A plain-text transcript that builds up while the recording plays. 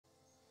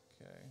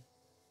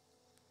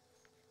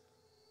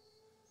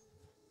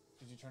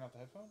Did you turn off the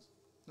headphones?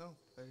 No.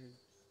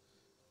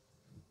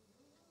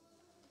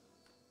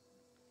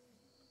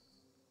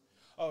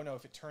 Oh, no,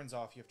 if it turns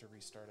off, you have to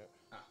restart it.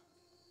 Ah.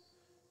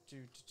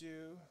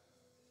 Do.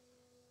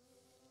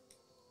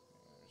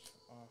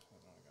 Off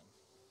and on again.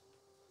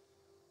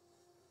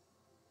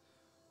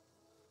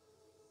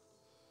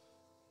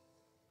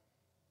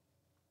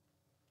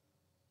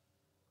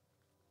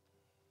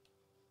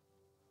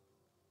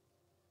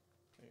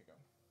 There you go.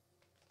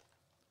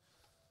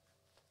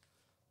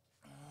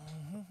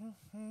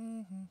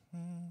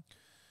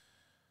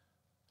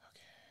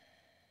 Okay.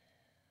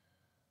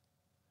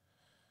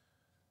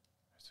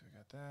 So we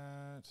got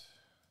that.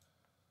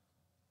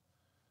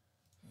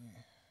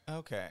 Yeah.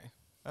 Okay.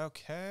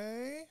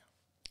 Okay.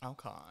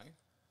 Okay.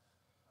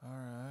 All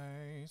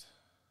right.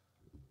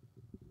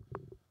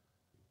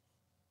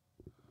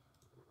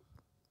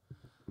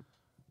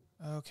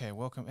 Okay,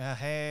 welcome.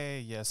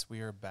 Hey, yes,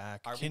 we are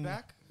back. Are we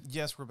back?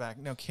 Yes, we're back.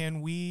 Now,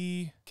 can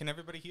we... Can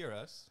everybody hear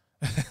us?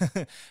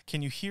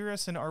 Can you hear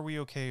us, and are we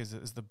okay? Is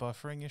the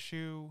buffering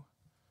issue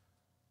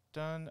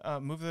done?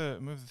 Move the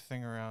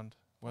thing around.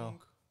 Well,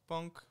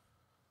 Bonk.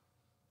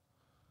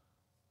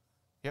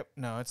 Yep.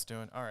 No, it's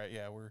doing. All right.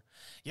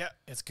 Yeah,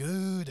 it's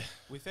good.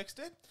 We fixed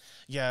it?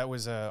 Yeah, it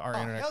was our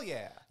internet. Hell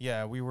yeah.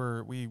 Yeah, we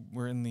were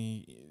in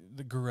the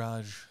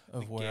garage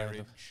of The where.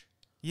 garage.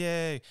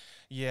 Yay.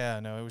 Yeah.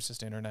 No, it was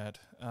just internet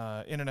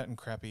and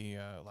crappy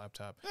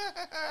laptop.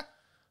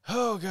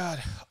 Oh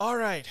God. All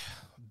right.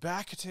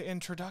 Back to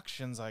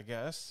introductions, I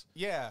guess.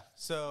 Yeah.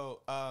 So,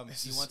 do you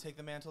is- want to take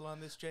the mantle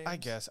on this, James? I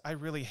guess I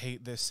really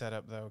hate this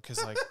setup though,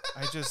 because like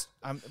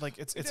I'm like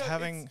it's You know,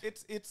 having.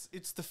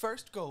 It's the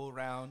first go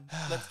around.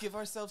 Let's give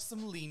ourselves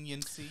some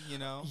leniency, you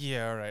know.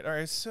 Yeah. All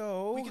right.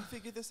 So We can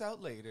figure this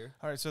out later.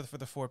 all right. So for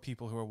the 4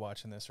 people who are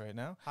watching this right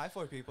now. Hi,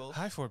 4 people.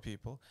 Hi, 4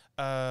 people.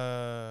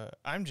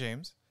 I'm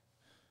James.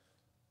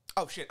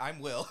 Oh shit, I'm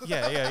Will.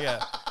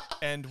 Yeah.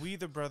 And we,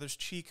 the brothers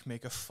Cheek,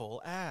 make a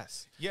full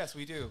ass. Yes,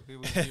 we do. We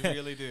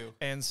really do.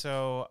 And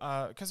so,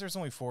 because there's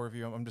only 4 of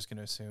you, I'm just going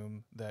to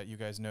assume that you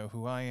guys know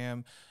who I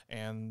am.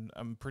 And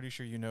I'm pretty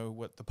sure you know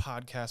what the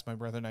podcast my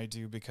brother and I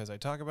do because I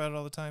talk about it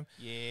all the time.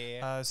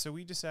 Yeah. So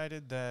we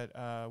decided that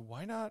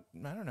why not,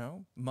 I don't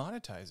know,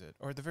 monetize it.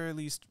 Or at the very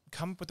least,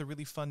 come up with a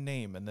really fun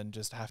name and then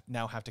just have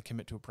to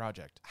commit to a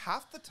project.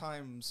 Half the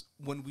times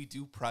when we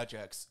do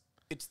projects,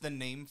 it's the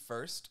name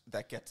first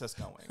that gets us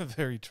going.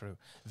 Very true.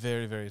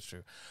 Very, very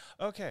true.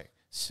 Okay,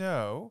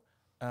 so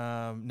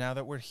now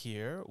that we're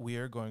here, we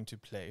are going to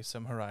play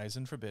some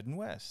Horizon Forbidden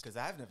West. Because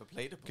I've never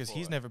played it before. Because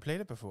he's never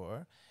played it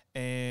before,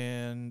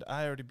 and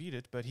I already beat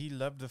it, but he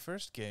loved the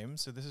first game,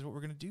 so this is what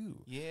we're going to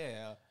do.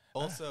 Yeah.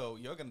 Also,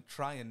 you're going to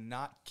try and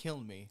not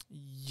kill me.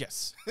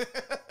 Yes.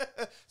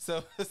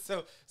 So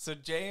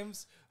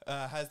James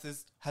has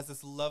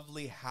this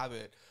lovely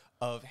habit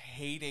of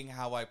hating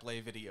how I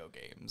play video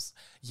games.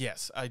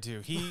 Yes, I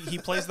do. He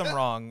plays them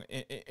wrong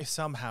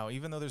somehow.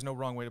 Even though there's no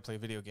wrong way to play a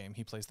video game,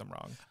 he plays them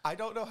wrong. I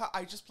don't know how.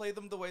 I just play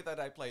them the way that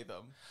I play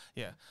them.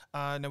 Yeah.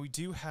 Now we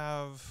do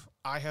have...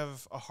 I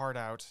have a hard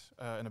out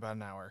in about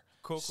an hour.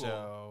 Cool.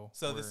 So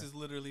this is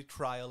literally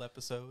trial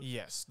episode.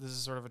 Yes, this is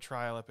sort of a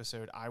trial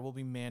episode. I will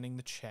be manning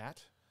the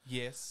chat.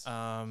 Yes.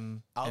 I'll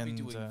be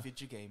doing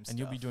video game stuff. And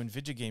you'll be doing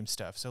video game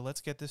stuff. So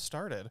let's get this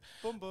started.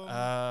 Boom boom.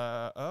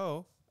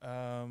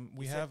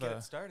 We have get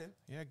it started.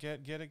 Yeah,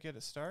 get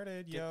it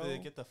started, yo.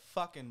 Get the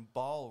fucking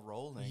ball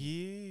rolling.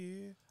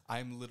 Yeah.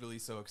 I'm literally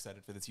so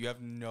excited for this. You have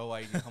no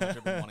idea how much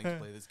I've been wanting to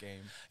play this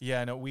game.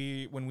 Yeah, no,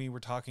 when we were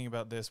talking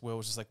about this, Will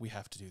was just like, we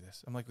have to do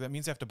this. I'm like, that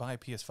means I have to buy a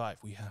PS5.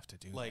 We have to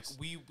do like, this.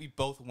 we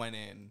both went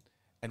in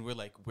and we're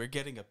like, we're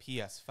getting a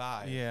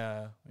PS5.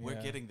 Yeah.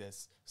 We're getting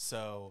this.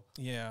 So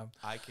yeah.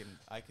 I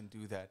can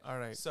do that. All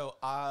right. So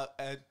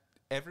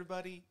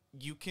everybody,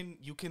 you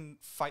can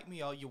fight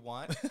me all you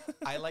want.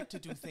 I like to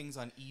do things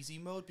on easy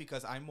mode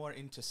because I'm more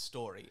into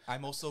story.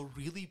 I'm also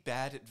really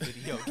bad at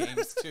video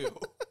games too.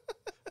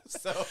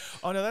 So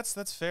oh no,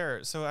 that's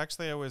fair. So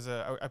actually,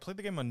 I played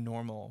the game on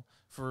normal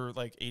for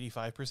like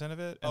 85% of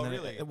it. And then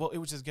really? It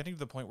was just getting to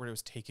the point where it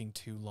was taking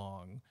too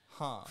long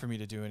for me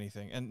to do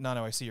anything. And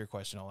no, I see your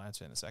question. I'll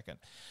answer in a second,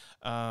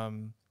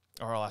 or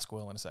I'll ask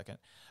Will in a second.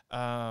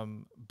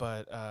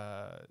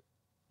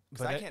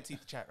 Because I can't see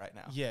the chat right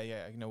now.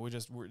 Yeah. No,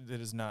 this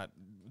is not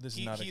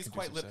He's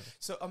quite lit.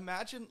 So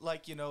imagine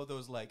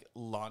those like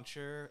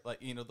launcher, like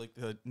like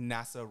the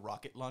NASA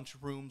rocket launch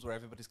rooms where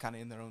everybody's kind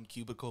of in their own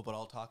cubicle but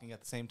all talking at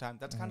the same time.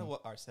 That's kind of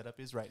what our setup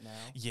is right now.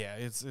 Yeah,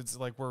 it's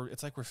like we're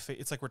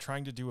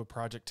trying to do a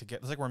project to get.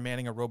 It's like we're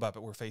manning a robot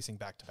but we're facing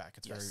back to back.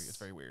 It's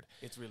very weird.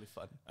 It's really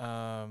fun.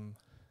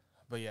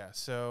 But yeah,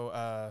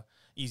 so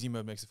easy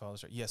mode makes it follow the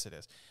start. Yes, it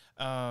is.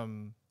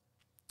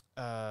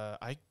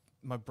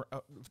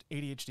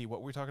 ADHD.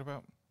 What were we talking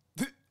about?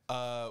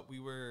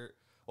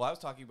 I was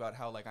talking about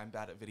how like I'm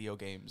bad at video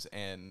games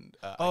and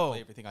I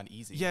play everything on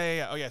easy.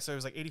 Yeah. Oh yeah. So it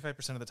was like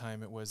 85% of the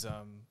time it was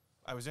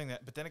I was doing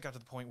that, but then it got to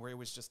the point where it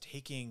was just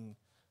taking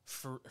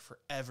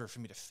forever for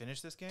me to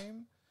finish this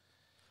game,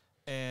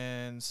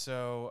 and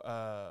so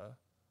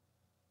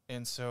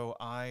And so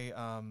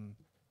and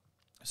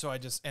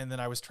then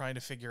I was trying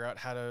to figure out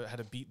how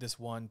to beat this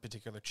one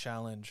particular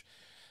challenge.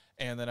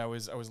 And then I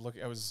was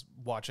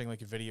watching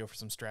like a video for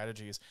some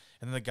strategies,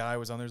 and then the guy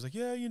was on there was like,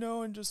 yeah,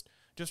 and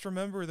just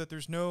remember that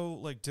there's no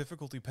like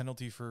difficulty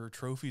penalty for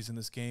trophies in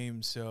this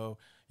game, so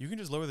you can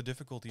just lower the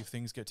difficulty if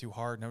things get too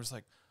hard. And I was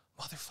like,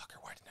 motherfucker,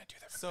 why didn't I do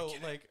that from the So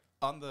beginning? like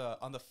on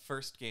the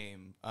first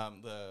game,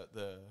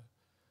 the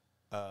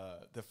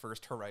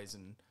first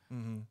Horizon,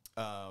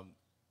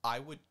 I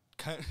would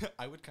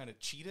kind of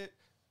cheat it,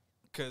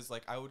 because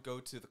like I would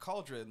go to the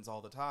cauldrons all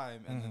the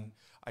time, and then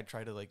I'd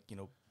try to like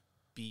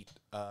beat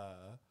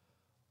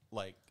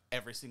like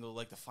every single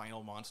like the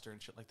final monster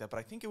and shit like that. But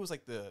I think it was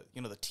like the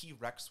the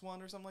T-Rex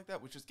one or something like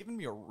that, which was giving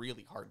me a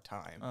really hard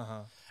time.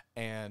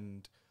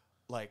 And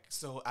like,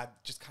 so I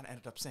just kind of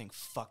ended up saying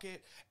fuck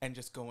it and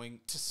just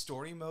going to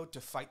story mode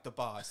to fight the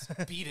boss,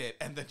 beat it,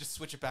 and then just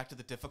switch it back to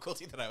the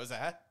difficulty that I was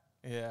at.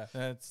 Yeah,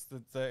 that's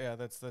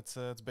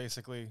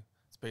basically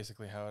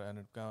how it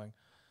ended up going.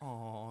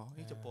 Oh,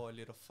 he's a boy,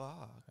 little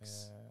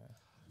fox.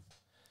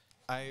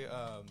 Yeah.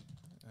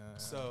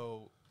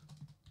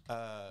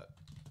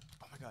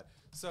 Oh my god.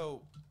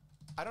 So,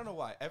 I don't know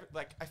why.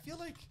 I feel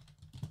like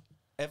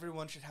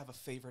everyone should have a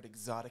favorite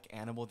exotic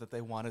animal that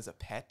they want as a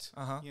pet.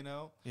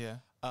 Yeah.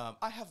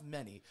 I have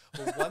many,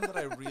 but one that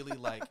I really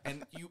like,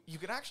 and you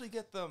can actually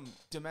get them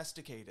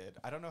domesticated.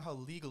 I don't know how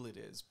legal it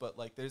is, but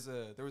like there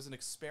was an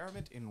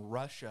experiment in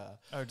Russia.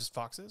 Oh, just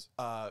foxes?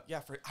 I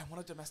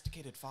want a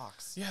domesticated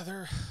fox. Yeah,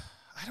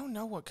 I don't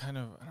know what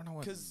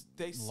Because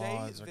they say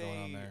laws are going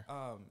on there.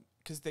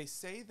 Because they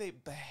say they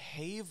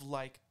behave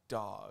like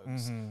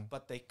dogs,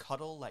 but they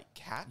cuddle like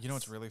cats. You know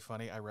what's really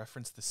funny? I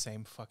referenced the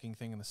same fucking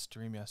thing in the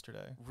stream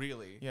yesterday.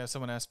 Really? Yeah,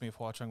 someone asked me if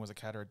Huacheng was a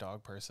cat or a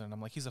dog person, and I'm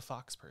like, he's a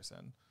fox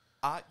person.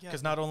 Yeah.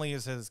 Because not only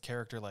is his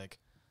character like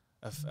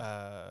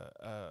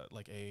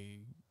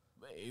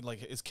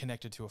is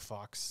connected to a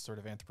fox sort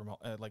of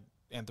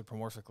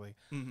anthropomorphically,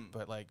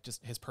 but like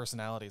just his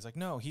personality is like,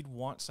 no, he'd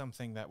want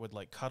something that would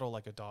like cuddle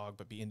like a dog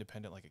but be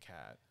independent like a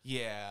cat.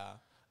 Yeah.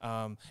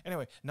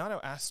 Anyway, Nano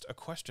asked a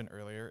question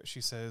earlier.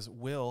 She says,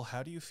 Will,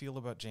 how do you feel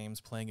about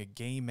James playing a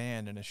gay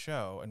man in a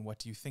show, and what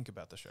do you think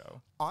about the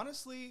show?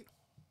 Honestly,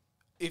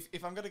 if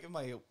I'm going to give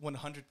my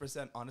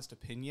 100% honest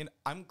opinion,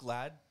 I'm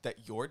glad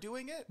that you're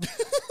doing it.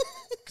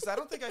 Because I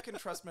don't think I can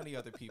trust many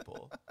other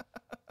people.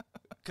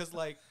 Because,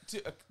 like,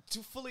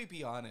 to fully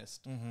be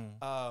honest,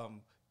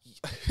 and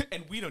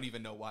we don't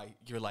even know why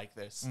you're like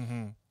this.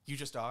 You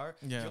just are.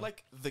 Yeah. You're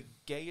like the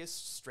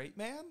gayest straight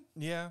man.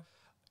 Yeah.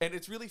 And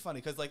it's really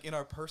funny because, like, in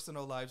our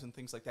personal lives and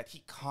things like that,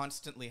 he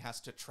constantly has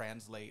to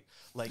translate,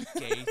 like,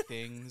 gay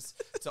things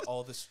to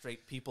all the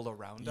straight people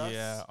around us.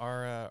 Yeah,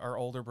 our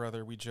older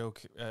brother, we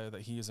joke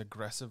that he is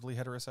aggressively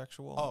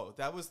heterosexual. Oh,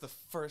 that was the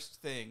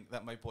first thing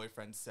that my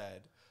boyfriend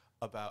said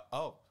about,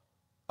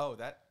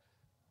 that.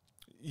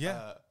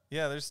 Yeah.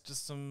 There's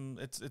just some.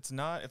 It's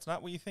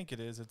not what you think it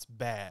is. It's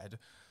bad.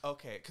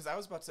 Okay, because I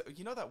was about to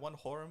say, that one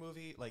horror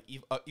movie, like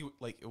it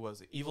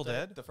was Evil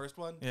Dead, the first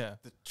one. Yeah,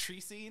 the tree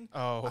scene.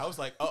 Oh, I was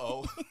like,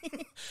 uh-oh.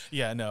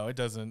 Yeah, no, it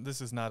doesn't.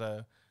 This is not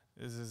a.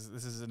 This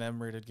is an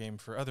M-rated game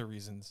for other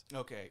reasons.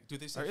 Okay, do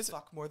they say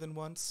fuck more than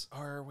once?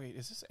 Or wait,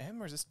 is this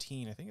M or is this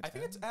teen? I think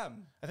it's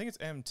M. I think it's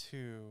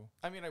M2.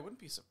 I mean, I wouldn't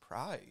be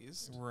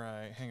surprised.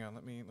 Right. Hang on.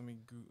 Let me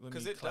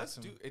because it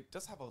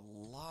does have a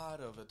lot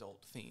of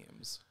adult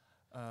themes.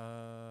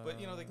 But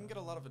they can get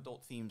a lot of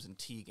adult themes in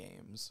T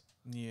games.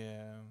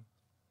 Yeah.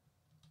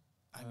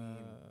 I mean,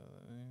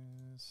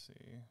 let's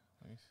see.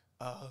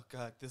 Oh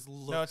god, this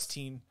looks. No, it's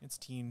teen. It's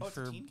teen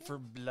for teen for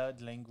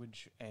blood,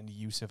 language, and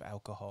use of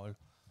alcohol.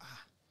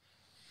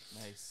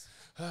 Nice.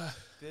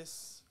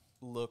 This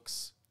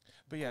looks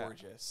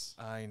gorgeous.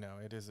 I know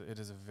it is. It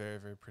is a very,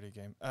 very pretty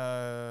game.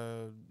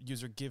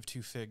 User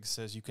Give2Fig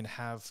says you can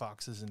have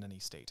foxes in any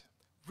state.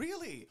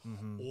 Really?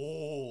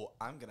 Oh,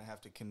 I'm gonna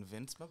have to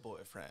convince my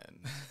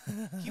boyfriend.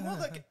 He won't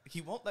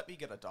let me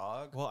get a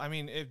dog. Well, I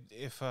mean,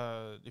 if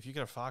you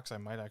get a fox, I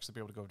might actually be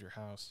able to go to your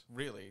house.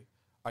 Really?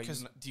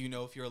 Do you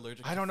know if you're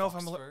allergic? I don't know if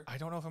I'm. I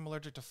don't know if I'm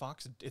allergic to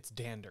fox. It's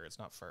dander. It's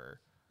not fur.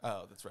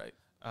 Oh, that's right.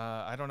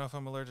 I don't know if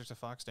I'm allergic to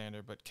fox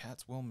dander, but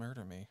cats will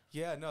murder me.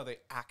 Yeah, no, they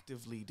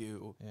actively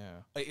do.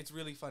 Yeah. It's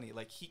really funny.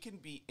 Like, he can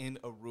be in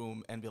a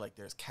room and be like,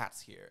 "There's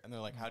cats here," and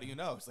they're like, "How do you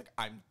know?" It's like,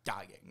 "I'm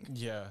dying."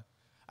 Yeah.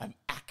 I'm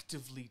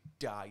actively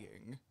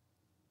dying.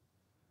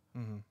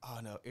 Oh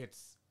no,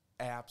 it's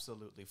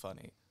absolutely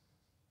funny.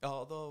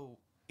 Although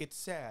it's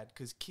sad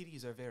because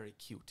kitties are very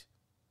cute.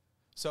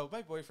 So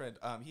my boyfriend,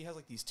 he has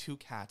like these two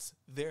cats.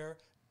 They're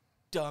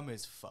dumb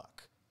as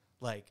fuck.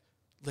 Like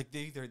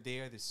they are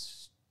the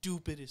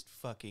stupidest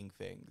fucking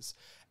things,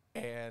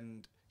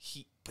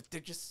 but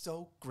they're just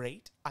so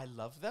great. I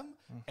love them,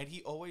 and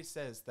he always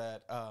says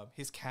that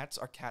his cats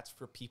are cats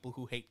for people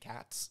who hate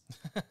cats.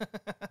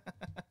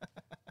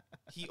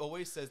 He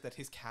always says that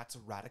his cats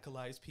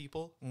radicalize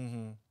people.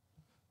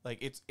 Like,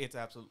 it's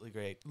absolutely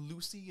great.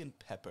 Lucy and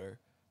Pepper,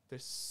 they're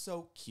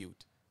so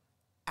cute.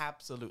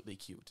 Absolutely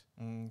cute.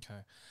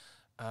 Okay.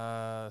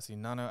 See,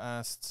 Nano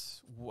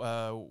asked,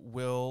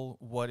 Will,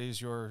 what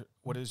is your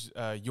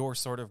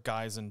sort of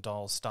guys and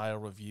dolls style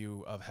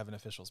review of Heaven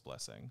Official's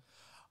Blessing?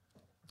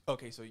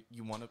 Okay, so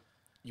you want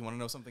to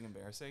know something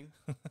embarrassing?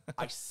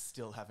 I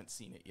still haven't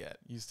seen it yet.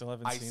 You still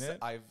haven't seen it?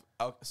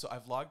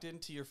 I've logged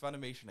into your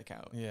Funimation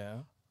account. Yeah.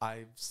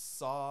 I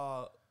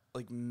saw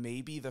like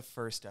maybe the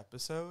first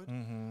episode,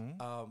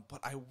 but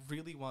I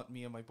really want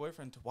me and my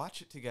boyfriend to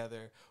watch it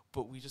together,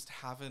 but we just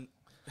haven't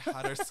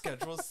had our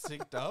schedules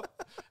synced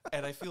up,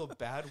 and I feel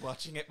bad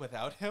watching it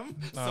without him.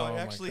 So Oh I my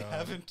actually God.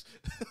 haven't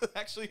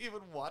actually even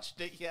watched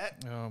it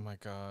yet. Oh my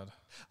God.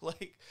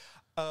 Like,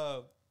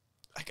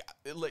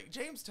 like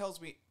James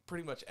tells me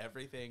pretty much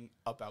everything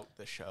about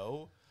the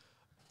show,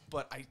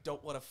 but I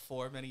don't want to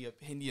form any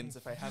opinions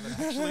if I haven't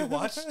actually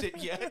watched it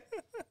yet.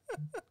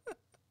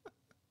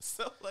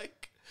 So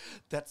like,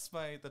 that's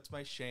my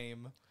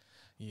shame.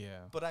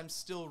 Yeah. But I'm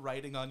still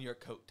riding on your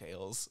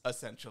coattails,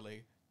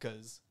 essentially,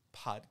 because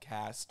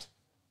podcast.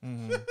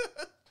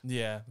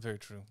 Yeah, very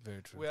true.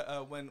 Very true.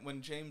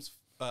 When James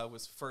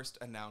was first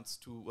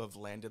announced to have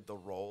landed the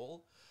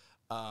role,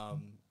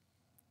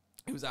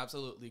 it was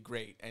absolutely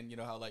great. And you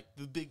know how like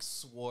the big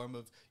swarm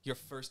of your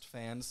first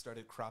fans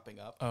started cropping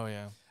up. Oh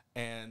yeah.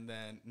 And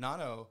then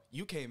Nano,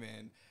 you came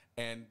in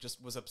and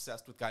just was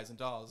obsessed with Guys and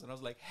Dolls. And I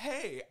was like,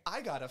 hey,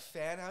 I got a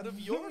fan out of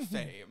your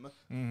fame.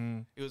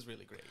 It was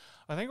really great.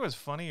 I think it was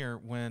funnier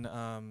when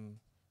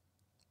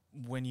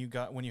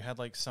you had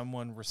like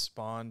someone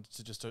respond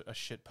to just a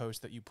shit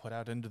post that you put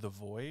out into the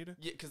void.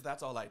 Yeah, because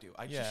that's all I do.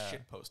 I just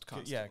shit post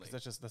constantly. Yeah,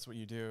 because that's what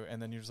you do,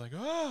 and then you're just like,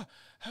 oh,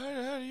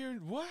 how do you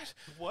what?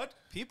 What?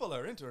 People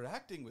are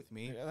interacting with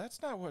me. Yeah,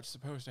 that's not what's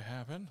supposed to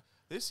happen.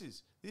 This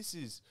is.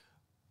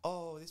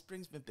 Oh, this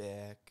brings me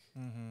back.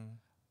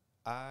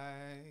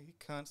 I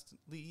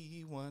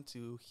constantly want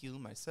to heal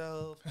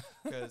myself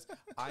because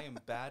I am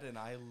bad and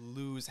I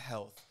lose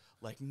health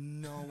like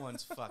no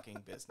one's fucking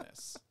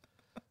business.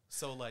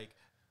 So like,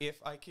 if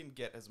I can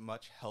get as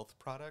much health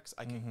products,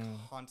 I can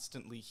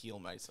constantly heal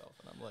myself.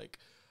 And I'm like,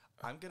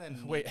 I'm gonna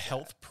need Wait, that.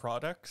 Health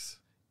products?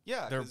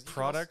 Yeah, They're 'cause you can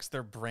products.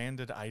 They're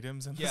branded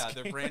items in this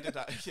they're game? branded.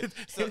 Yeah.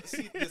 So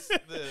see, It's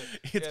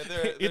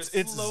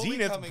slowly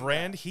Zenith coming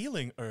brand back.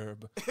 healing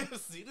herb.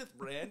 Zenith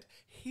brand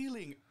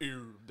healing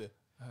herb.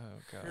 Oh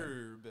god.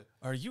 Herb.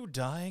 Are you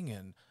dying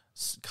and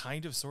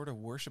kind of sort of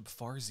worship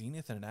Far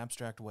Zenith in an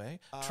abstract way?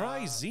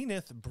 Try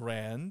Zenith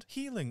brand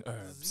healing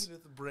herbs.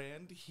 Zenith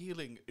brand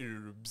healing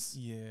herbs.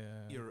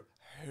 Yeah. Your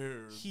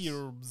herbs.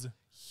 Herbs.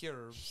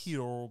 Herbs.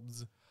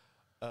 Herbs.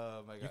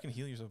 Oh my god. You can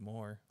heal yourself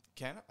more.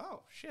 Can I?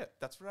 Oh shit,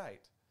 that's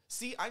right.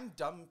 See, I'm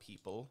dumb,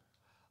 people.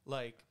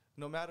 Like,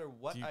 no matter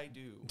what I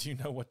do. Do you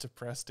know what to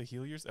press to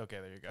heal yourself? Okay,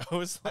 there you go.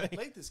 It's I like,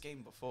 played this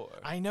game before.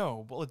 I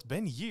know. Well, it's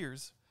been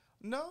years.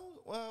 No,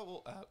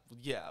 well,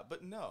 yeah,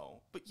 but no,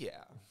 but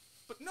yeah,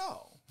 but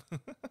no.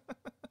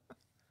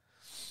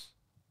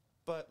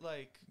 But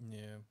like,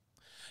 Yeah.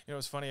 You know,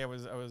 it's funny. I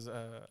was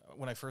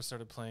when I first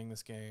started playing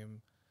this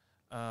game,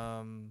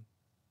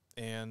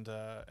 and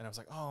I was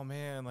like, oh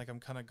man, like I'm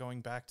kind of going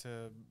back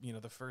to, you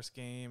know, the first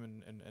game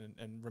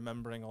and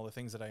remembering all the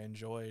things that I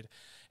enjoyed,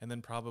 and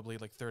then probably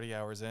like 30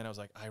 hours in, I was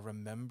like, I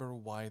remember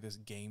why this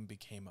game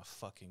became a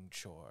fucking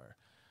chore.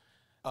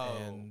 oh,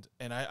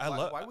 And I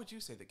love. Why would you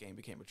say the game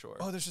became a chore?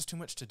 Oh, there's just too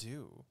much to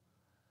do.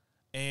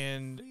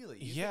 And Really?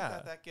 You yeah,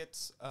 think that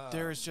gets.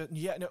 there's just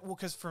no. Well,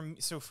 because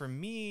for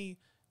me,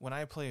 when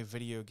I play a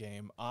video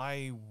game,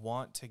 I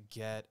want to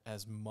get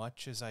as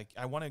much as I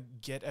want to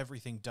get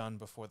everything done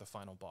before the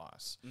final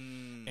boss,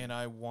 and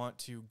I want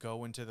to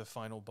go into the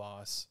final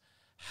boss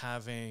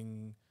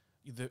having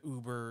the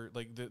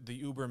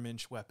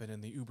Ubermensch weapon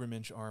and the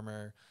Ubermensch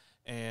armor,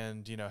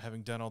 and you know,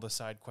 having done all the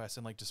side quests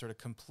and like just sort of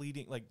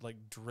completing like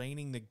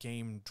draining the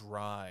game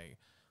dry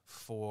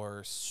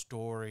for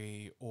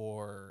story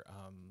or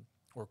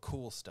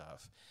cool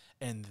stuff,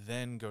 and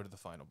then go to the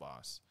final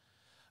boss.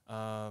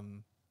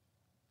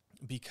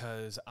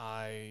 Because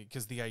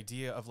the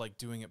idea of like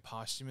doing it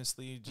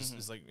posthumously just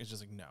is like, it's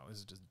just like, no, this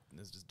is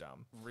just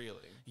dumb.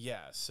 Really?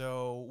 Yeah.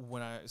 So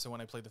when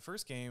I played the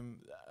first game,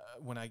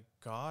 when I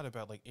got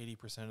about like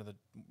 80% of the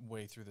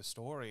way through the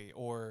story,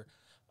 or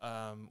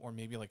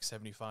maybe like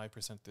 75%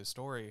 through the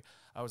story,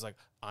 I was like,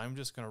 I'm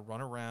just gonna run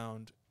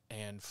around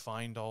and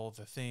find all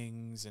the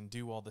things and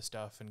do all the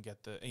stuff and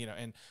get the, you know,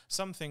 and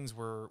some things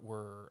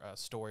were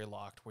story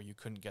locked where you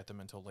couldn't get them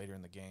until later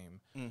in the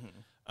game.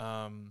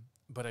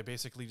 But I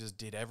basically just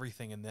did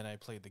everything, and then I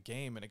played the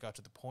game, and it got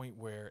to the point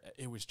where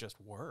it was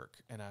just work,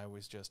 and I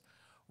was just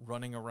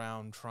running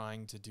around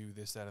trying to do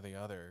this, that, or the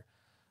other.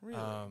 Really?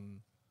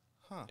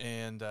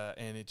 And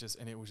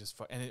it was just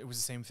fun. And it was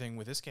the same thing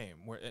with this game,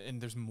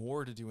 and there's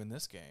more to do in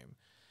this game.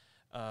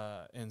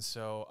 And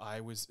so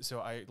I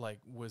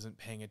wasn't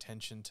paying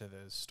attention to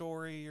the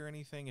story or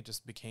anything. It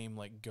just became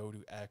like, go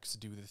to X,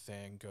 do the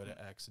thing, go to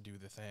X, do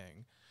the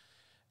thing.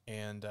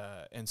 And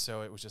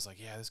so it was just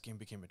like, yeah, this game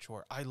became a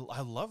chore. I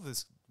love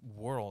this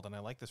world, and I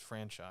like this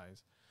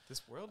franchise.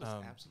 This world is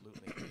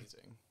absolutely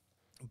amazing.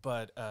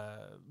 But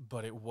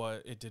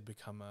it did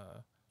become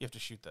you have to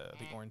shoot the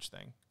orange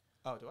thing.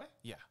 Oh, do I?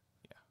 Yeah.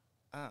 Yeah.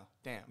 Oh,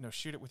 damn. No,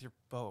 shoot it with your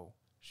bow.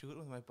 Shoot it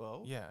with my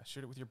bow? Yeah,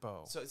 shoot it with your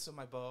bow. So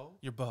my bow?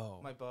 Your bow.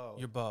 My bow.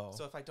 Your bow.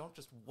 So if I don't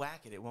just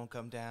whack it, it won't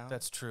come down?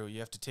 That's true. You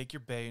have to take your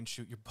bay and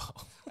shoot your bow.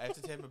 I have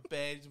to take my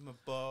bay to my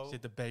bow?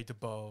 Hit the bay to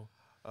bow.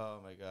 Oh,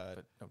 my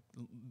God. But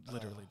no,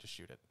 literally just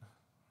shoot it.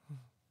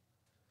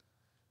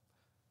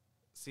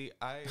 See,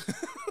 I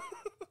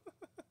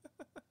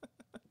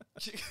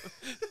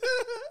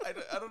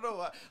don't know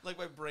why. Like,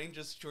 my brain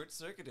just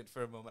short-circuited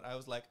for a moment. I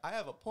was like, I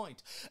have a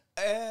point.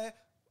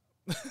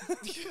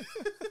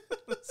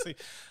 Let's see.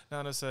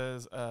 Nana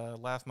says,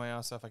 laugh my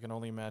ass off. I can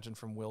only imagine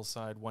from Will's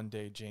side. One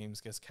day,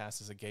 James gets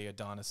cast as a gay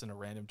Adonis in a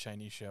random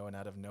Chinese show, and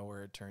out of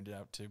nowhere, it turned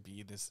out to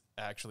be this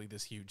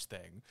huge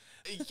thing.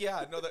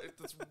 Yeah, no,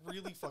 that's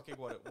really fucking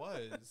what it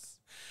was.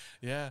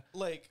 Yeah.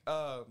 Like,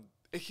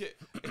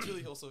 it's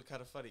really also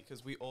kind of funny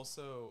because we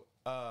also,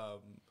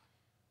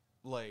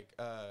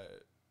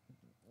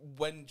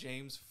 when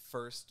James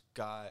first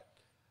got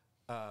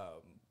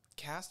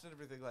cast and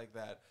everything like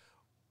that,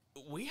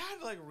 we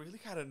had like really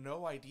kind of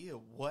no idea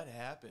what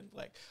happened.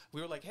 Like,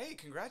 we were like, "Hey,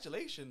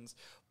 congratulations,"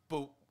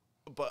 but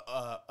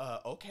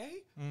okay,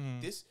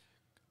 this.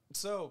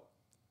 So,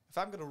 if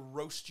I'm gonna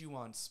roast you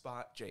on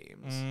spot,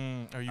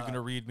 James, Are you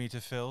gonna read me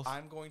to filth?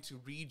 I'm going to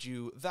read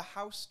you the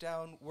house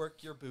down,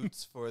 work your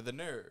boots for the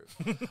nerve,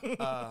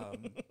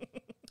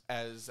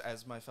 as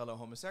my fellow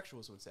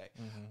homosexuals would say.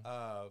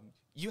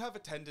 You have a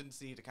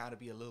tendency to kind of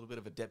be a little bit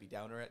of a Debbie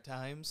Downer at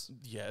times.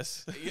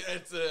 Yes. Yeah,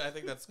 I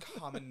think that's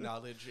common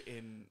knowledge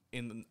in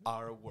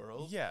our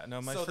world. Yeah.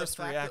 No, my So the first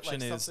fact that,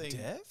 reaction like, is something-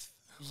 death.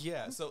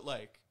 Yeah, so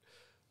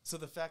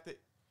the fact that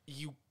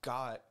you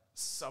got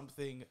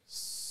something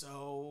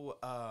so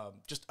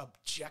just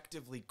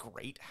objectively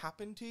great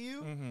happen to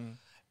you,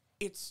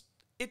 it's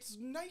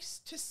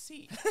nice to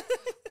see.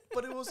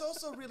 But it was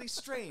also really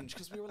strange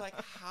because we were like,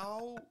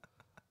 how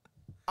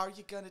are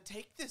you gonna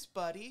take this,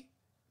 buddy?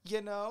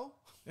 You know?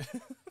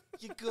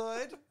 You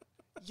good?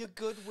 You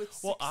good with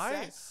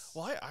success?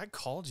 I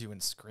called you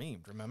and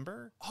screamed,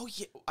 remember? Oh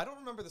yeah, I don't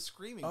remember the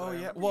screaming. Oh but I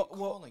yeah. remember you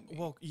calling me.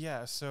 Well,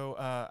 yeah. So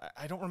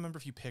I don't remember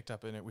if you picked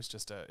up, and it was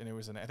just I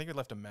think it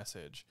left a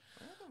message,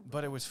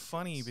 but it was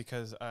funny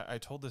because I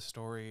told this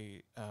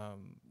story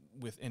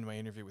in my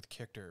interview with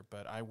Kichter,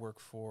 but I work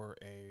for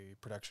a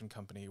production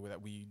company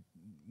that we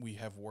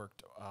have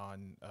worked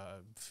on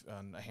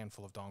a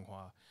handful of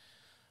Donghua,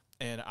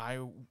 and I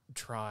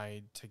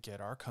tried to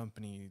get our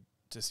company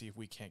to see if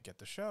we can't get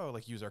the show,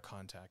 like use our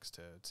contacts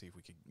to see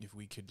if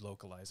we could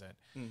localize it.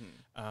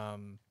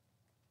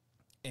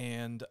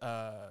 And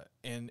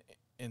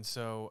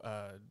so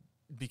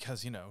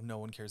because no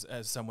one cares,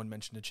 as someone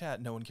mentioned in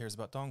chat, no one cares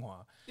about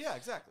Donghua. Yeah,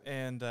 exactly.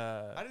 And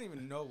I didn't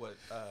even know what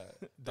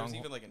there's Donghua.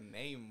 even like a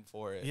name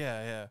for it.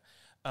 Yeah.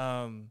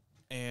 And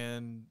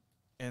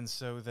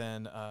so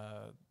then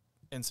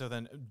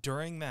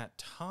during that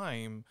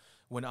time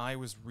when I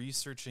was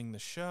researching the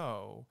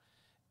show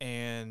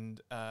and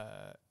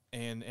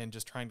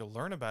just trying to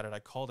learn about it, I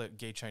called it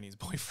Gay Chinese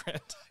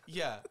Boyfriend.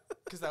 Yeah,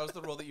 because that was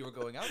the role that you were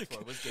going out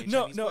for. Was gay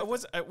No, Chinese it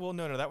boyfriend. was.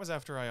 No, that was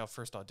after I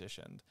first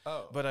auditioned.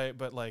 Oh, But it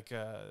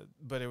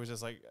was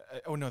just like,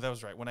 oh no, that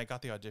was right. When I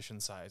got the audition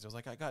sides, it was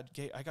like I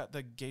got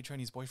the Gay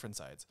Chinese Boyfriend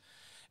sides,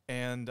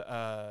 and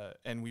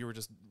we were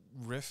just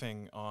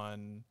riffing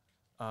on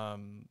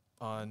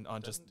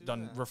Doesn't do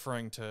that.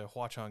 referring to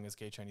Hua Cheng as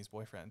Gay Chinese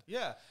Boyfriend.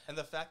 yeah, and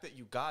the fact that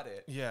you got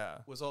it Yeah,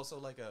 was also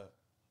like a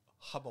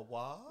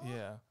habawa.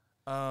 yeah.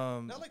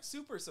 Not like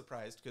super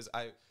surprised because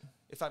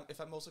if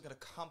I'm also gonna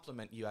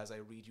compliment you as I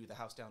read you the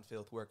house down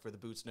filth work for the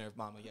boots nerve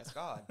mama yes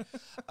God.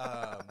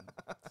 No,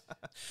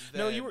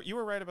 then- you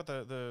were right about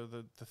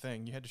the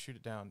thing. You had to shoot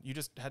it down. You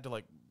just had to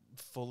like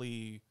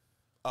fully.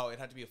 Oh, it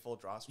had to be a full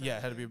draw. string? Yeah,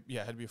 it had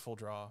to be a full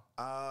draw.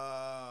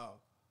 Oh.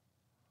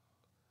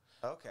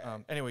 Okay.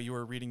 Anyway, you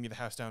were reading me the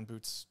house down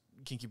boots,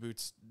 kinky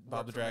boots, Bob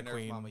Work the for my drag nerve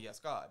queen. mama yes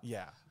God.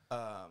 Yeah,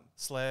 Um,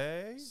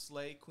 Slay.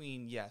 Slay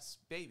Queen yes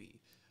baby.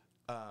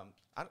 Are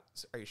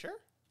you sure?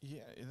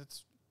 Yeah,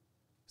 that's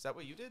Is that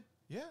what you did?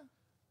 yeah.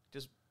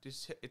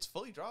 Just hit, it's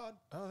fully drawn.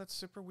 Oh, that's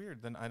super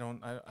weird. Then I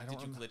don't.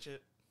 Did you glitch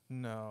it?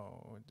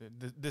 No,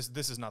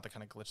 this is not the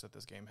kind of glitch that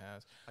this game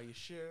has. Are you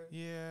sure?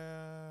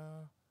 Yeah.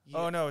 Yeah.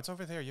 Oh no, it's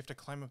over there. You have to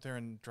climb up there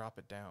and drop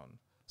it down.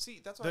 See,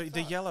 that's what I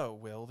The thought. yellow,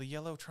 Will, the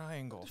yellow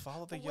triangle.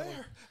 Follow the But yellow.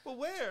 where? But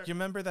where? You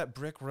remember that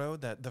brick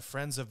road that the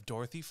friends of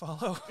Dorothy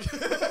follow?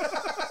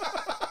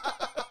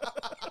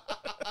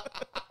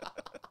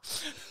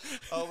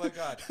 Oh my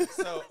God.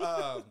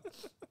 So,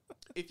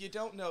 if you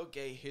don't know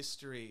gay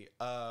history,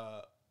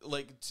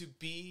 like to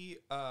be,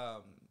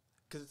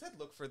 because it said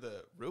look for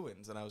the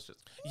ruins, and I was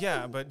just,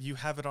 Yeah, but you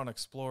have it on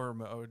explorer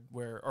mode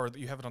or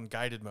you have it on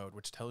guided mode,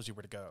 which tells you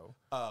where to go.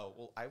 oh,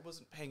 well, I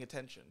wasn't paying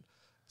attention.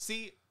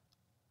 See,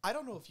 I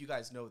don't know if you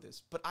guys know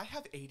this, but I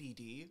have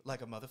ADD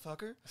like a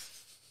motherfucker.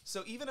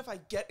 So even if I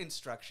get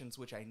instructions,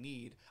 which I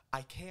need,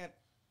 I can't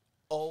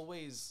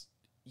always,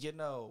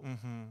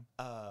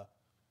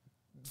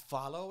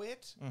 follow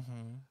it.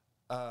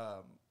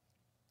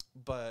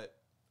 But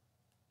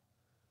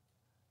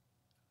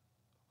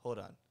hold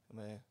on.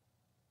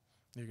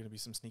 You're gonna be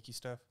some sneaky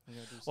stuff. I'm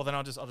gonna do Well, then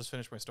I'll just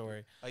finish my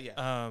story. Oh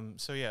yeah.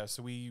 So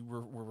we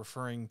were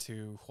referring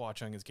to Hua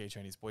Chung as gay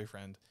Chinese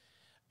boyfriend,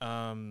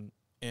 and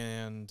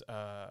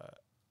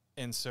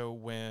so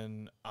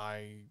when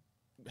I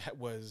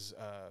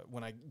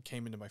when I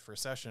came into my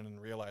first session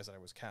and realized that I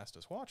was cast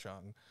as Hua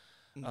Chung,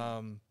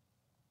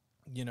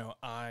 you know,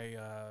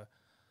 I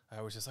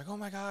was just like, oh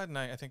my God. And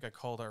I think I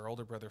called our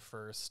older brother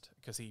first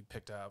because he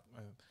picked up.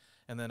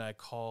 And then I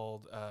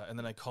called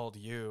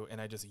you,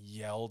 and I just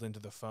yelled into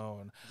the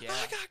phone, Yeah.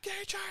 I got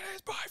gay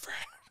Chinese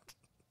boyfriend.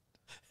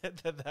 And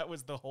that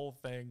was the whole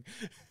thing.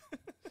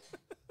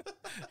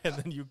 And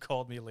then you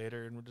called me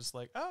later and were just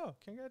like, oh,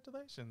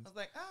 congratulations. I was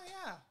like, oh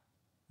yeah,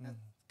 that's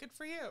good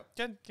for you.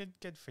 Good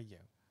for you.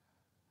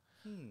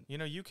 You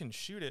know, you can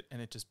shoot it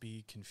and it just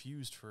be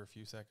confused for a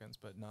few seconds,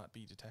 but not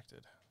be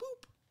detected.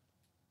 Boop.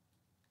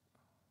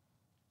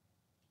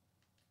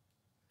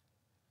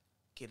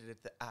 Get it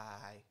at the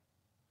eye.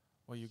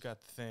 Well, you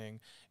got the thing,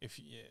 and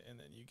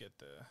then you get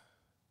the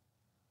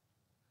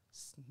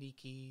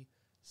Sneaky.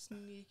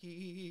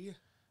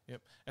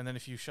 Yep. And then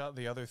if you shot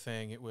the other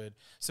thing, it would.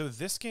 So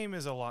this game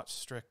is a lot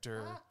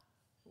stricter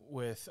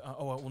with.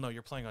 Well, no,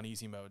 you're playing on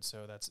easy mode,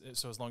 so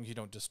so as long as you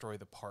don't destroy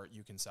the part,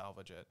 you can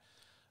salvage it.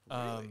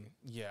 Really?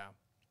 Yeah.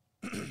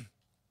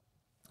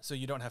 So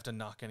you don't have to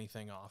knock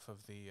anything off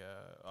of the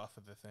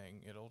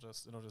thing. It'll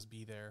just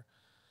be there.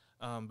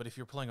 But if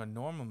you're playing on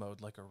normal mode,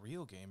 like a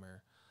real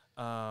gamer,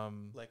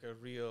 like a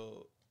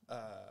real,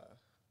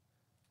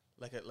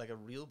 like a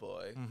real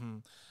boy.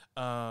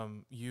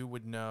 you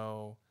would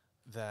know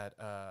that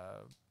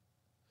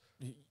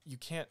you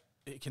can't.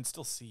 It can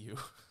still see you.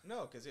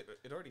 No, because it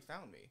already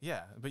found me.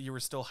 Yeah, but you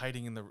were still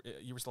hiding in the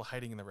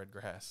red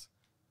grass.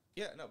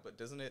 Yeah, no, but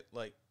doesn't it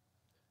like?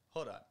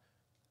 Hold on.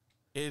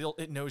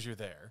 It knows you're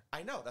there.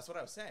 I know. That's what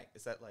I was saying.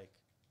 Is that like,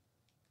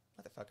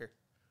 motherfucker?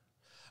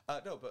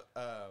 No, but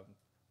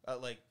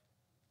like,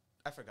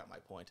 I forgot my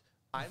point.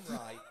 I'm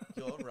right.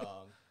 You're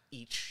wrong.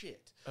 Eat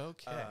shit.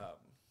 Okay.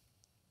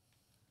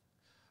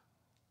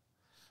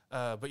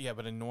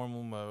 But in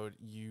normal mode,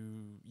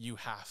 you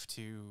have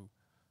to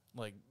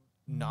like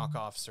knock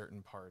off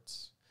certain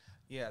parts.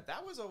 Yeah,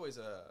 that was always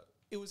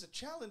it was a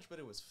challenge, but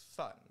it was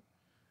fun.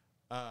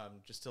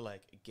 Just to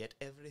like get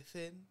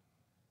everything,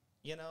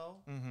 you know,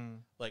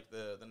 like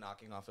the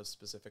knocking off of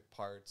specific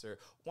parts. Or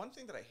one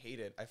thing that I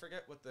hated, I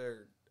forget what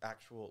their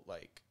actual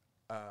like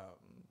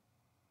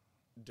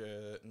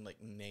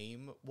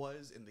name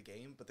was in the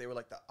game, but they were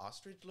like the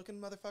ostrich looking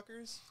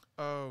motherfuckers.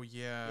 Oh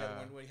yeah. Yeah, the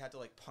one where you had to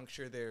like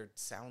puncture their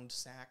sound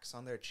sacs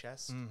on their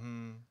chest.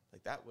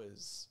 Like that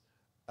was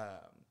a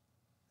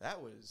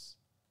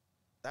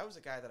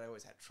guy that I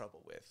always had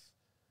trouble with,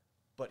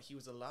 but he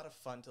was a lot of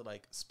fun to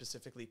like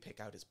specifically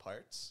pick out his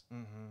parts.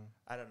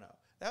 I don't know.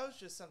 That was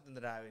just something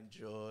that I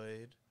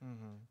enjoyed.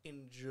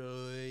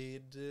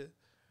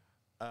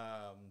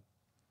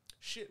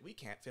 Shit, we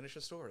can't finish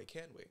a story,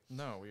 can we?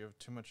 No, we have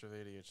too much of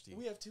ADHD.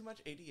 We have too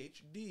much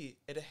ADHD.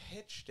 It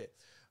hitched it.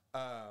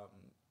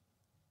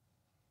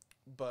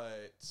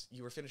 But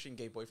you were finishing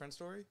gay boyfriend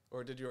story,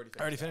 or did you already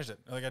finish? I already finished it.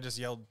 Like I just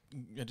yelled.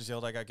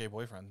 I got gay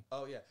boyfriend.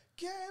 Oh yeah,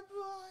 gay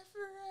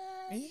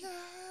boyfriend. Yeah.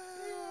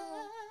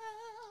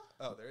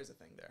 Oh, there is a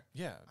thing there.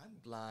 Yeah. I'm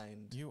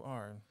blind. You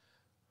are.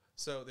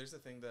 So there's a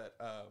thing that.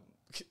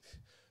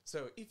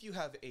 So if you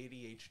have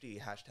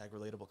ADHD,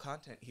 #relatable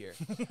content here,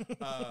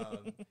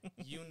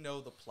 you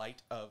know the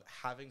plight of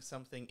having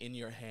something in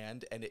your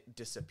hand and it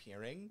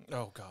disappearing.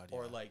 Oh God. Yeah.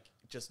 Or like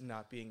just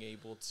not being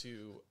able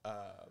to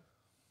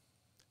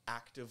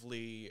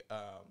actively,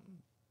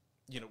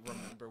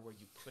 remember where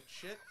you put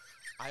shit.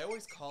 I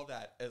always call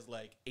that as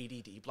like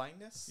ADD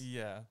blindness.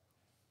 Yeah.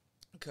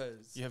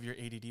 Because you have your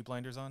ADD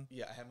blinders on.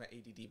 Yeah, I have my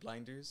ADD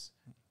blinders.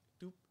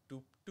 Doop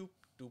doop doop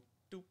doop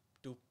doop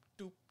doop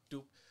doop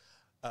doop.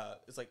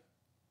 It's like,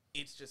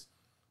 it's just,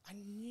 I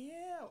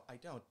know, I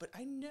don't, but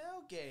I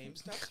know games.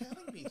 Stop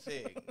telling me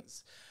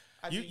things.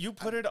 You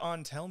put it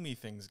on Tell Me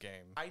Things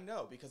game. I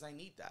know, because I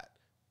need that.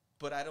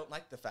 But I don't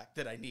like the fact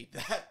that I need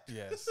that.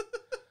 Yes.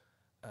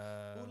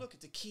 Oh, look,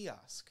 it's a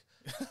kiosk.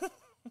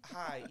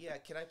 Hi, yeah,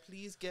 can I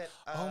please get...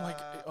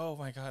 Oh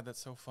my God, that's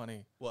so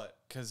funny. What?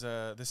 Because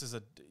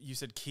you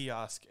said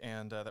kiosk,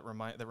 and that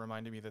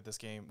reminded me that this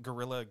game,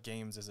 Guerrilla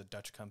Games, is a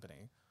Dutch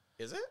company.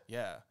 Is it?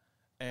 Yeah.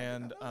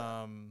 And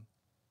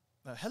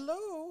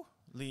hello,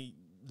 Leonez.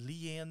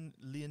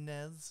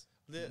 Linus.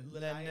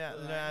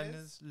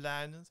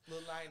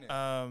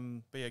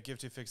 But yeah, Give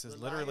to Fix is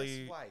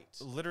literally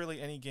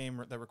any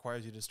game that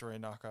requires you to destroy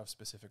and knock off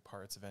specific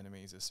parts of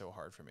enemies is so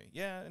hard for me.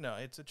 Yeah, no,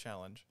 it's a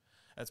challenge.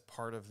 That's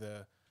part of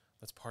the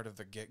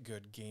get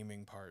good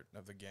gaming part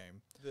of the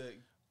game. The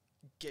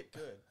get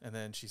good. And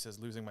then she says,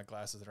 losing my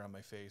glasses around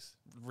my face.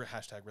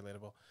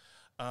 #relatable.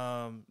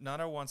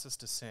 Nana wants us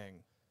to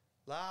sing.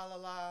 La la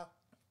la,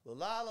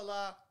 la la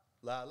la,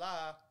 la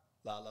la,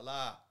 la la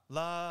la.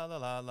 La la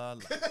la la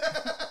la.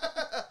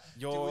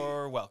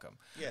 You're welcome.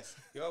 Yes,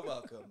 you're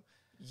welcome.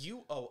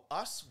 You owe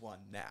us one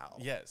now.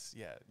 Yes,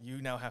 yeah.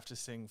 You now have to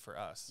sing for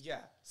us.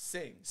 Yeah,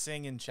 sing.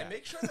 Sing in chat. And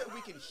make sure that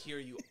we can hear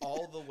you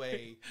all the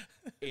way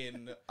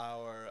in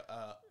our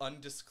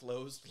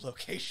undisclosed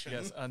location.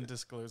 Yes,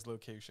 undisclosed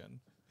location.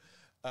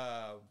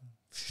 I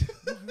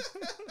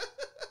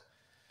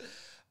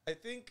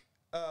think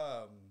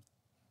that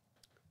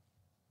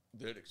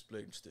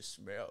explains the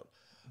smell.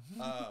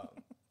 Oh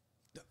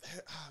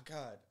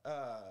God.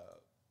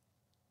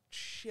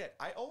 Shit.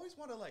 I always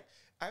want to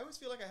I always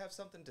feel like I have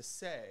something to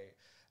say,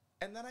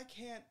 and then I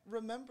can't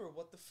remember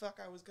what the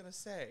fuck I was gonna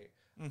say.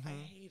 I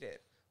hate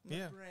it.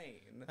 My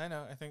brain. I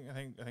know. I think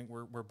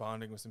we're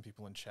bonding with some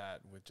people in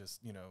chat with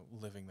just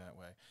living that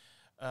way.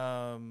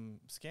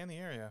 Scan the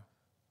area.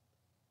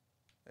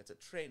 That's a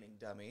training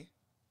dummy.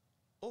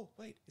 Oh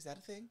wait, is that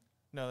a thing?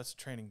 No, that's a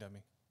training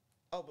dummy.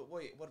 Oh, but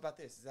wait, what about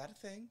this? Is that a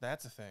thing?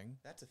 That's a thing.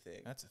 That's a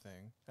thing. That's a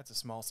thing. That's a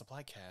small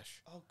supply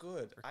cache. Oh,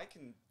 good. I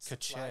can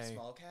supply cache.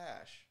 small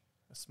cash.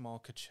 A small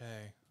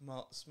cache.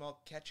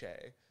 Small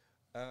cache.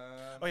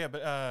 Oh yeah,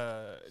 but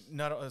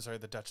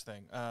the Dutch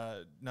thing.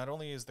 Not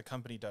only is the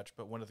company Dutch,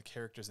 but one of the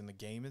characters in the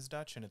game is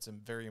Dutch, and it's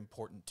very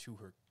important to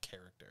her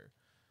character.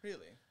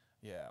 Really?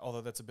 Yeah,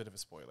 although that's a bit of a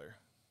spoiler.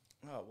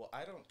 Oh, well,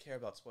 I don't care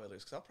about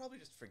spoilers, because I'll probably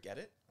just forget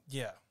it.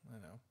 Yeah, I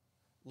know.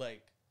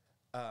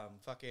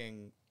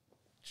 Fucking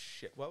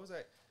shit. What was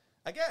I?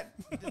 Again,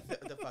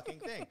 the fucking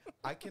thing.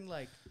 I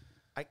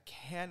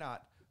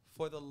cannot,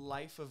 for the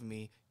life of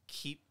me,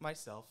 keep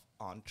myself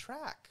on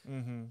track.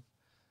 Mm-hmm.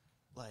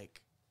 Well,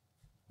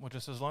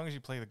 just as long as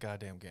you play the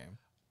goddamn game.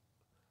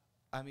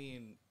 I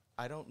mean,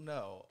 I don't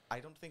know.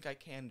 I don't think I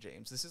can,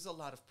 James. This is a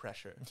lot of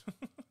pressure.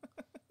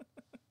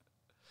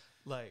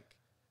 I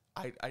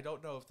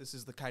don't know if this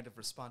is the kind of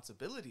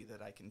responsibility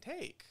that I can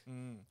take.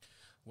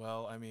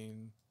 Well, I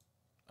mean,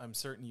 I'm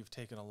certain you've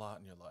taken a lot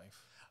in your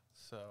life.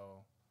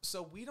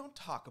 So we don't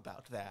talk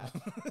about that.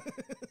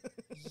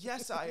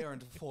 Yes, I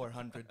earned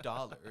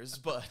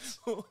 $400,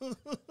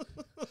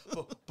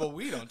 but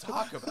we don't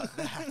talk about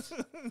that.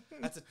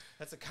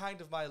 That's a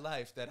kind of my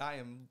life that I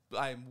am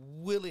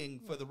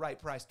willing for the right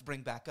price to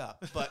bring back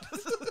up. But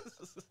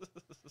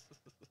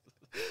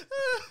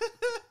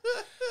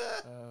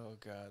oh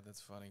God,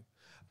 that's funny.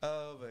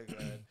 Oh my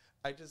God,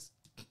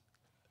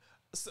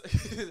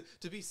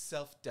 to be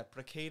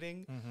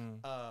self-deprecating.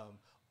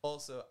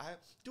 Also,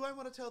 do I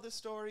want to tell this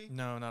story?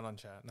 No, not on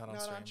chat. Not on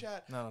stream. On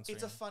chat. Not on stream.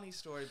 It's a funny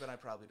story, but I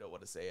probably don't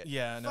want to say it.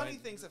 Yeah, no. Funny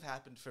things have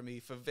happened for me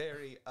for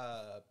very,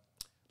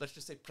 let's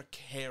just say,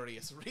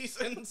 precarious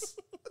reasons.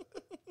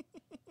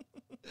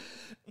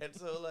 And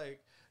so,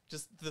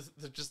 just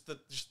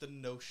the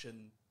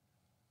notion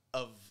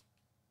of,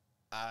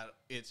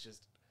 it's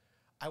just,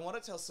 I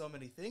want to tell so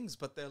many things,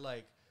 but they're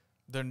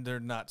they're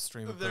not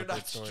stream they're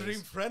not stories. stream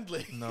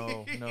friendly.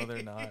 No,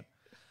 they're not.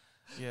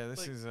 Yeah,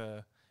 this is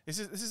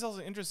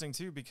also interesting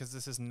too, because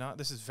this is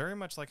very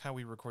much like how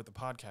we record the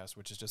podcast,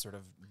 which is just sort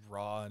of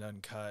raw and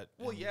uncut.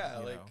 Well, and,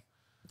 yeah,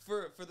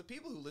 for the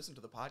people who listen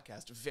to the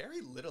podcast,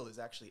 very little is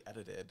actually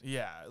edited.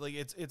 Yeah,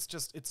 it's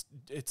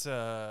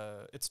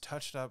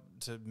touched up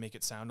to make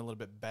it sound a little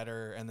bit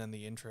better, and then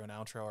the intro and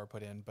outro are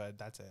put in, but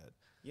that's it.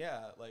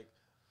 Yeah,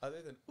 other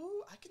than,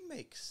 ooh, I can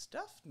make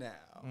stuff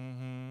now.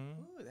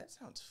 Mm-hmm. Ooh, that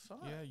sounds fun.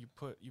 Yeah, you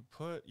put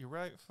your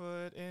right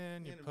foot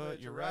in, you put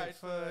your right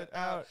foot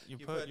out, you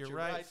put your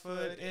right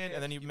foot in,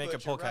 and then you make a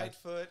pull right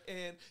foot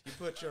in, you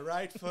put your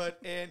right foot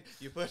in,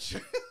 you put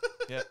your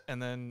yeah,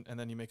 and then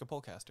you make a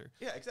polecaster.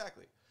 Yeah,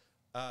 exactly.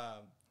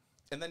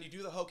 And then you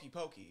do the hokey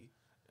pokey,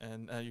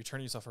 and you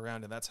turn yourself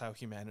around, and that's how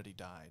humanity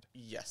died.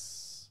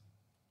 Yes.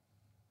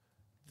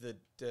 The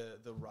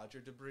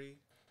Roger debris.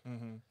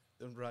 Mm-hmm.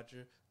 The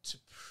Roger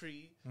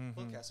Dupree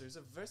Polecaster is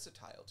a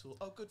versatile tool.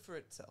 Oh, good for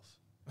itself.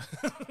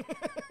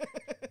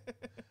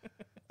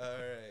 All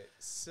right.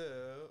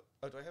 So,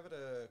 do I have it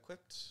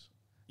equipped?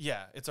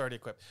 Yeah, it's already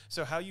equipped.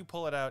 So how you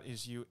pull it out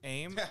is you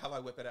aim. How I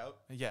whip it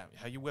out? Yeah,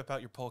 how you whip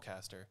out your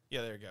polecaster.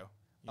 Yeah, there you go.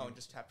 And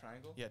just tap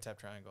triangle? Yeah, tap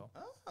triangle.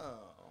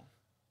 Oh.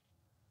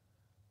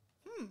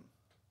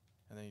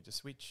 And then you just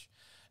switch.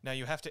 Now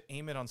you have to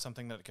aim it on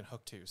something that it can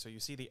hook to. So you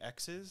see the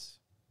X's?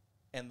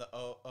 And the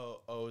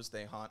O's,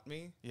 they haunt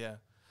me? Yeah.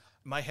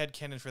 My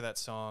headcanon for that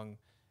song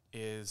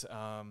is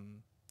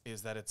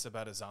that it's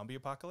about a zombie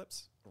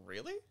apocalypse.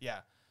 Really?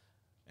 Yeah.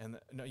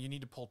 And no, you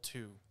need to pull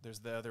two. There's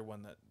the other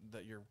one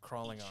that you're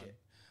crawling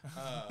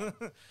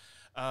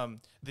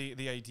on.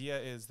 The idea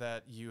is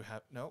that you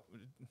have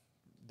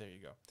there you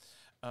go.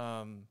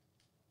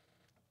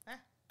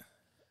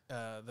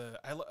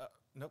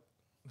 Nope.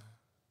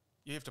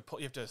 You have to pull.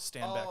 You have to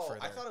stand back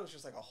further. I thought it was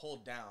just like a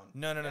hold down.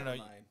 No.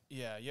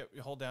 Yeah, you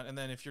hold down, and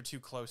then if you're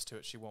too close to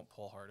it, she won't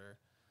pull harder.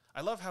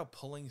 I love how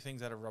pulling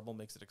things out of rubble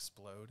makes it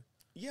explode.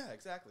 Yeah,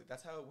 exactly.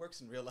 That's how it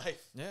works in real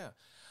life. Yeah.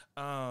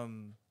 But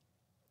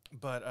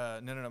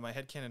no. My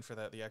headcanon for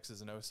the X's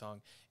and O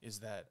song is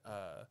that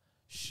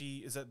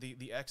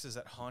the X's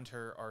that haunt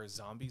her are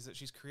zombies that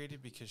she's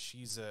created because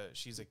she's a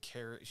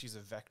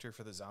vector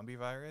for the zombie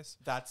virus.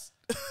 That's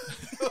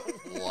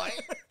what?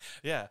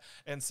 Yeah,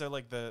 and so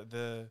like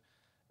the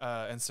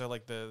And so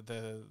like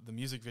the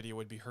music video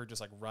would be her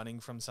just like running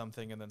from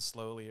something, and then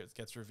slowly it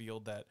gets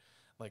revealed that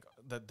like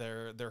that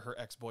they're her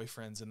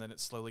ex-boyfriends, and then it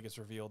slowly gets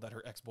revealed that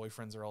her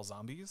ex-boyfriends are all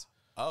zombies,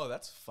 Oh,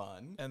 that's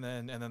fun. and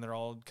then they're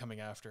all coming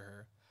after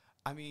her.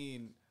 I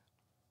mean,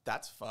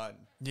 that's fun.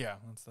 Yeah,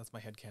 that's my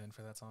headcanon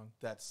for that song.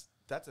 That's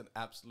an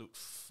absolute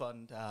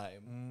fun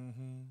time.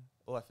 Mm-hmm.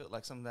 Oh, I feel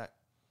like someone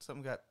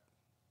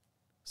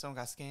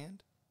got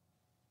scanned.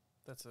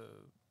 That's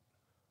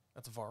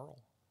Varl.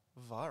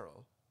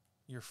 Varl.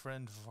 Your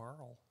friend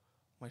Varl.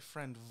 My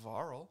friend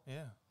Varl.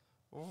 Yeah.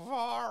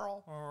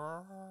 Varl.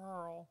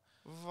 Varl.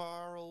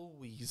 Varl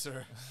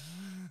Weezer.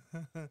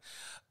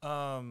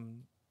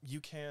 You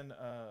can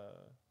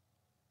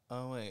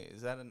Oh wait,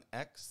 is that an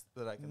X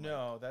that I can?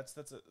 no, that's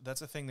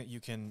a thing that you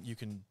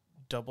can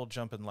double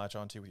jump and latch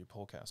onto with your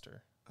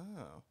polecaster.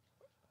 Oh,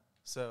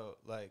 so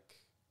like.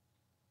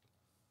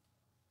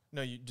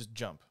 No, you just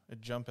jump.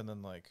 It jump and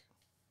then like.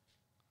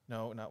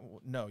 No,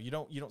 you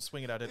don't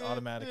swing it out. It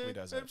automatically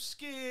does I'm it.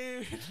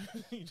 scared.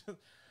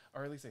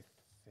 Or at least I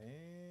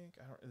think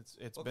I don't.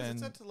 It's Well, 'cause been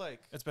it's set to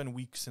like. it's been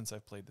weeks since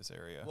I've played this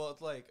area. Well,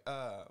 it's like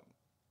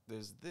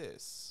there's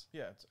this.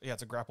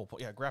 It's a grapple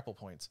grapple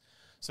points.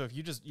 So if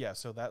you just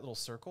so that little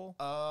circle.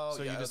 Oh,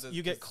 So yeah,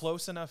 you get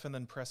close enough and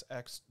then press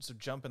X. So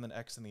jump and then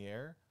X in the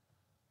air.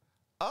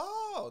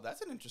 Oh,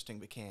 that's an interesting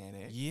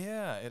mechanic.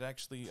 Yeah, it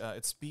actually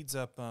it speeds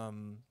up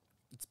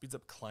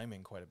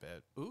climbing quite a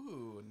bit.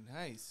 Ooh,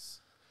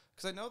 nice.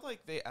 Because I know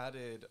like they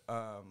added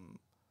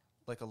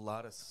like a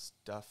lot of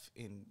stuff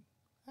in.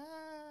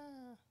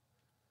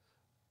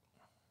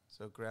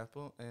 So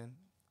grapple and.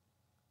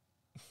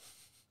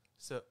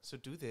 So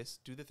do this,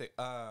 do the thing.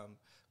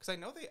 Because I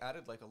know they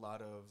added like a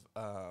lot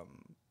of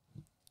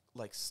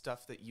like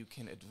stuff that you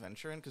can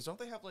adventure in. Because don't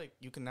they have like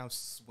you can now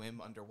swim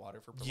underwater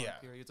for prolonged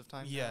periods of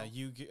time? Yeah,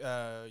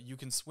 now? you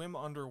can swim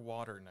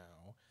underwater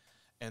now,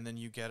 and then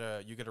you get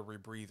a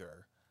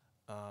rebreather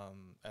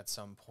at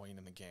some point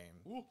in the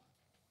game. Ooh.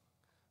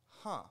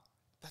 Huh.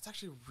 That's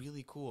actually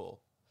really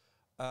cool.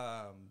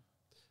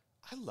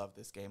 I love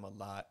this game a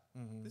lot.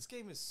 Mm-hmm. This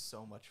game is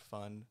so much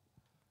fun.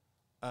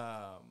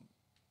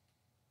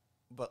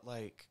 But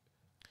like,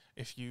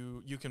 If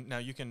you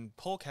can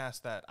pull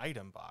cast that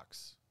item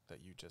box that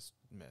you just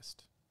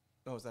missed.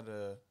 oh, is that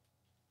a?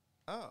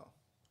 Oh,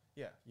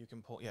 Yeah, you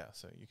can pull. Yeah,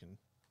 so you can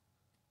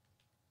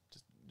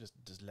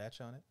just latch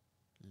on it,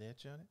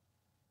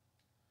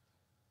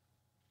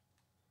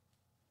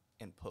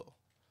 and pull.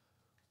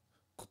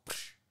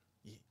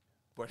 Yeah.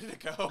 Where did it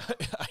go?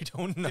 I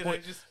don't know. Did I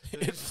just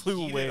It flew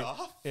yeet away. it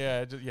off?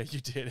 Yeah, yeah, you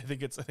did. I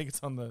think it's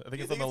on the You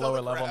it's think on the it's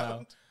lower level now.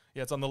 ground?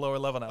 Yeah, it's on the lower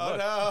level now. Oh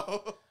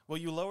Look. no! Well,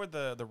 you lowered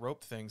the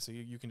rope thing, so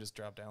you can just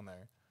drop down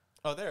there.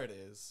 Oh, there it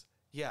is.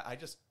 Yeah,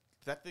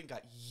 that thing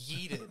got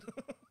yeeted.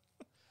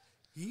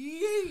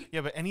 Yeet.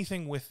 Yeah, but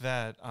anything with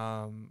that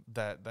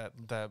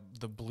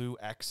the blue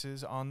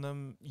X's on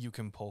them, you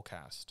can pull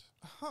cast.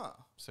 Huh.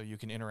 So you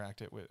can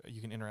interact it with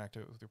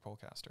your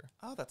polecaster.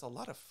 Oh, that's a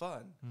lot of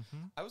fun.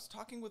 Mm-hmm. I was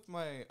talking with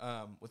my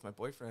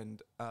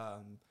boyfriend.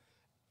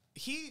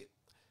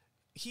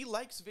 He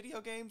likes video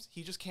games.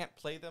 He just can't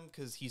play them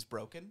because he's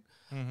broken,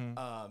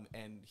 Mm-hmm.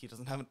 and he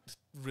doesn't have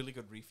really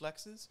good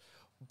reflexes.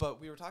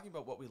 But we were talking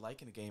about what we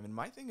like in a game, and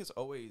my thing is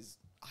always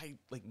I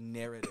like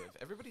narrative.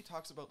 Everybody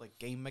talks about like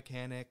game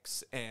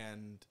mechanics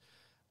and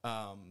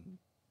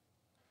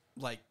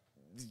like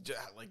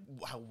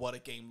what a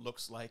game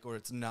looks like or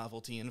its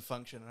novelty and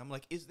function. And I'm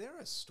like, is there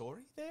a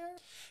story there?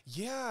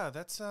 Yeah,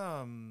 that's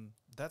a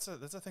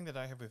thing that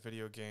I have with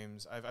video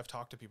games. I've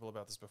talked to people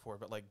about this before,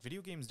 but like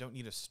video games don't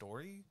need a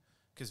story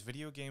because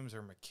video games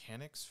are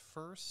mechanics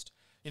first.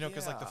 You know,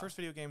 because like the Yeah. first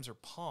video games are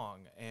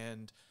Pong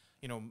and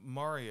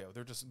Mario.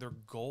 They're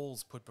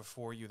goals put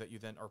before you that you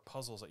then are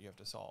puzzles that you have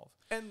to solve.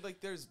 And like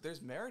there's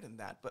merit in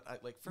that, but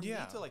for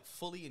Yeah. me to like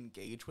fully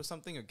engage with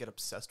something or get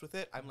obsessed with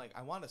it, I'm like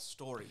I want a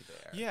story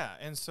there. Yeah,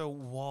 and so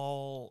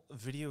while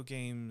video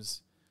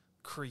games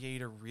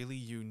create a really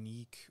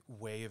unique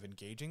way of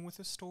engaging with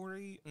a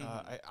story,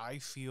 I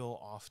feel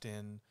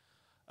often,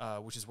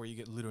 which is where you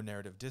get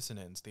ludonarrative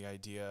dissonance, the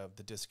idea of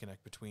the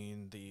disconnect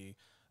between the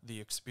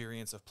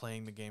experience of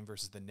playing the game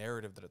versus the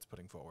narrative that it's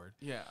putting forward.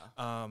 Yeah.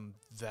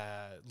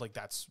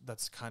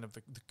 That's kind of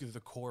the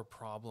core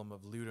problem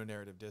of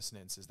ludonarrative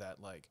dissonance is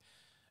that like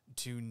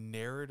to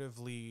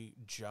narratively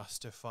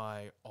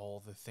justify all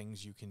the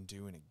things you can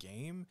do in a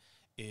game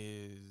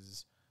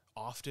is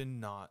often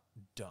not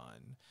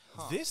done.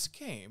 Huh. This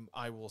game,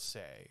 I will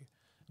say,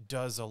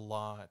 does a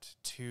lot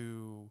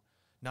to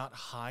not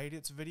hide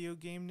its video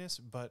gameness,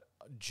 but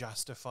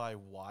justify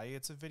why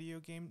it's a video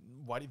game,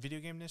 why video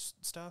gameness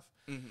stuff.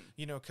 Mm-hmm.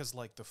 Because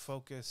like the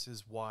focus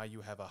is why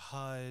you have a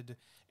HUD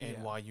and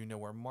Yeah. why you know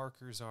where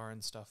markers are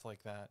and stuff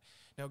like that.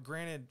 Now,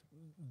 granted,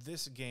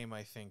 this game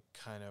I think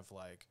kind of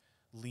like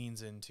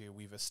leans into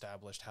we've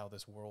established how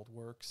this world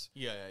works.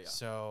 Yeah.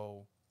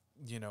 So,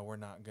 we're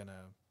not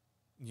gonna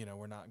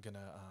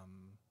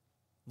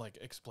like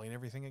explain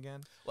everything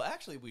again. Well,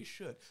 actually, we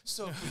should.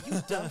 So for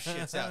you dumb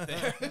shits out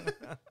there,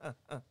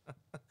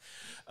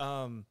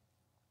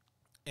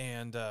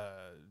 and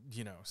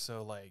you know,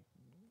 so like,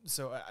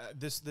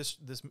 this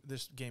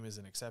game is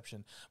an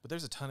exception, but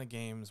there's a ton of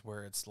games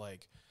where it's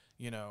like,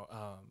 you know,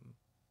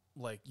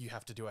 like you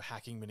have to do a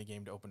hacking mini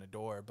game to open a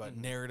door, but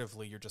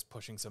narratively you're just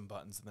pushing some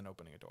buttons and then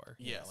opening a door.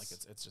 Yeah, Yes. like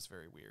it's just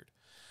very weird.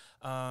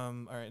 All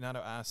right, now to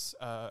ask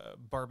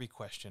Barbie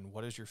question: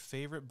 what is your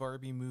favorite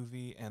Barbie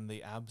movie and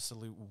the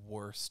absolute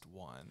worst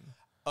one?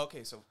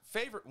 Okay, so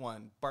favorite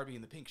one, Barbie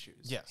in the Pink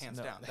Shoes. Yes, hands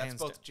no, down. That's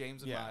hands both down.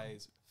 James and Yeah.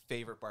 Mai's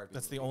favorite Barbie.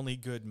 That's movie. the only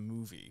good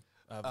movie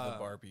of the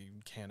Barbie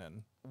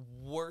canon.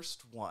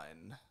 Worst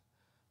one.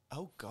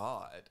 Oh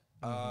God.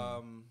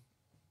 I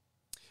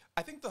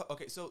think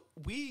so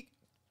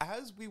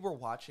as we were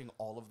watching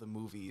all of the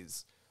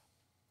movies,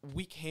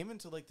 we came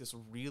into like this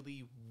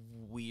really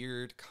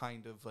weird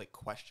kind of like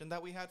question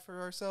that we had for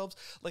ourselves.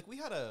 Like we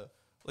had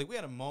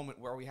a moment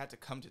where we had to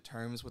come to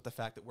terms with the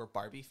fact that we're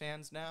Barbie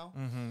fans now.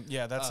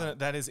 Yeah,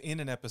 that is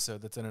in an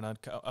episode. That's in an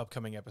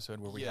upcoming episode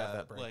where we have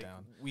that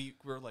breakdown. Like, we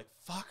were like,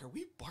 fuck, are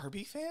we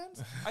Barbie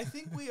fans? I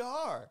think we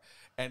are.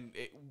 And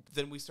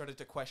then we started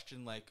to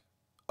question, like,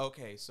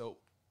 okay, so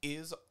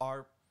is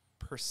our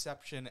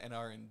perception and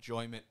our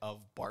enjoyment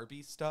of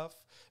Barbie stuff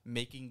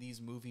making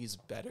these movies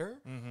better?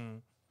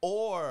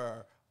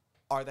 Or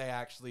are they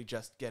actually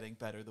just getting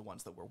better, the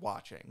ones that we're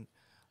watching?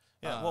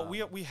 Yeah, well,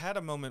 we had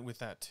a moment with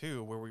that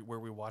too, where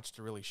we watched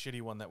a really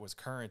shitty one that was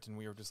current, and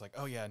we were just like,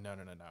 oh yeah, no.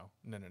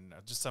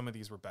 Just some of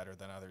these were better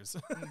than others.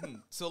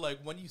 So like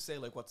when you say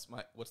like what's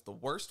the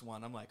worst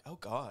one, I'm like, oh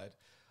God,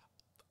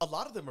 a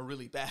lot of them are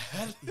really bad.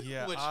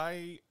 Yeah, Which,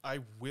 I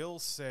will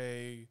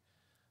say,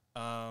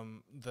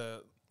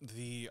 the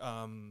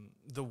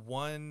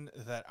one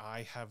that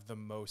I have the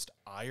most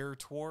ire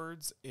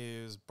towards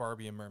is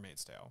Barbie and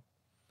Mermaid's Tale.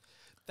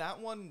 that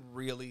one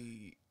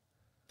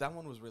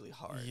was really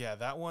hard. Yeah,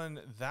 that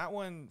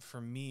one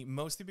for me,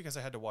 mostly because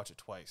I had to watch it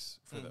twice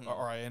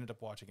or I ended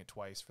up watching it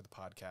twice for the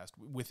podcast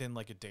within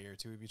like a day or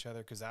two of each other,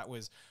 because that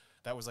was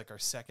like our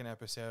second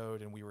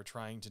episode, and we were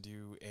trying to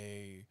do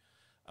a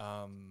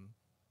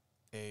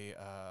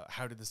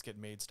how did this get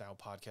made style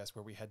podcast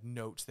where we had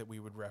notes that we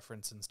would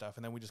reference and stuff,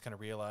 and then we just kind of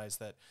realized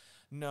that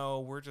no,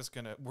 we're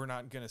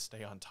not gonna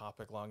stay on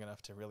topic long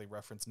enough to really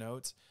reference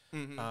notes.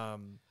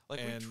 Like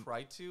we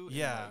tried to.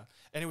 Yeah,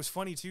 and it was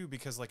funny too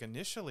because like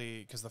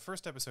initially, because the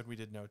first episode we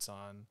did notes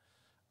on,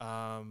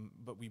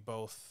 but we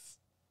both,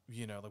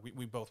 you know, like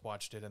we both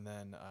watched it, and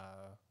then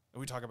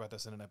we talk about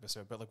this in an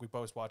episode, but like we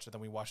both watched it,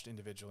 then we watched it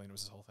individually, and it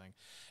was this whole thing.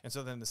 And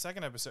so then the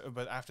second episode,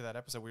 but after that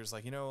episode, we were just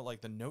like, you know,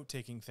 like the note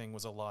taking thing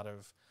was a lot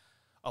of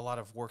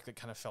work that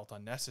kind of felt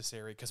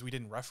unnecessary because we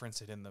didn't reference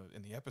it in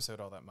the episode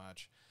all that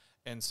much.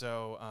 And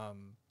so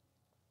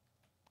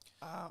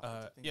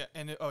yeah,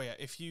 and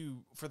if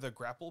you, for the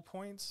grapple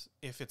points,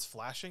 if it's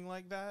flashing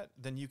like that,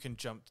 then you can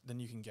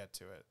get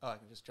to it. Oh, I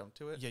can just jump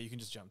to it? Yeah, you can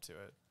just jump to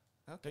it.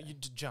 Okay. You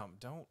jump.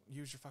 Don't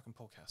use your fucking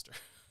polecaster.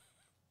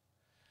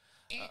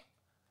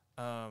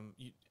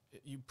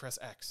 You press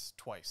X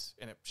twice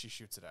and she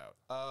shoots it out.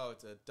 Oh,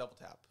 it's a double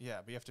tap. Yeah,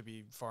 but you have to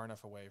be far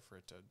enough away for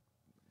it to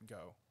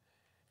go.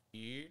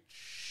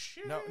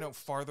 Shit. No,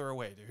 farther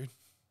away, dude.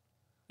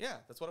 Yeah,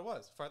 that's what it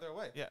was. Farther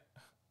away. Yeah.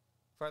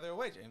 Farther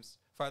away, James.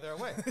 Farther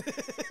away.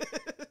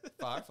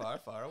 Far, far,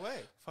 far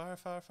away. Far,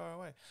 far, far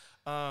away.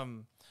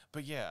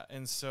 But yeah,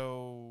 and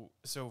so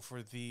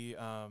for the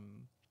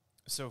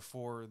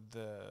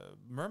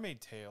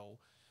Mermaid Tale,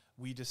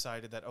 we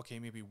decided that okay,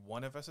 maybe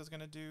one of us is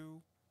gonna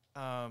do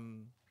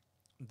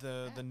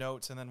the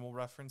notes, and then we'll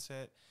reference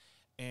it,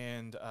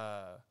 and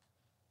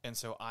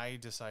so I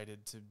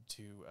decided to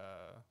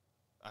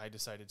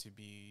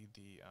be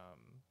the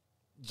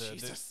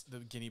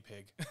guinea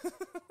pig.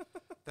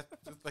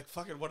 That's like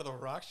fucking one of the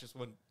rocks just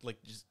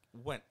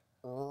went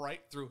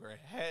right through her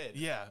head.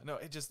 Yeah, no,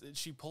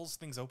 she pulls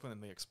things open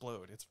and they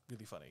explode. It's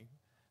really funny.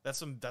 That's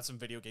some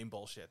video game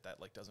bullshit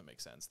that like doesn't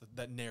make sense.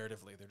 That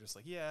narratively they're just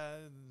like, yeah,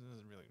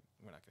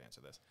 we're not gonna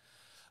answer this.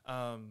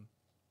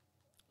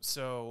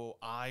 So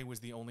I was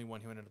the only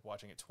one who ended up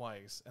watching it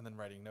twice and then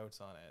writing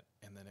notes on it,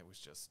 and then it was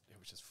just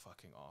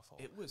fucking awful.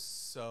 It was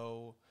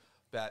so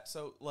bad.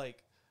 So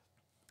like,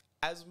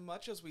 as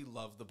much as we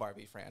love the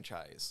Barbie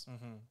franchise,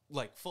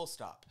 like full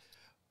stop,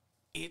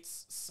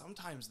 it's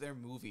sometimes their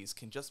movies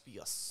can just be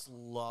a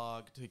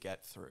slog to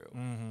get through.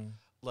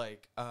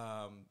 Like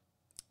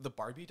the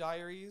Barbie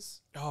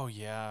Diaries. Oh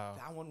yeah,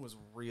 that one was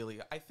really.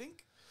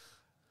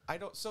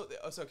 So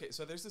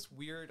there's this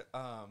weird.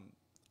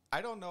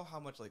 I don't know how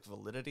much like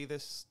validity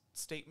this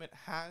statement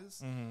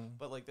has,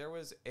 but like there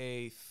was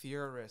a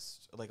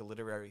theorist, like a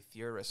literary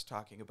theorist,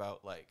 talking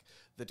about like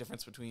the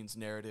difference between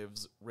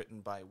narratives written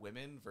by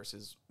women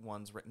versus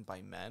ones written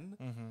by men.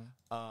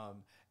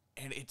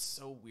 And it's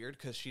so weird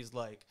because she's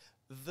like,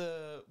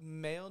 the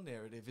male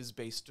narrative is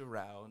based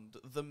around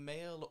the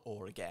male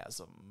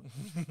orgasm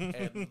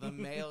and the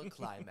male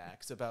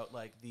climax about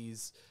like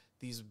these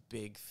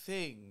big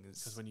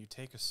things. Because when you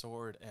take a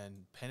sword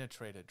and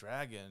penetrate a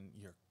dragon,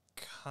 you're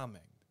coming.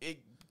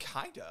 It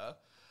kinda,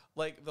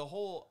 like the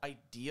whole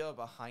idea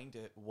behind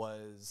it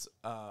was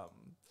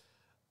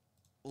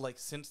like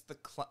since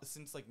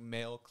since like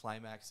male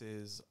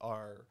climaxes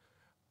are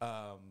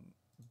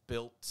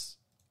built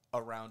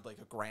around like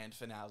a grand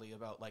finale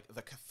about like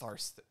the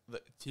catharsis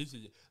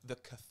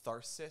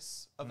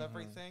of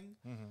everything,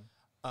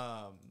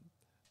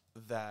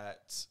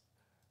 that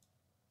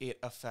it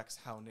affects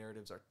how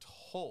narratives are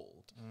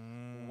told.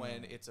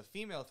 When it's a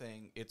female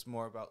thing, it's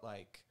more about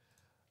like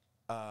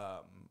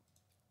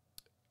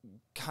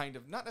kind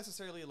of not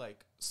necessarily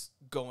like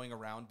going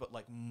around, but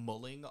like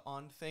mulling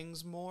on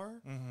things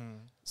more.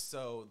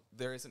 So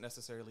there isn't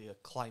necessarily a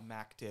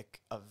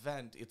climactic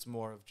event. It's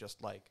more of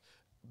just like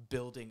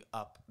building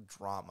up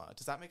drama.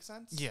 Does that make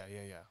sense? Yeah.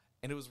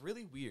 And it was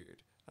really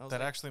weird. I was That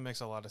like, actually makes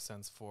a lot of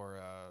sense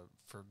for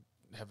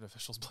Heaven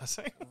Official's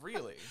Blessing.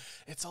 really?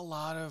 It's a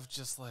lot of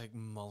just like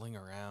mulling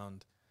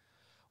around.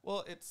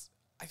 Well, it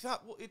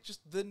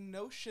just the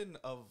notion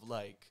of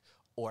like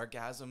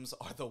orgasms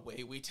are the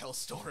way we tell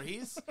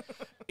stories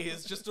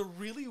is just a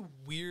really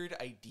weird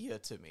idea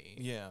to me.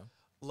 Yeah.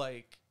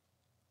 Like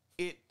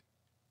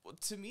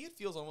to me it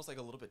feels almost like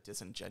a little bit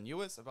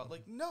disingenuous about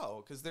like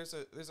no, because there's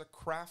a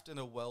craft and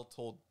a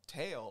well-told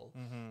tale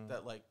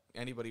that like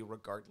anybody,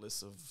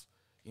 regardless of,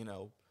 you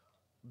know,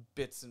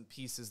 bits and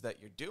pieces that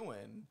you're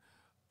doing,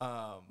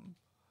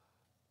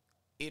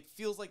 it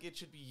feels like it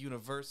should be a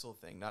universal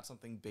thing, not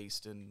something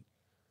based in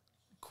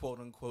quote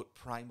unquote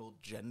primal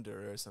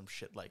gender or some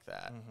shit like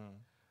that.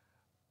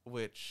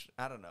 Which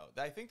I don't know.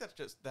 I think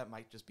that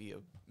might just be a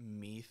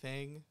me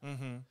thing.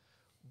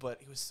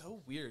 But it was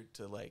so weird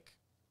to like,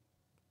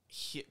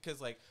 because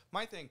like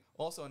my thing,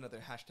 also another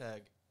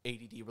hashtag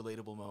ADD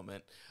relatable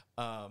moment,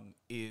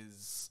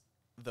 is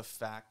the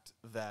fact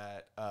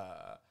that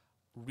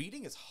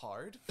reading is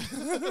hard.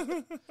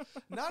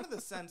 Not in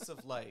the sense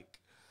of like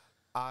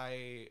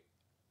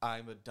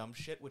I'm a dumb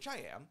shit, which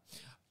I am,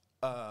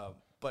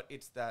 but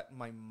it's that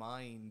my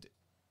mind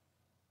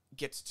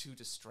gets too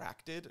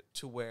distracted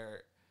to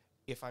where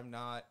if I'm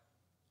not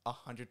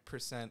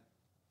 100%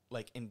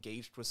 like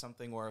engaged with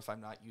something, or if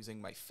I'm not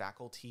using my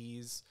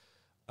faculties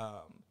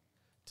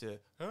to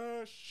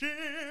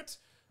shit,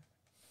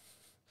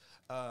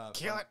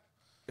 Kill it.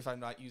 if I'm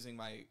not using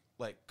my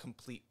like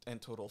complete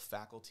and total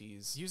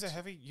faculties, Use a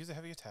heavy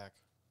attack.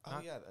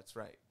 yeah, that's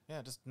right.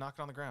 Yeah, just knock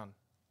it on the ground.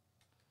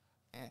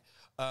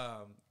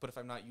 But if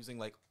I'm not using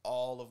like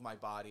all of my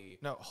body,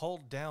 No,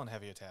 hold down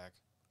heavy attack.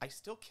 I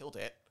still killed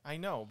it. I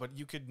know, but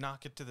you could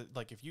knock it to the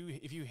like if you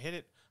hit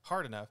it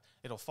hard enough,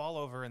 it'll fall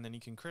over and then you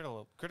can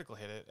critical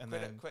hit it and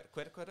then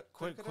quiddy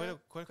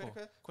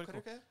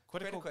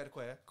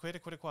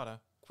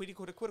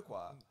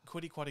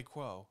quaddy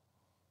quo.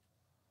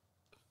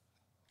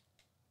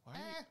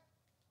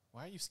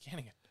 Why are you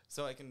scanning it?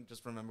 So I can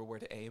just remember where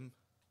to aim.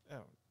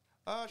 Oh.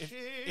 Oh If shit!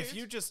 if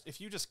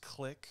you just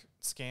click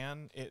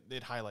scan,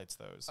 it highlights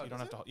those. Oh, You don't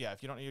does have to. Yeah,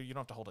 if you don't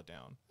have to hold it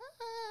down.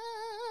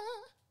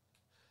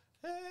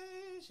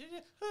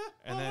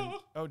 And then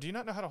do you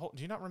not know how to hold?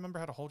 Do you not remember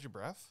how to hold your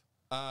breath?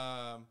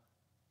 No,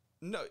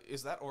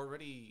 is that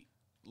already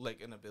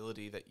like an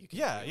ability that you can?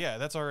 Yeah, do? yeah,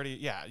 that's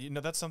already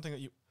that's something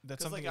that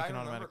that's something like, you can I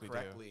remember automatically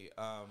correctly,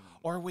 do.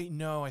 Or wait,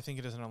 no, I think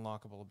it is an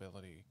unlockable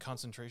ability.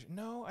 Concentration.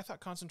 No, I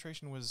thought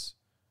concentration was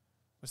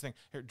thing.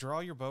 Here, draw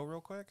your bow real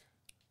quick.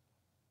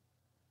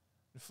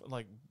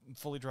 Like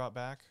fully draw it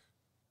back,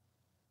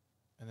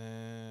 and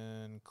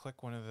then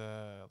click one of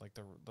the like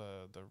the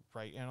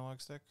right analog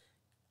stick,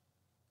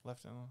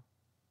 left analog.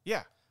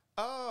 Yeah.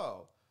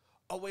 Oh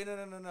wait,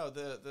 no.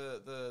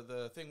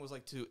 The thing was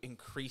like to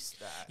increase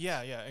that.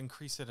 Yeah,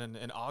 increase it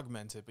and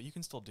augment it, but you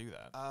can still do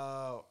that.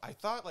 Oh, I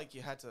thought like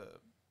you had to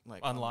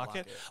like unlock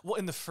it. Well,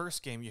 in the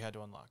first game you had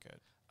to unlock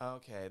it.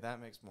 Okay,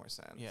 that makes more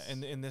sense. Yeah,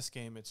 in this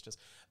game it's just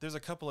there's a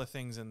couple of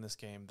things in this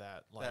game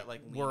that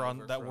like were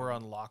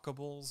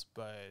unlockables,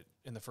 but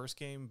in the first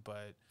game,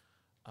 but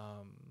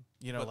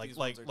you know, but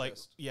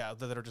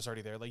that are just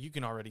already there. Like you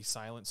can already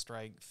silent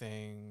strike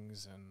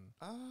things and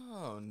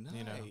oh,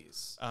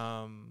 nice. You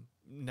know,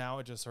 now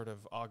it just sort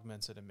of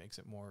augments it and makes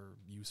it more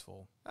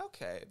useful.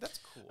 Okay, that's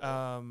cool.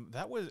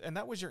 That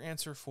was your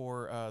answer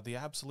for the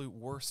absolute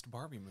worst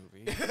Barbie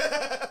movie.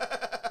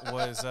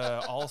 Was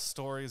all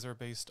stories are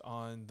based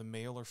on the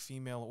male or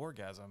female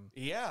orgasm.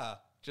 Yeah,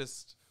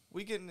 just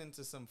we getting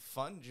into some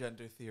fun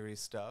gender theory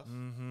stuff.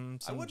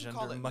 I wouldn't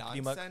call it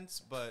nonsense,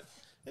 but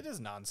it is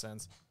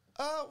nonsense.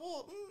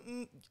 Well,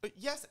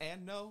 yes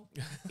and no.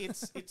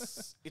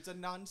 It's a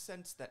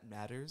nonsense that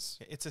matters.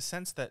 It's a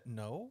sense that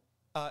no.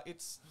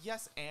 It's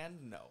yes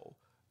and no.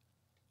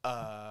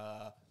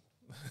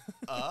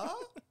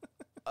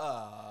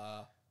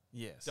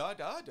 Yes. Da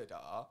da da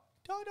da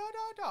da da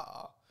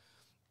da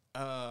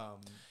da.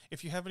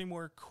 If you have any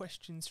more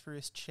questions for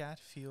us, chat,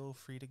 feel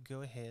free to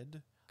go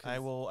ahead. I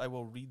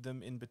will read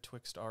them in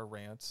betwixt our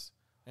rants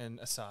and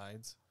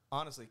asides.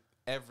 Honestly,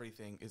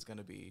 everything is going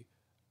to be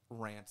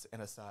rants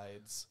and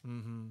asides.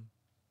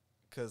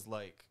 Because,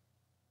 like,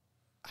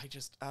 I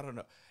don't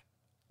know.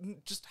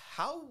 Just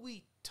how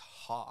we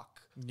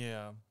talk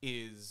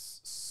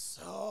is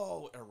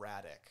so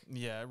erratic.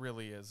 Yeah, it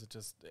really is. It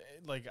just,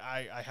 like,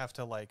 I have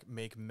to, like,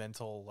 make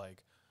mental,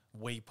 like,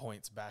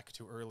 waypoints back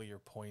to earlier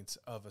points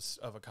of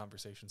of a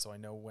conversation, so I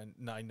know when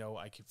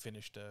I could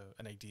finished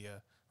an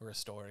idea or a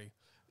story.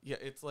 Yeah,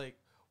 it's like,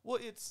 well,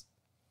 it's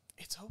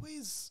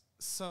always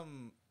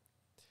some.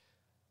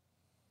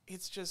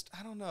 It's just,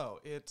 I don't know.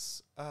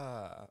 It's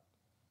oh,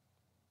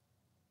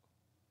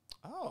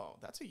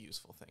 that's a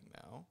useful thing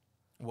now.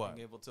 What?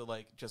 Being able to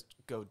like just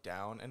go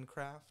down and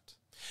craft.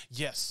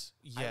 Yes.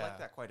 Yeah. I like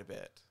that quite a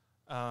bit.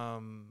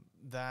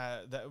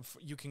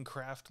 You can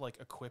craft like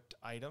equipped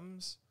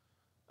items,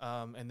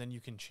 and then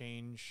you can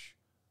change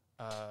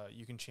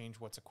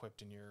what's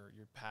equipped in your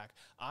pack.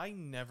 I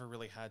never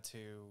really had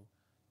to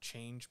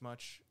change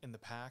much in the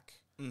pack,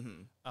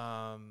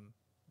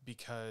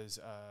 because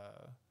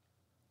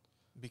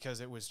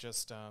it was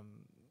just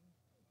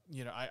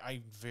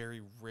I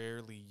very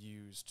rarely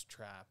used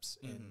traps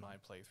in my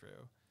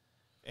playthrough,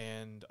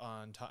 and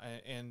on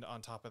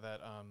top of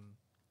that,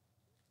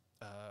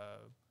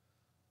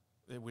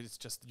 it was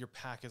just your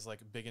pack is like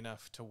big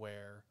enough to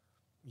where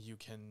you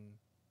can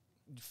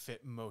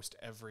fit most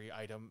every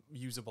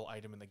usable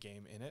item in the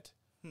game in it.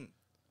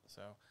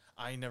 So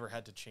I never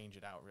had to change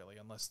it out really,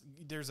 unless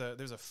there's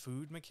a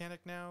food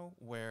mechanic now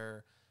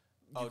where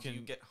do you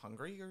get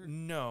hungry or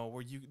no?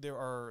 Where there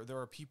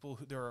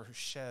are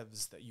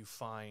chefs that you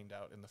find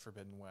out in the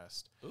Forbidden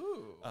West.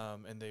 Ooh.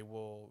 And they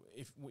will,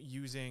 if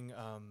using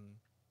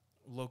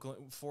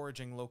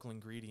foraging local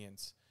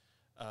ingredients,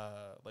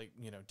 like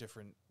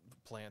different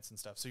plants and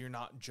stuff. So you're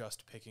not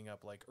just picking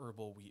up like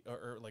herbal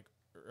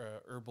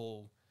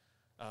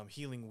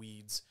healing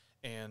weeds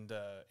and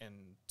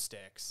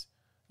sticks.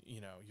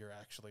 You're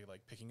actually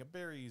like picking up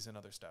berries and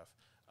other stuff.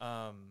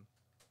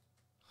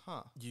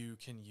 You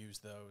can use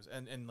those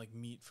and like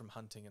meat from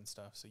hunting and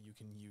stuff. So you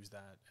can use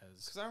that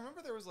as, because I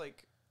remember there was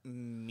like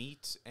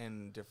meat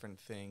and different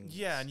things.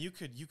 Yeah, and you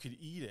could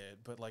eat it,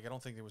 but like I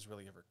don't think it was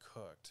really ever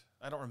cooked.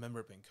 I don't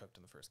remember it being cooked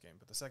in the first game,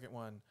 but the second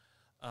one,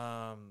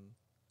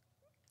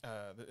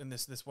 in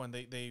this one,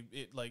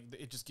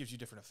 it just gives you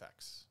different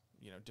effects.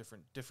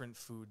 Different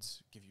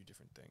foods give you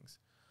different things.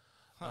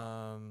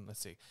 Let's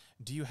see.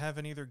 Do you have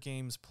any other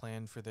games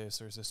planned for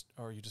this, or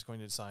are you just going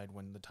to decide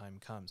when the time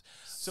comes?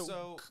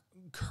 So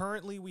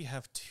currently we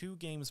have 2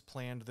 games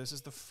planned. This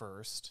is the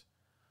first.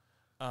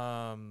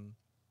 And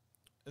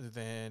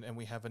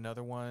we have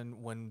another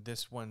one when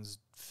this one's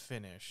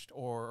finished,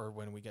 or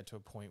when we get to a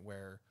point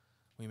where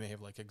we may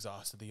have like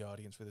exhausted the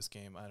audience for this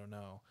game. I don't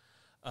know.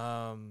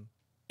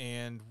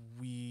 And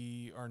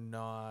we are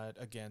not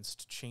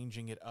against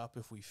changing it up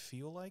if we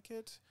feel like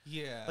it.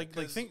 Yeah.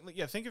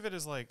 Think of it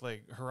as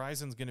like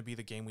Horizon's going to be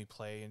the game we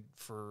play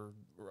for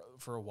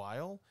a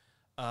while.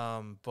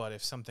 But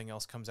if something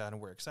else comes out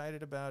and we're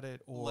excited about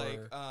it,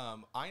 or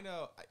I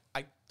know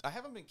I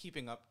haven't been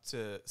keeping up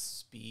to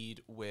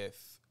speed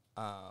with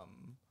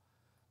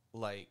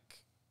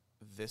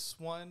this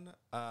one.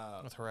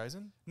 With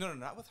Horizon? No,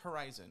 not with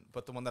Horizon,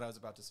 but the one that I was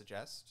about to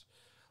suggest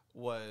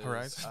was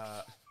Horizon.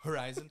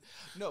 Horizon.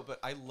 No, but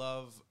I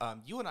love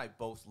you and I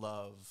both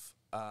love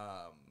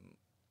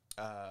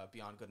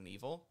Beyond Good and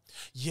Evil.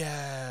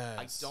 Yes.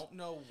 I don't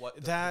know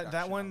what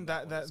that one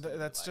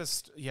that's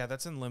just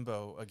that's in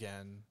limbo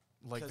again.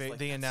 Like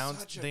they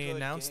announced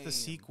the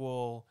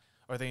sequel,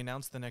 or they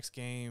announced the next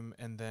game,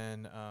 and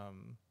then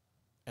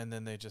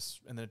it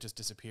just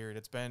disappeared.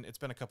 It's been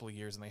a couple of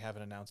years and they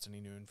haven't announced any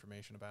new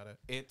information about it.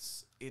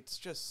 It's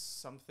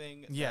just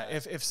something. Yeah,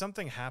 if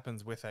something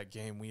happens with that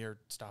game, we are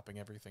stopping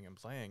everything and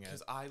playing it.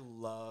 Because I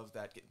love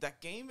that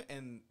game,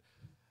 and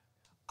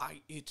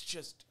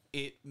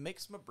it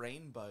makes my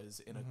brain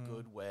buzz in a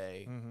good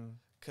way.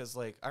 Because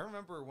I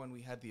remember when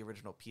we had the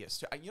original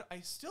PS2, I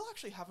still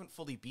actually haven't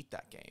fully beat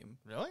that game.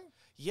 Really?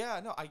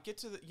 Yeah, no, I get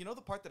to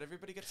the part that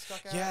everybody gets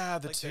stuck at. Yeah,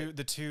 the two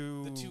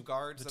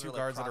guards that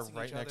are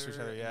right next to each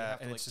other. Yeah,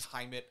 and it's just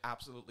time it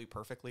absolutely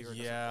perfectly. Or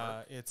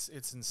it's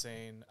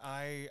insane.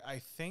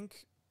 I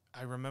think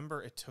I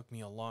remember it took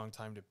me a long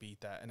time to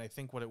beat that, and I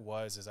think what it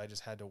was is I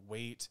just had to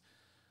wait.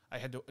 I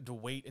had to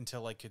wait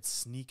until I could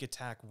sneak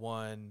attack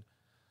one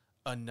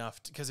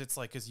enough,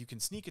 because you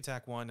can sneak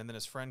attack one and then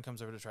his friend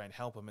comes over to try and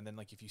help him, and then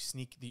like if you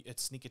sneak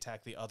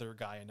attack the other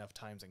guy enough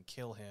times and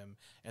kill him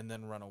and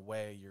then run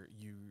away, you're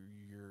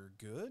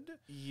good.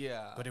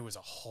 Yeah, but it was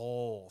a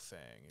whole thing.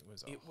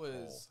 It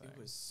was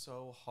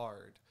so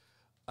hard.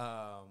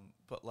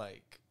 But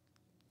like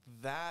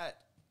that,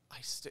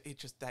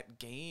 that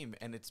game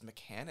and its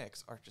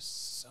mechanics are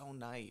just so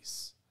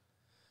nice.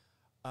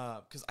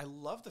 Because I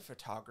love the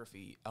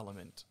photography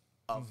element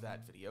of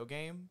that video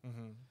game.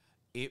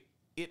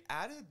 It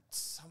added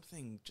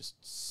something just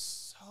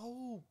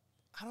so,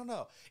 I don't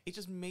know. It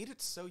just made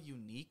it so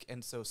unique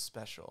and so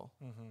special.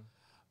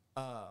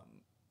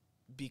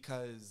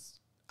 Because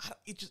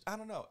I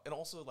don't know. And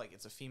also like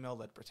it's a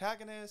female-led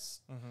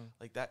protagonist.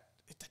 Like that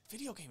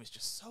video game is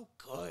just so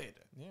good.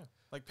 Yeah.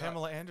 Like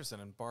Pamela Anderson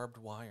and Barbed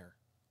Wire.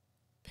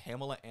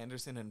 Pamela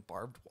Anderson and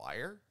Barbed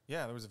Wire?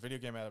 Yeah, there was a video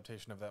game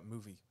adaptation of that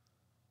movie.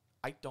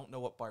 I don't know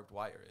what Barbed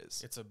Wire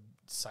is. It's a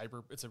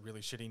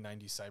really shitty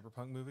 90s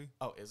cyberpunk movie.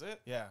 Oh, is it?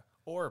 Yeah.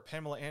 Or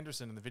Pamela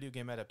Anderson in the video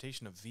game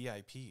adaptation of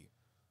VIP.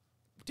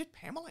 did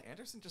Pamela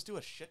Anderson just do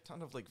a shit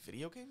ton of like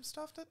video game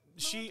stuff that no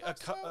She one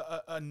talks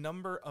about? a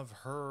number of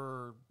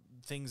her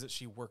things that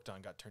she worked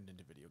on got turned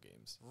into video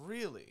games.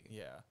 Really?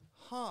 Yeah,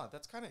 Huh,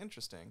 that's kind of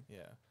interesting.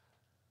 yeah.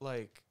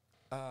 Like,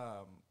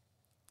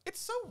 it's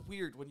so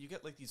weird when you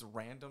get like these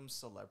random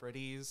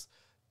celebrities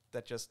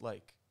that just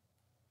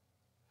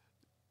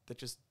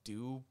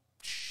do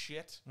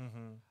shit.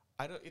 Mm-hmm.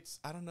 I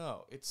don't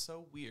know. It's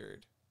so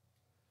weird.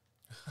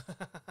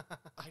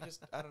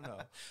 I don't know.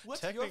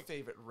 What's your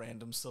favorite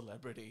random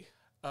celebrity?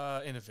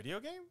 In a video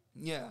game?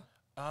 Yeah.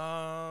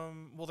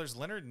 Well, there's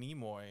Leonard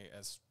Nimoy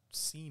as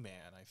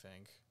Seaman, I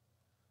think.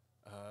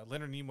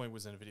 Leonard Nimoy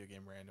was in a video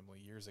game randomly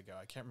years ago.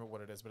 I can't remember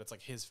what it is, but it's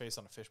like his face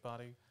on a fish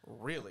body.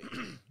 Really?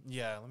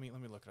 Yeah, let me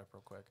look it up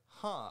real quick.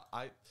 Huh.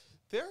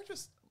 They're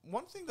just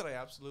one thing that I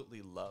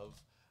absolutely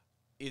love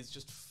is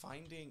just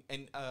finding,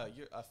 and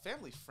you're a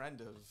family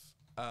friend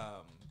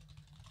of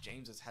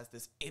James's has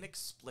this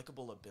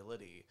inexplicable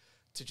ability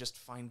to just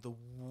find the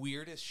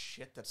weirdest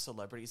shit that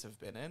celebrities have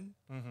been in.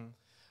 Mm-hmm.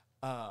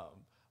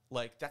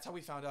 Like that's how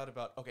we found out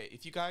about. Okay,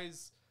 if you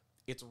guys,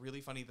 it's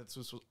really funny that this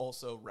was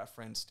also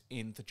referenced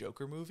in the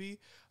Joker movie,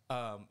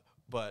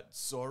 but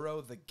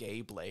Zorro the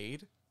Gay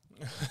Blade.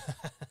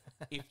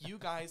 If you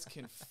guys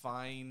can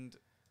find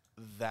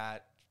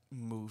that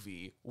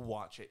movie,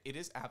 watch it. It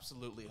is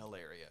absolutely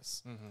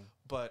hilarious. Mm-hmm.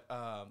 But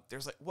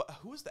there's like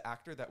who was the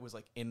actor that was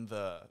like in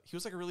the he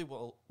was like a really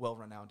well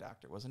renowned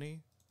actor, wasn't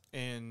he?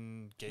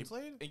 In Gay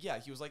Blade? Yeah,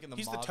 he was like in the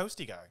He's mob. the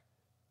toasty guy.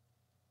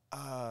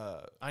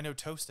 I know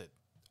Toasted.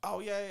 Oh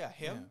yeah,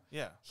 him.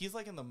 Yeah. He's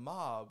like in the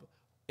mob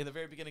in the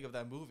very beginning of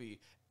that movie,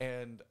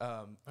 and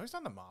Oh, he's not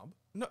in the mob.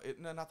 no,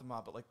 not the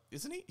mob, but like,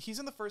 isn't he? He's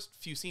in the first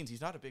few scenes.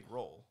 He's not a big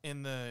role.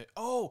 In the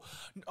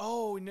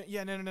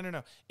yeah,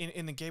 no.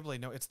 In the Gay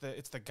Blade, no, it's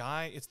the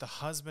guy, it's the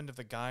husband of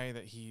the guy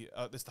that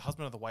it's the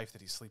husband of the wife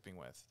that he's sleeping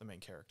with, the main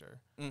character.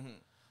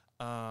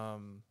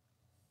 Mm-hmm.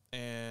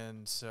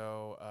 And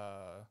so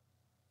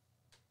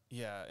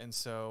yeah, and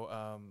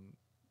so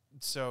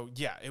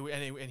yeah,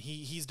 and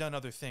he's done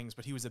other things,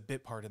 but he was a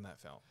bit part in that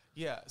film.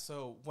 Yeah.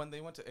 So when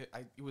they went to,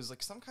 it was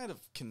like some kind of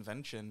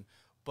convention.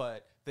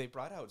 But they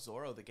brought out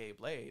Zorro the Gay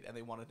Blade, and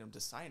they wanted him to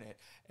sign it,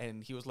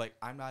 and he was like,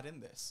 "I'm not in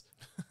this."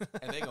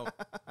 And they go,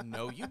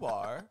 "No, you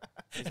are."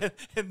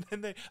 And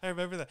then I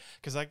remember that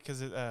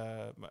because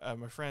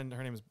my friend,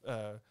 her name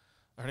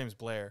is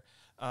Blair.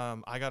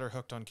 I got her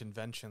hooked on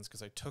conventions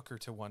because I took her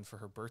to one for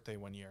her birthday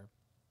one year,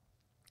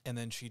 and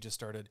then she just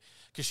started,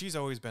 because she's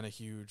always been a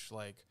huge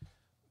like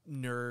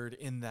nerd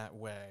in that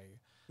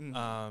way.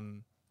 Mm-hmm.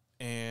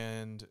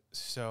 And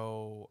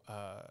so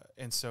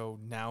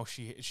now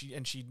she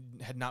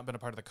had not been a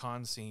part of the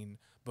con scene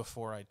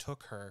before I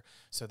took her.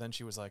 So then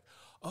she was like,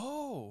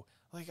 "Oh,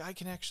 like I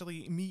can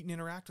actually meet and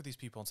interact with these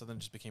people." And so then it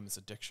just became this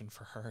addiction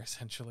for her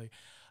essentially.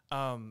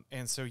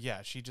 And so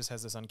yeah, she just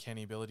has this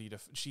uncanny ability to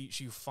she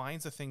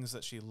finds the things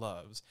that she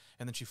loves,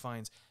 and then she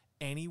finds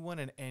anyone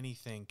and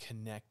anything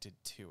connected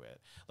to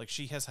it. Like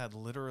she has had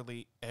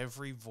literally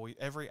every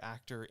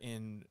actor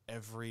in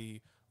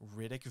every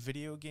Riddick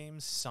video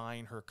games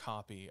sign her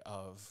copy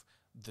of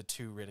the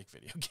 2 Riddick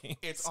video games.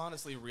 It's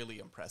honestly really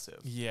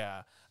impressive.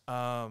 Yeah.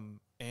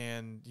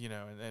 And you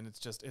know, and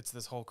it's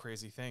this whole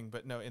crazy thing.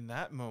 But no, in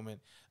that moment,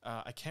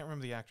 I can't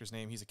remember the actor's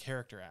name. He's a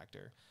character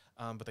actor.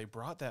 But they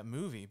brought that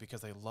movie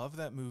because they love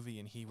that movie,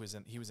 and he was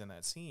in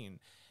that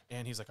scene.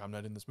 And he's like, "I'm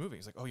not in this movie."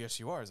 He's like, "Oh yes,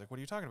 you are." He's like, "What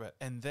are you talking about?"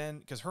 And then,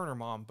 because her and her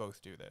mom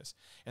both do this,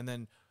 and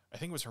then I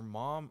think it was her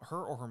mom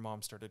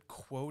started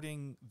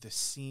quoting the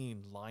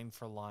scene line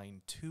for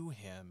line to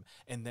him,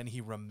 and then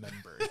he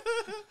remembered.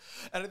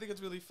 And I think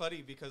it's really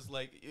funny because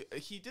like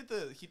he did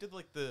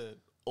like the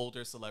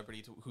older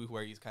celebrity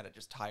where he's kind of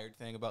just tired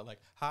thing about like,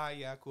 "Hi,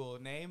 yeah, cool,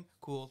 name,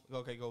 cool,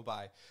 okay, go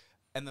bye."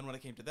 And then when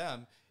it came to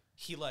them,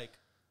 he like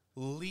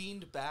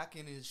leaned back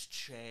in his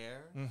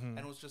chair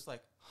and was just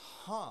like,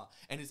 "Huh."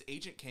 And his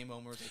agent came over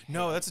and was like, "Hey."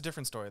 No, that's a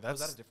different story. Was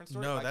that a different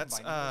story? No, Am I that's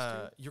combining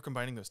those two? you're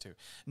combining those two.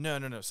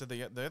 No. So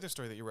the other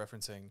story that you're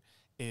referencing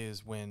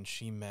is when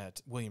she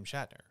met William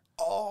Shatner.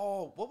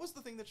 Oh, what was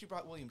the thing that she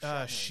brought William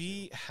Shatner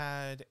She into?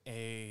 had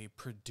a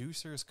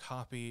producer's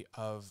copy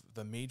of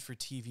the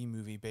made-for-TV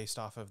movie based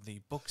off of the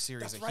book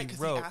series That's that right, he 'cause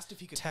he wrote, asked if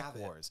he could Tech have it.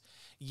 Wars.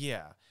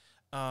 Yeah.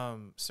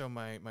 So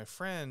my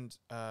friend,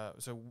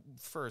 so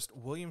first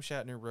William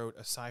Shatner wrote a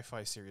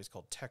sci-fi series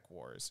called Tech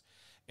Wars,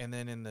 and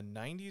then in the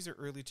 90s or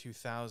early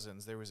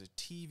 2000s there was a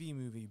TV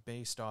movie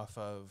based off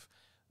of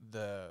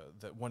the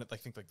one, I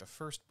think like the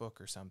first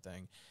book or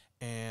something,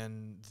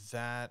 and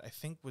that I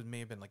think may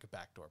have been like a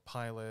backdoor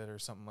pilot or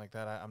something like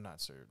that. I'm not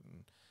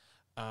certain,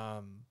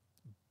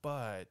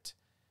 but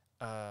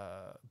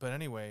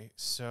anyway,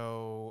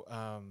 so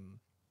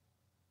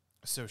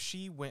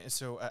she went.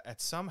 So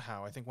at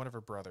somehow, I think one of her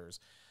brothers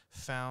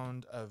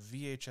found a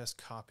VHS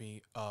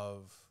copy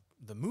of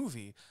the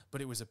movie,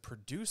 but it was a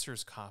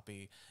producer's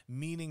copy,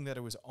 meaning that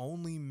it was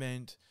only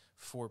meant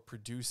for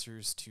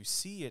producers to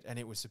see it, and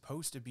it was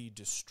supposed to be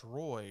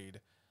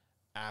destroyed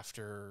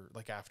after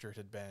it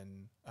had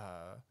been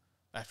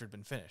after it'd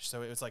been finished.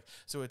 So it was like,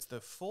 so it's the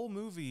full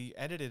movie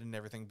edited and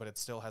everything, but it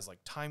still has like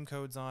time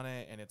codes on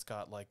it, and it's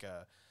got like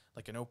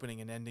an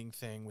opening and ending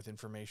thing with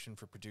information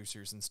for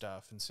producers and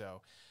stuff. And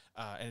so,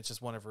 and it's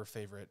just one of her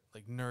favorite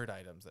like nerd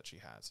items that she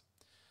has.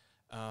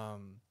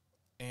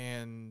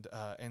 And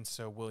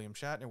so William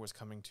Shatner was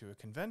coming to a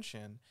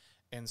convention,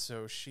 and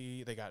so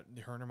her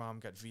and her mom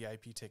got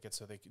VIP tickets,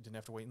 so they didn't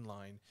have to wait in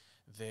line.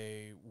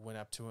 They went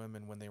up to him,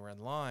 and when they were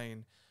in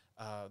line,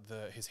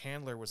 his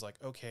handler was like,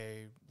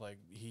 okay, like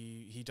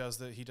he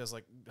does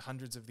like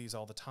hundreds of these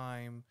all the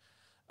time.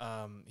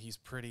 He's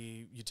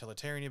pretty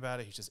utilitarian about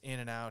it. He's just in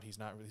and out. He's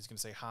not really, he's going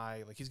to say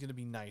hi. Like, he's going to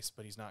be nice,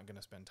 but he's not going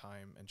to spend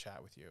time and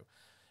chat with you.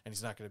 And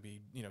he's not going to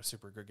be,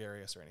 super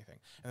gregarious or anything.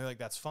 And they're like,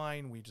 that's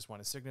fine. We just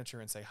want a signature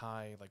and say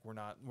hi. Like, we're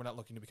not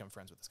looking to become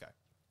friends with this guy.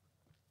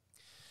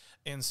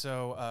 And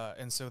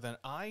so then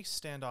I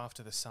stand off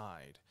to the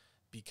side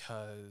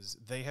because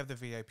they have the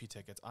VIP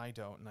tickets. I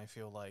don't. And I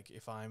feel like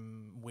if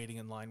I'm waiting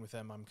in line with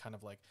them, I'm kind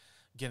of like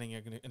getting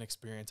an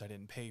experience I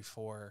didn't pay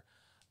for.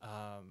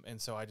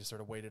 And so I just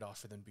sort of waited off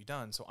for them to be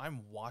done. So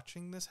I'm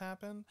watching this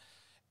happen,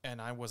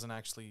 and I wasn't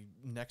actually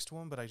next to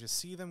him, but I just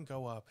see them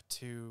go up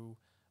to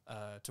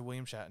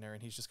William Shatner,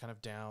 and he's just kind of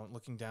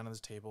looking down at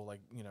his table,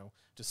 like,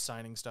 just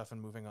signing stuff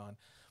and moving on.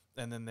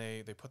 And then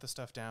they put the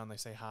stuff down, they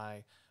say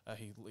hi.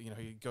 He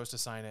goes to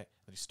sign it,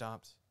 then he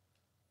stops,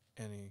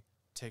 and he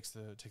takes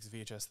the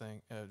VHS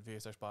thing,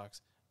 VHS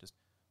box, just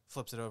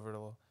flips it over a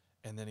little,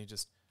 and then he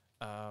just,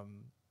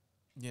 and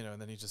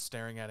then he's just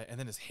staring at it. And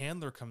then his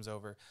handler comes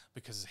over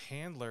because his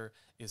handler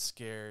is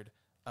scared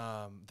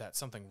that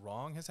something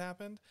wrong has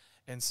happened.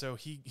 And so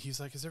he's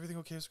like, is everything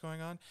okay? What's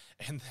going on?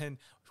 And then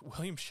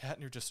William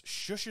Shatner just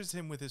shushes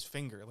him with his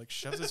finger, like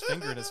shoves his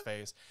finger in his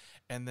face,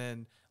 and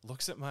then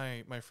looks at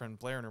my friend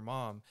Blair and her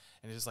mom,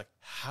 and is just like,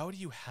 how do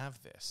you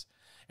have this?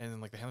 And then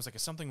like the handler's like,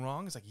 is something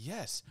wrong? It's like,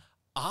 yes,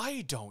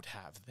 I don't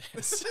have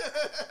this.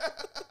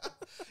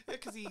 Yeah,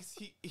 because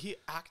he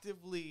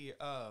actively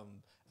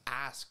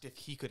asked if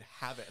he could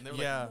have it, and they were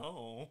Yeah. like,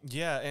 no.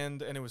 Yeah,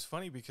 and it was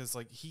funny because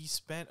like he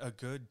spent a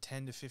good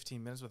 10 to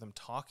 15 minutes with them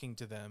talking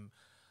to them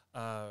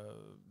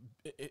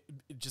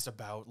just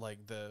about like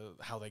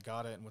how they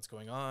got it and what's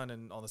going on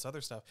and all this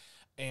other stuff,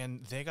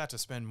 and they got to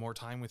spend more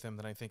time with him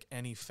than I think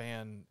any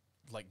fan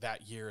like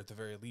that year at the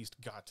very least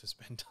got to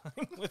spend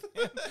time with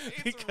him.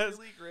 It's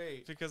really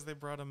great because they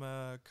brought him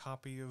a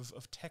copy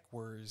of Tech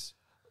Wars.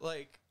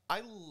 Like,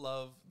 I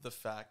love the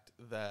fact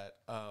that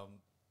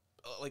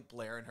like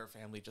Blair and her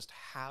family just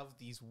have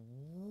these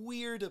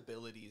weird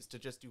abilities to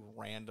just do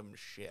random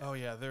shit. Oh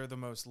yeah, they're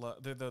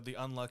the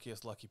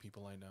unluckiest lucky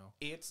people I know.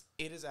 It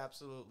is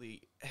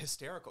absolutely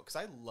hysterical because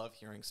I love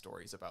hearing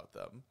stories about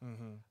them.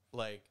 Mm-hmm.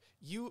 Like,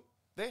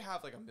 they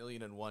have like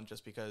 1,000,001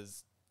 just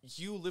because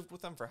you lived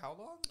with them for how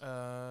long?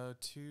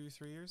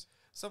 2-3 years,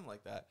 something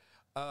like that.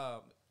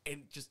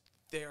 And just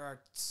there are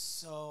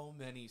so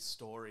many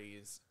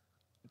stories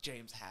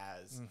James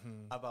has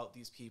about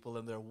these people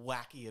and their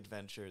wacky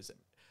adventures.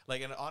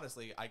 Like, and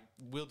honestly, I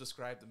will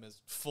describe them as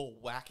full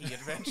wacky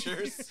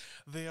adventures.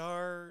 They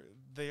are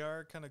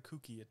kind of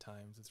kooky at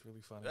times. It's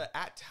really funny.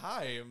 At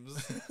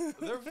times,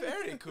 they're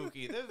very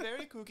kooky. They're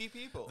very kooky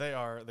people. They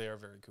are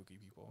very kooky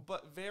people,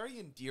 but very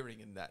endearing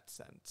in that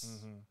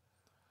sense.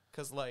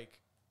 Because, like,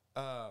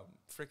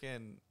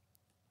 freaking,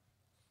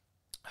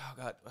 oh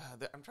god,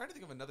 I'm trying to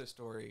think of another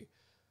story.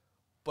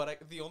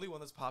 But the only one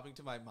that's popping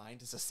to my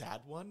mind is a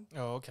sad one.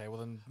 Oh, okay. Well,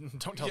 then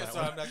don't tell that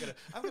so one.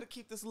 I'm gonna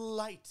keep this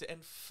light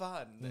and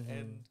fun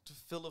and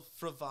full of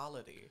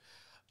frivolity.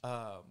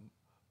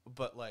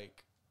 But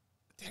like,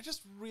 they're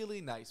just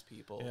really nice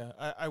people.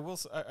 Yeah, I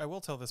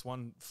will tell this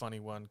one funny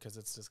one because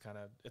it's just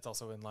it's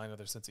also in line with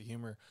their sense of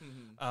humor.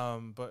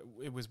 But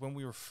it was when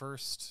we were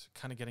first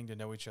kind of getting to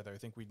know each other. I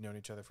think we'd known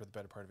each other for the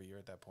better part of a year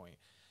at that point.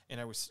 And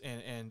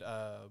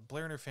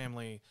Blair and her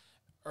family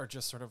are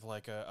just sort of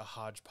like a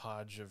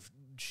hodgepodge of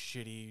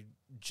shitty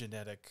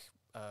genetic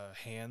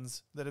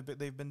hands that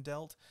they've been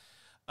dealt.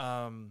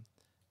 And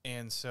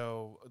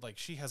so like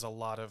she has a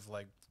lot of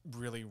like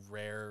really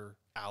rare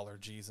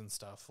allergies and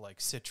stuff. Like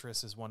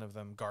citrus is one of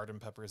them. Garden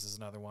peppers is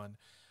another one.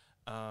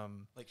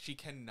 Like she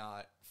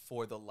cannot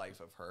for the life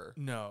of her.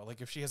 No,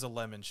 like if she has a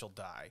lemon, she'll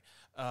die.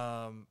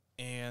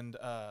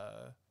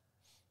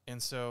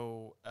 And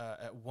so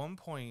at one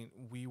point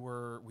we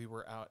were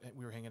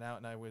hanging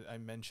out, and I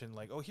mentioned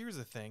like, oh, here's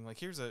the thing, like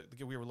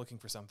we were looking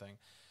for something,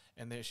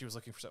 and she was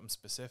looking for something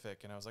specific,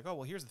 and I was like, oh,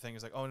 well, here's the thing.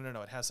 It's like, oh,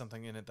 no, it has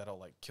something in it that'll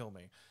like kill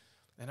me.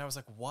 And I was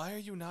like, why are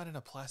you not in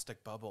a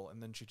plastic bubble?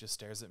 And then she just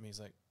stares at me. He's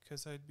like,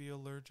 because I'd be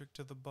allergic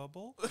to the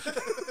bubble.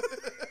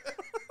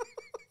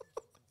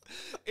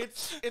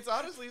 It's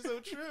honestly so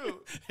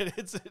true.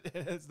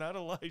 It's not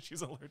a lie.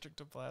 She's allergic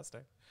to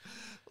plastic.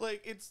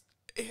 Like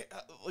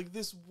like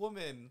this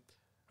woman,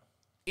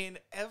 in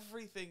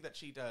everything that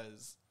she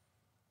does,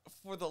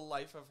 for the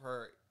life of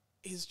her,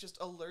 is just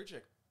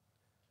allergic.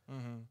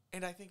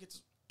 And I think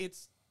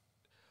it's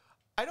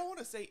I don't want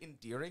to say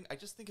endearing. I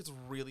just think it's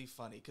really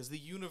funny because the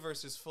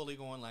universe is fully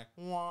going like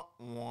wah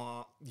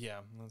wah.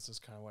 Yeah, that's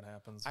just kind of what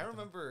happens. I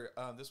remember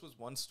this was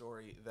one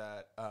story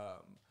that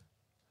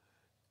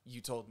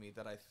you told me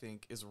that I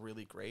think is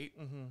really great,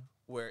 Mm-hmm.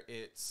 where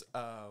it's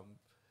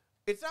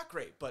not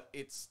great, but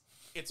it's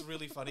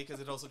really funny because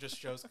it also just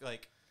shows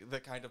like the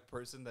kind of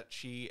person that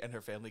she and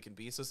her family can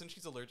be. So since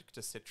she's allergic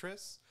to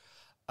citrus,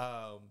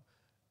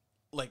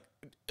 like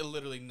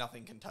literally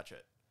nothing can touch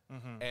it.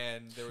 Mm-hmm.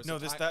 And there was No, a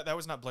this time- that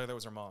was not Blair. That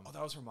was her mom. oh,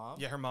 that was her mom.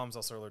 Yeah, her mom's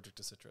also allergic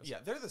to citrus. Yeah,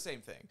 they're the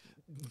same thing.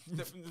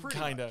 They're pretty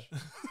Kinda.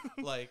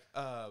 much. Like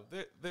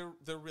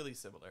they're really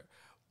similar.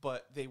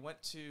 But they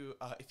went to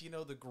if you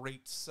know the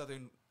Great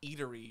Southern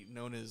Eatery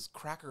known as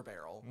Cracker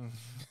Barrel,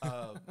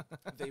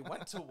 they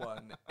went to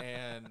one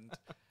and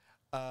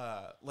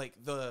like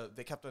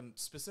they kept on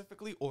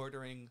specifically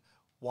ordering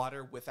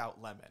water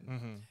without lemon,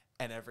 Mm-hmm.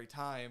 and every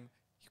time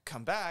you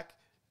come back,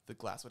 the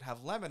glass would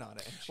have lemon on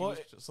it, and she Well, was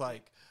just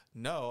like,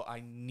 "No,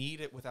 I need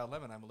it without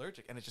lemon. I'm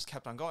allergic," and it just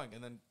kept on going,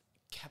 and then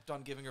kept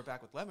on giving her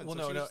back with lemon. Well,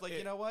 So no, she no, was like,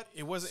 "You know what?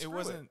 It wasn't. It Screw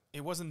wasn't.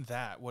 It wasn't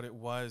that. What it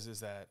was is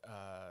that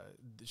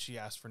she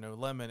asked for no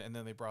lemon, and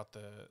then they brought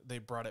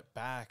it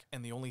back,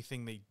 and the only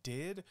thing they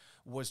did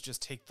was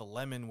just take the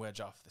lemon wedge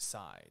off the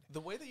side.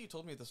 The way that you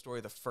told me the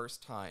story the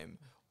first time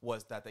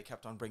was that they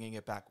kept on bringing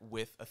it back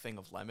with a thing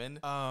of lemon,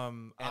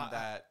 and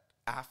that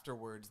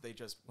afterwards they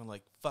just went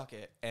like, "Fuck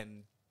it,"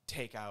 and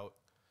take off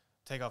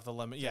the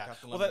lemon. Take Yeah. off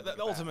the Well, lemon and that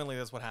bring it back. ultimately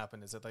that's what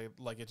happened. Is that they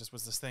like it just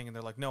was this thing, and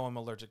they're like, "No, I'm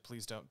allergic.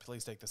 Please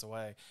take this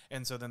away."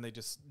 And so then they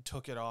just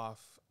took it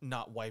off,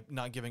 not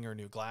giving her a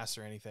new glass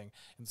or anything.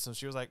 And so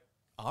she was like,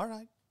 "All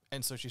right."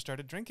 And so she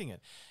started drinking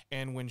it.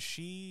 And when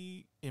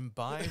she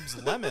imbibes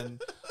lemon,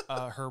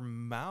 her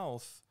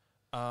mouth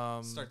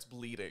starts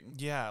bleeding.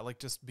 yeah, like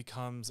just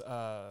becomes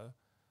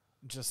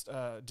just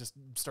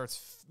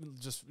starts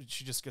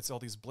she just gets all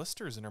these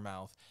blisters in her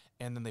mouth,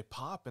 and then they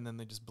pop, and then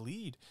they just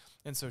bleed.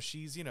 And so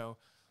she's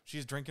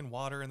she's drinking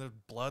water, and there's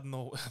blood in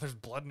there's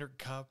blood in her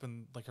cup,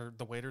 and like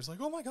the waiter's like,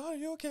 "Oh my God, are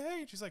you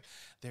okay?" And she's like,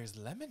 "There's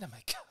lemon in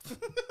my cup."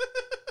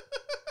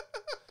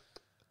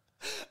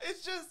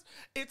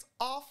 It's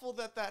awful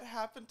that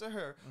happened to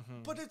her,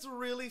 but it's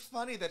really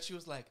funny that she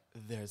was like,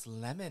 "There's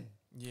lemon.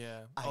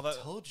 Yeah, I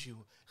told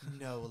you,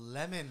 no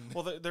lemon."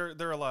 well,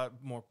 they're a lot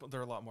more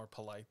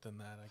polite than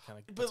that. I kind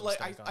of But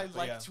like I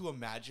like to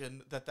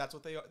imagine that that's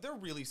what they are. They're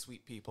really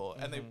sweet people,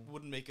 and they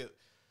wouldn't make it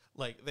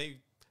like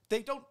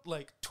they don't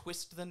like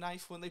twist the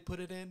knife when they put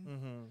it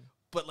in.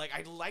 But like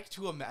I'd like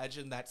to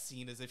imagine that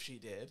scene as if she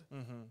did.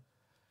 And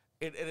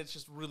it's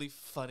just really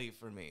funny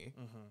for me.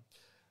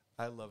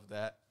 I love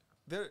that.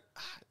 They're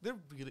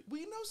really,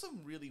 we know some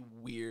really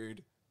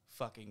weird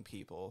fucking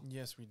people.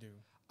 Yes, we do.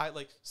 I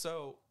like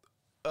so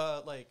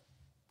like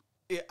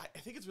I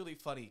think it's really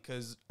funny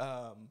because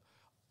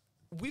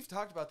we've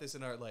talked about this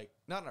in our like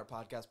not in our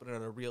podcast but in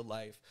our real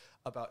life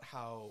about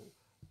how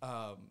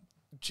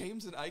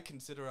James and I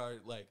consider our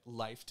like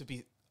life to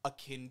be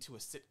akin to a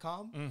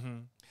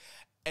sitcom,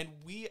 and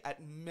we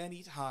at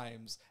many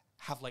times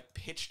have like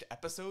pitched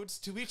episodes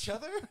to each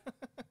other.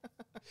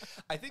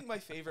 I think my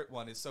favorite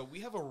one is, so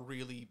we have a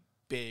really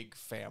big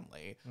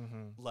family,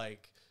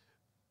 like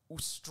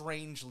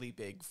strangely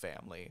big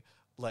family.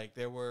 Like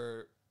there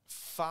were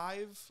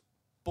 5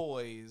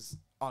 boys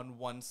on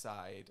one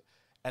side,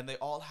 and they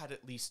all had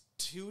at least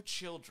 2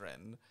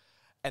 children,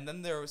 and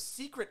then there were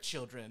secret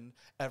children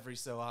every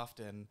so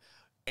often,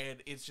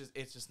 and it's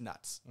just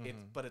nuts.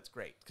 But it's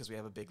great because we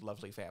have a big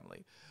lovely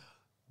family.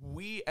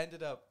 We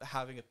ended up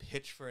having a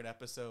pitch for an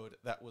episode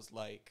that was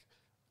like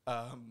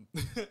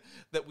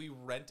that we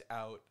rent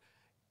out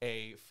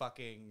a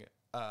fucking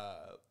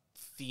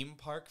theme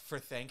park for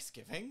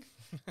Thanksgiving,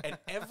 and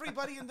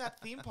everybody in that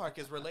theme park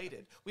is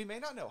related. We may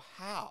not know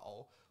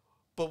how,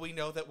 but we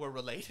know that we're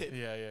related.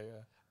 Yeah.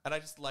 And I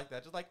just like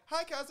that. Just like,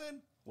 "Hi,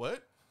 cousin."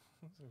 What?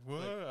 What?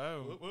 Like,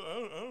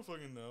 Oh, I don't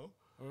fucking know.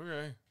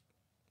 okay.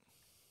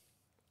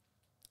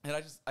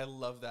 And I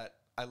love that.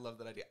 I love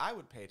that idea. I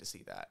would pay to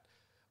see that,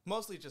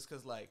 mostly just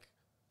because like,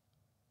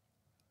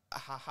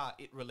 haha,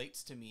 it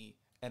relates to me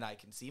and I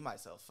can see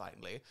myself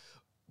finally.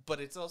 But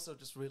it's also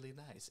just really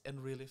nice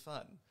and really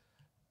fun.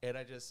 And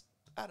I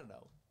don't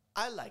know.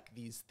 I like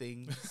these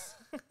things.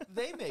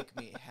 They make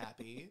me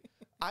happy.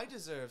 I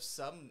deserve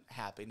some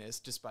happiness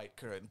despite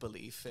current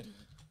belief and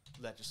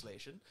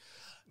legislation.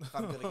 If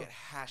I'm going to get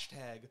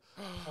hashtag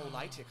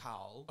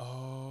political.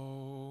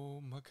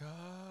 Oh my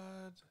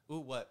God. Ooh,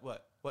 what?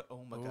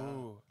 Oh my God.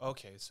 Ooh,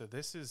 okay. So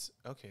this is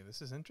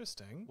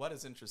interesting. What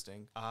is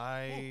interesting?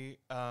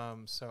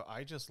 So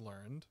I just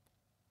learned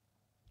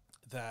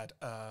that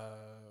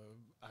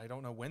I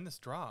don't know when this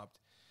dropped,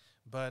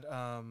 but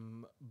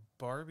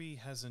Barbie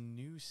has a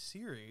new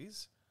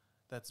series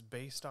that's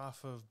based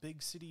off of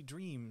Big City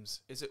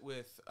Dreams. Is it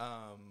with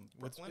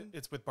Brooklyn?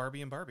 It's with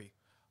Barbie and Barbie.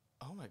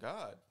 Oh my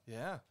God.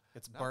 Yeah,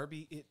 it's No.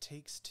 Barbie. It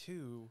Takes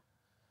Two.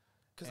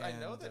 Because I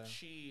know And, that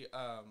she,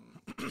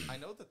 I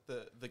know that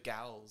the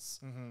gals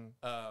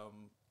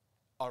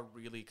are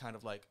really kind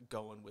of like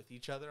going with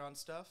each other on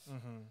stuff,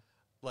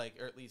 like,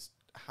 or at least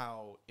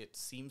how it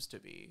seems to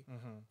be.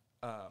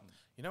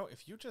 You know,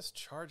 if you just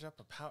charge up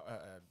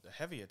a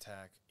heavy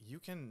attack, you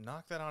can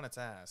knock that on its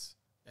ass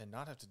and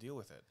not have to deal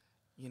with it.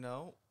 You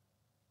know,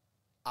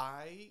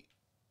 I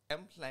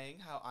am playing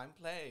how I'm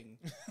playing.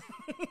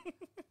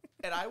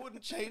 And I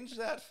wouldn't change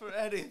that for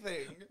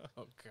anything.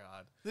 Oh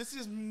God. This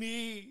is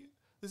me.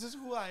 This is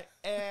who I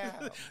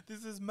am.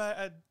 This is my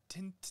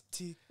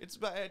identity. It's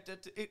my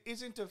identity. It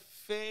isn't a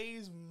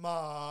phase,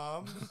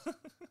 Mom.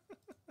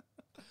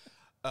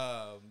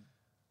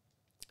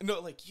 No,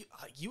 like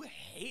you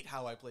hate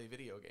how I play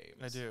video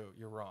games. I do.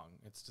 You're wrong.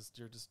 It's just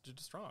you're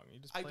just wrong. You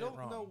just play I don't it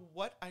wrong. know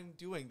what I'm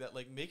doing that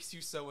like makes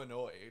you so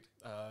annoyed.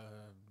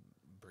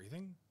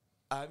 Breathing.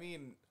 I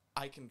mean,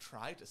 I can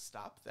try to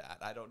stop that.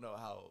 I don't know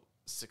how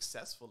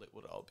successful it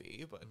would all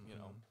be, but you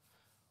know,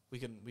 we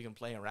can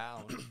play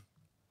around.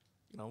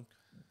 You know,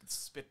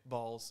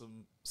 spitball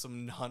some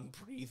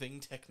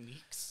non-breathing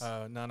techniques.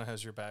 Nana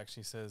has your back.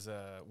 She says,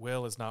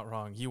 "Will is not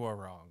wrong. You are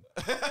wrong."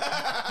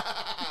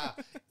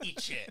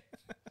 Eat shit.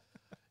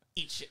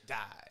 Eat shit.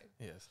 Die.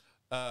 Yes.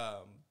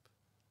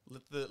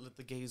 Let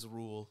the gays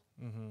rule.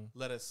 Mm-hmm.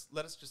 Let us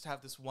just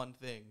have this one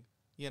thing.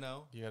 You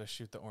know. You got to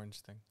shoot the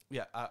orange thing.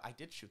 Yeah, I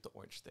did shoot the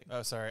orange thing.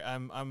 Oh, sorry.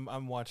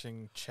 I'm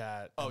watching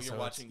chat. Oh, and you're so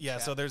watching. Yeah.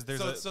 Chat. So there's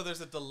so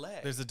there's a delay.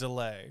 There's a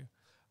delay.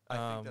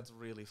 I think that's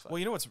really funny. Well,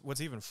 you know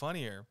what's even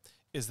funnier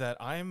is that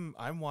I'm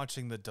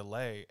watching the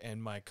delay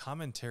and my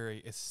commentary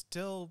is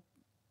still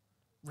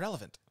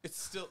relevant. It's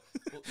still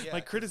well, yeah,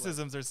 My 'cause,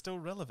 criticisms are still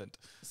relevant.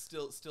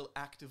 like, still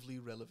actively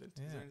relevant.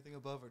 Is Yeah. there anything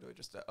above, or do I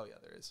just? Oh yeah,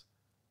 there is.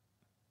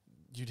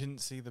 You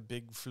didn't see the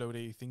big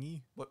floaty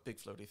thingy? What big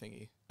floaty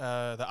thingy?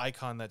 The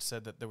icon that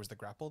said that there was the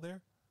grapple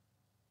there?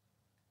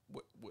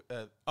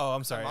 Oh, Oh,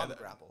 I'm sorry. on the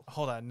grapple.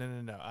 Hold on.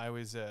 No. I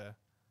was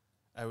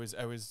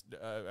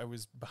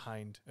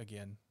behind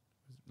again.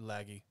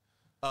 Laggy.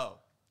 Oh,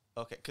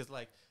 okay. Because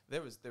like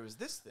there was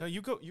this thing. No,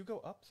 you go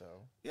up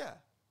though. Yeah.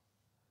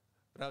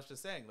 But I was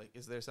just saying, like,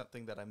 is there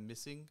something that I'm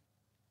missing?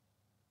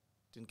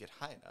 Didn't get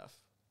high enough.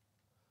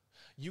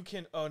 You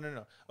can. Oh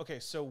no. Okay,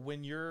 so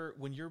when you're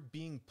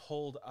being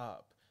pulled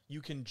up,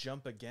 you can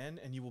jump again,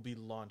 and you will be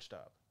launched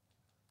up.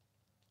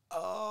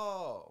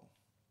 Oh,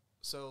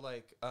 so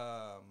like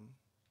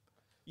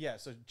Yeah.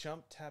 So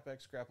jump, tap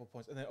X, grapple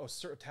points, and then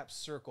tap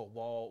circle,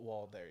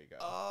 wall. There you go.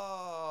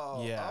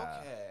 Oh,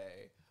 Yeah.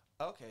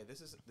 Okay.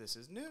 This is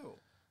new.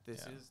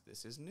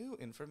 This is new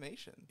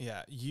information.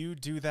 Yeah, you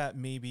do that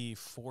maybe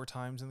 4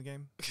 times in the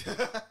game.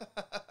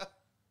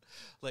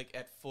 Like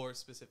at 4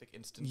 specific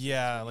instances.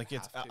 Yeah, where you like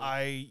it's have to.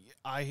 I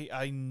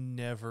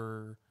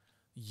never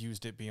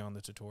used it beyond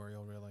the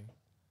tutorial really.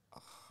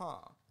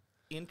 Huh.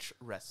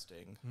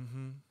 Interesting.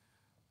 Mm-hmm.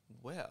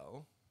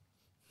 Well,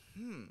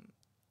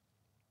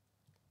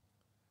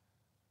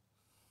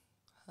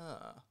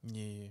 Huh.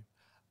 Yeah.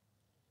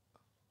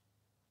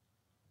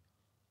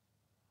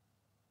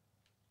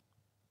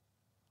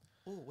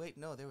 Oh, wait,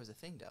 no, there was a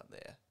thing down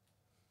there.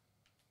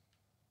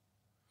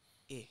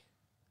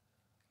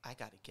 I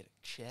gotta get a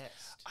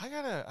chest. I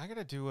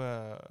gotta do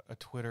a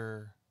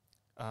Twitter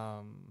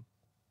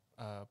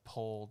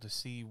poll to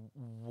see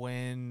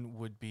when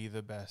would be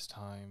the best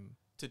time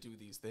To do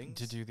these things?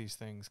 to do these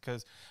things,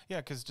 because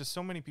just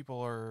so many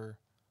people are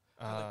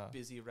Like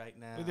busy right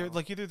now. they're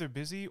like either they're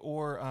busy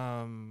or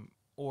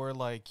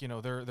like, you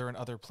know, they're in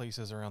other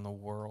places around the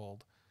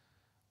world,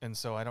 and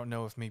so I don't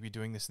know if maybe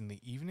doing this in the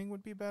evening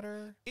would be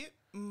better. It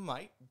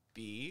might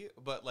be,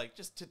 but like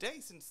just today,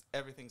 since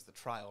everything's the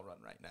trial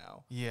run right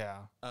now.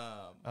 Yeah.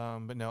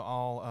 But no,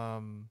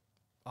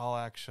 I'll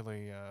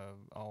actually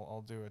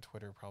I'll do a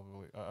Twitter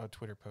a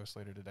Twitter post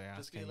later today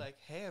Just asking be like,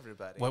 hey,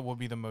 everybody. what would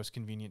be the most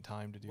convenient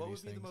time to do What these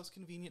would be things. the most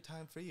convenient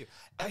time for you?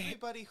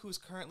 Everybody who's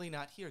currently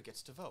not here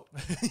gets to vote.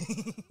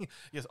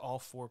 Yes, all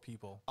 4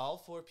 people. All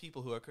 4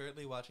 people who are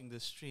currently watching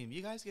this stream,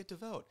 you guys get to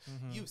vote.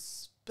 You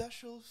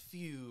special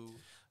few.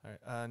 All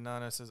right.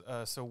 Nana says,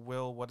 so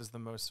Will, what is the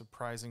most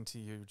surprising to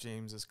you?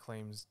 James's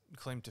claim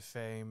to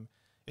fame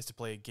is to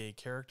play a gay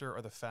character,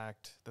 or the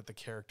fact that the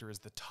character is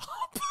the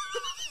top?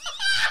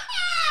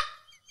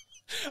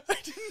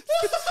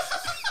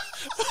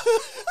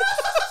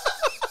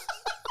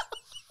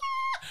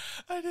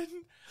 I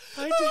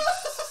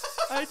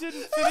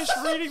didn't finish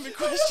reading the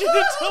question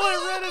until I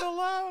read it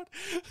aloud.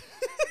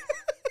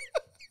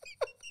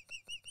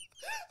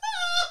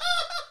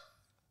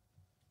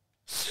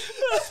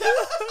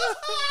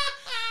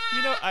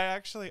 You know, I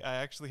actually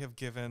have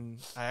given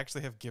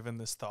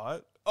this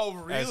thought. Oh,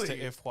 really? As to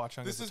if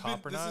Hwa-Chung is the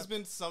top or not. This has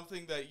been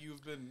something that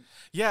you've been...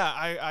 Yeah,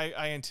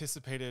 I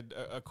anticipated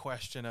a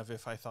question of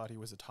if I thought he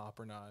was a top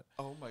or not.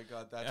 Oh my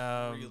god, that's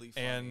really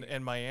funny.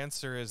 And my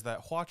answer is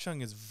that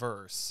Hwa-Chung is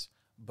verse,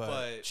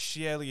 but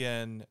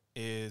Xielian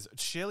is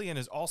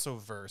also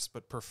verse,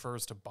 but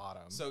prefers to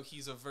bottom. So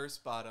he's a verse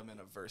bottom and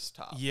a verse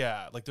top.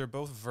 Yeah, like they're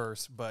both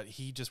verse, but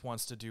he just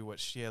wants to do what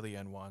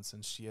Xielian wants,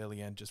 and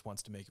Xielian just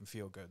wants to make him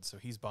feel good. So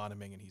he's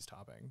bottoming and he's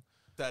topping.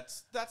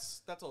 That's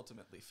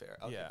ultimately fair.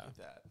 I'll give you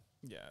that.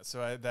 Yeah,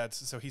 so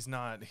he's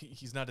not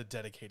a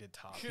dedicated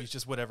top. He's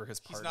just whatever his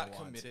partner wants. He's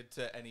not committed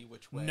to any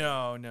which way.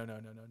 No.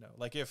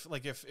 Like if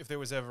there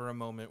was ever a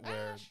moment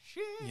where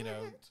you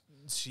know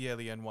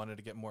Xielian wanted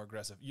to get more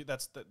aggressive,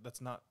 that's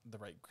not the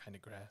right kind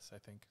of grass. I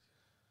think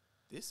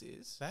this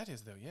is that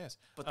is though. Yes,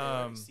 but they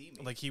already see me.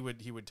 like he would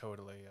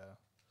totally.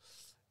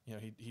 You know,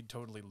 he'd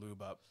totally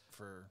lube up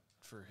for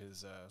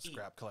his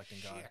scrap collecting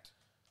god. Shit.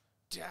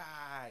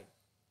 Die.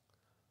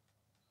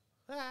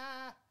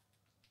 Ah.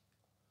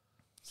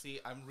 See,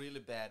 I'm really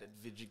bad at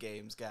video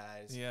games,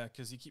 guys. Yeah,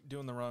 because you keep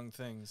doing the wrong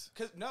things.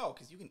 Cause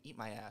you can eat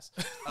my ass.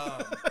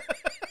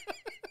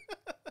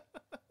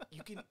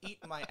 You can eat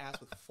my ass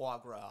with foie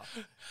gras.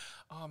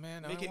 Oh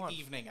man, Make an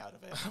evening out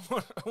of it.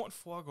 I want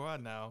foie gras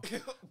now,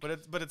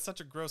 but it's such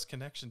a gross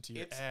connection to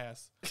your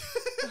ass.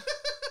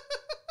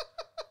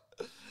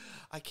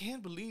 I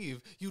can't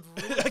believe you'd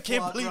ruin I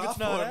can't believe it's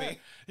not for ass. me.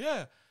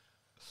 Yeah,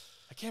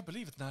 I can't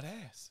believe it's not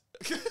ass.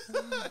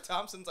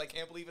 Thompson's I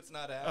can't believe it's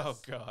not ass. Oh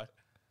god.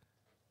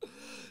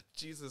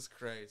 Jesus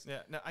Christ.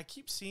 Yeah. Now I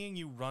keep seeing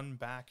you run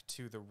back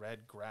to the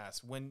red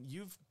grass. When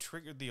you've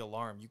triggered the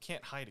alarm, you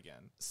can't hide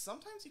again.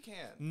 Sometimes you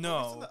can. No.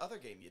 At least in the other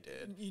game you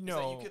did. You Is know,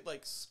 that you could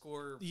like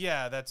score.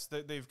 Yeah,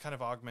 they've kind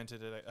of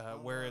augmented it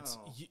where it's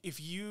wow. if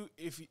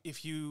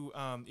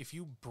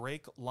you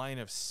break line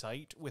of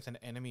sight with an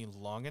enemy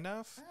long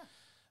enough,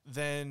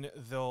 then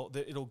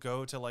it'll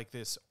go to like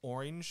this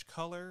orange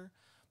color,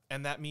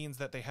 and that means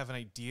that they have an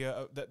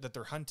idea that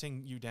they're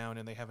hunting you down,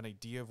 and they have an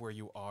idea of where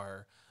you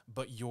are,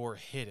 but you're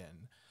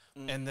hidden.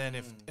 And then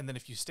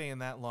if you stay in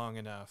that long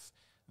enough,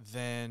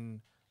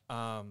 then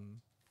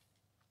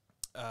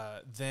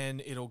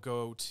it'll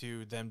go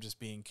to them just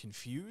being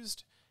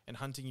confused and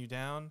hunting you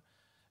down,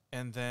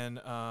 and then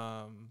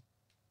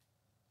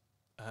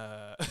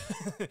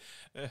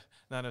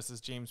Nano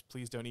says, James,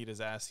 please don't eat his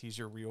ass. He's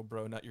your real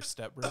bro, not your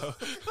step bro.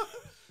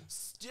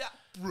 Step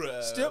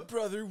bro. Step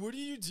brother, what are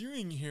you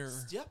doing here?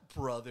 Step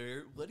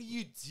brother, what are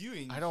you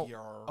doing I don't. here?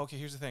 Okay,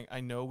 here's the thing. I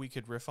know we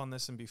could riff on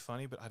this and be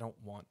funny, but I don't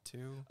want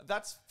to.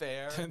 That's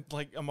fair.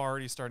 Like, I'm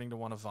already starting to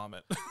want to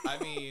vomit. I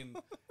mean,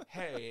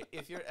 hey,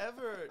 if you're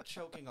ever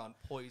choking on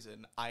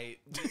poison, we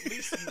at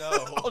least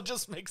know. I'll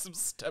just make some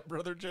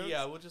stepbrother jokes.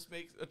 Yeah, we'll just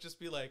be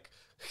like,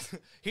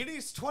 he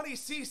needs 20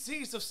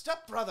 cc's of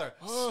stepbrother.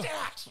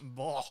 Stat.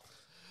 Blah.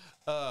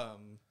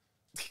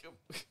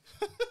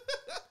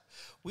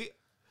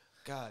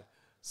 God.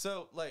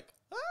 So like,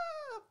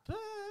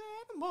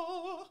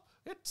 animal,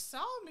 it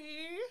saw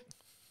me.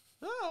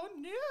 Oh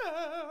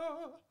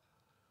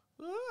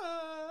no.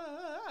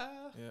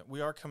 Yeah, we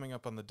are coming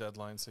up on the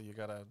deadline, so you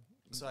gotta.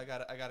 So I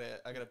gotta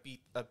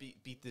beat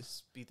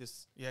this.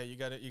 Yeah, you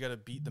gotta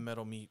beat the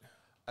metal meat.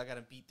 I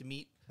gotta beat the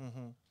meat.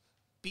 Mm-hmm.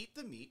 Beat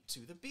the meat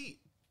to the beat.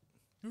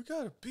 You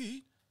gotta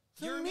beat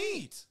Your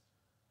meat.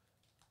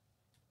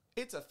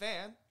 It's a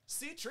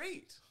fancy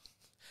treat.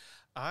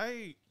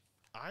 I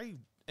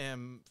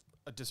am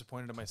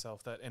disappointed in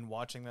myself that in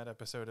watching that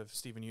episode of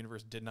Steven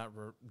Universe did not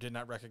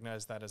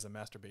recognize that as a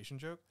masturbation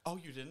joke. Oh,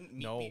 you didn't?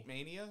 Meat No. Beat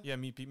Mania? Yeah,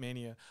 Meat Beat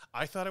Mania.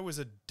 I thought it was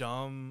a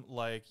dumb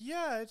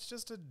it's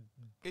just a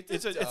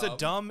It's a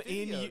dumb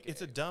video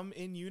it's a game. dumb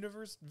in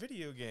universe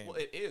video game. Well,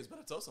 it is, but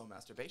it's also a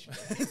masturbation.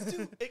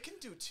 It can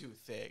do two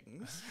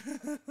things,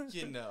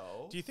 you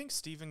know. Do you think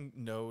Steven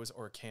knows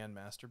or can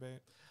masturbate?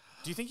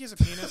 Do you think he has a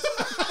penis?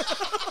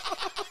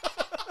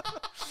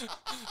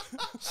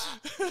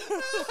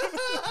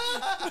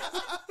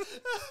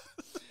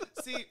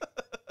 See,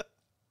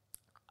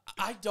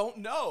 I don't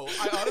know.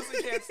 I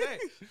honestly can't say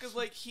because,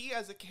 like, he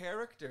as a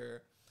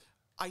character,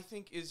 I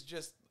think is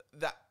just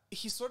that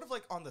he's sort of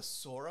like on the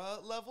Sora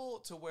level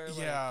to where, like,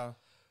 Yeah.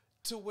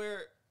 to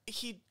where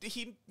he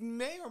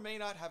may or may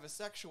not have a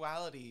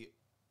sexuality.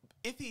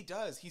 If he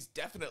does, he's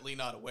definitely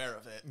not aware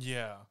of it.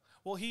 Yeah.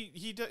 Well,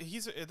 he's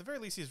at the very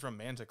least he's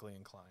romantically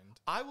inclined.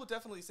 I will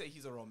definitely say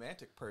he's a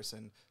romantic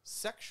person.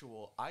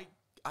 Sexual, I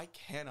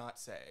cannot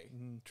say.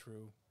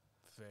 True.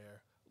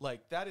 Fair.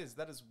 Like that is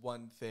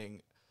one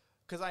thing,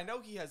 because I know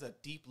he has a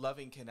deep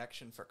loving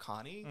connection for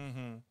Connie,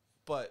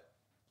 but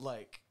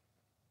like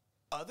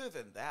other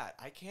than that,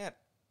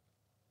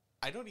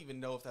 I don't even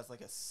know if that's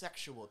like a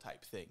sexual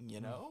type thing, you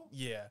know?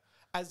 Yeah.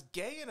 As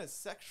gay and as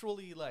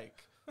sexually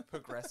like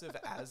progressive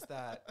as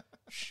that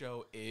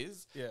show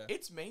is, Yeah.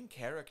 its main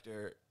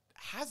character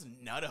has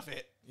none of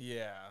it.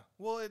 Yeah.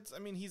 Well, that's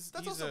That's he's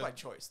also a, by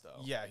choice,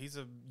 though. Yeah, he's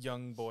a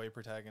young boy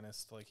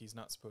protagonist. Like, he's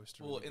not supposed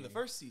to. Well, really in the be.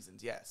 first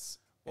seasons, yes.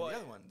 In the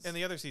other ones, in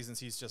the other seasons,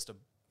 he's just a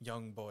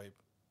young boy.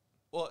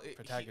 like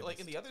protagonist.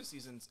 in the other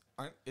seasons,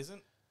 aren't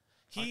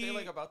they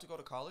like about to go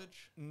to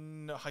college?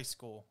 No, high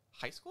school.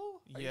 High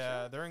school? Are you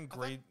Yeah, sure? they're in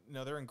grade.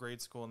 They're in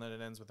grade school, and then it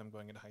ends with them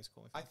going into high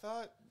school. I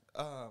thought,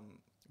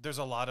 There's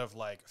a lot of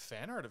like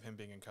fan art of him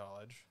being in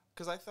college.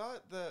 because I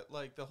thought that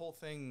like the whole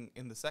thing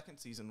in the second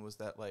season was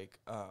that like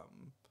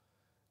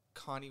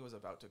Connie was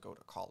about to go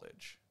to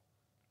college,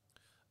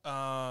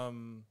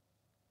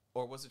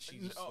 or was it she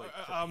just like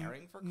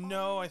preparing for college?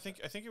 No, I think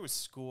it was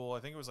school. I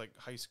think it was like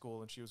high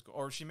school, and she was,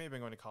 or she may have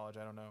been going to college.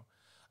 I don't know.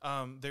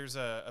 There's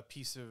a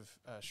piece of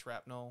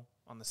shrapnel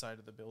on the side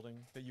of the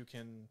building that you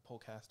can pull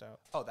cast out.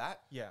 Oh,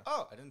 that? Yeah.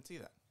 Oh, I didn't see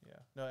that. Yeah.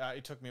 No,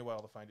 it took me a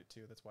while to find it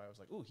too. That's why I was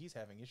like, "Ooh, he's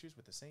having issues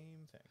with the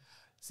same thing."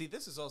 See,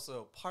 this is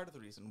also part of the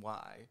reason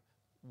why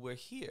we're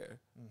here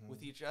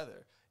with each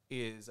other.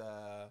 Is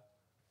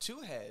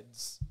two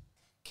heads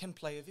can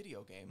play a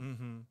video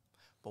game,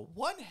 but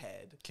one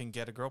head Can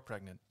get a girl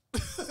pregnant.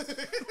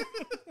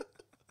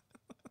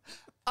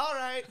 All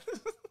right.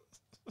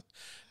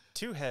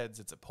 Two heads,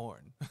 it's a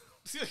porn.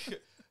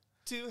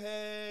 Two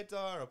heads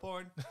are a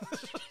porn.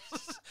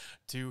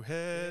 Two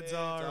heads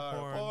are a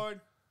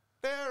porn.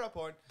 They're a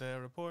porn.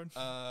 They're a porn.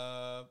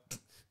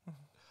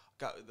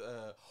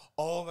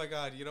 Oh my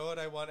God. You know what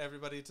I want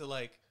everybody to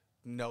like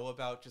know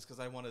about just because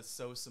I want to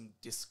sow some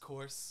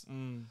discourse?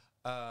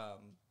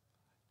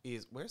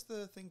 Is where's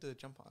the thing to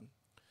jump on?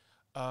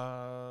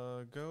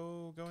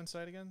 Go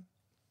inside again.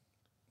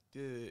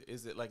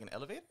 Is it like an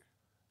elevator?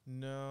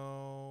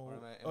 No. Or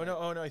am I- Oh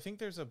no! I think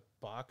there's a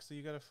box that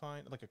you gotta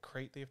find, like a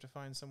crate that you have to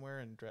find somewhere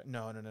and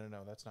no.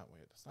 That's not what.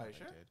 That's not Are you what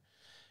sure? I did.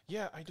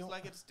 Yeah, I don't.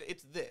 Like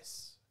it's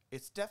this.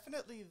 It's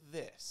definitely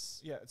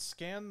this. Yeah,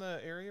 scan the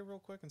area real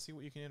quick and see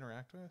what you can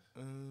interact with.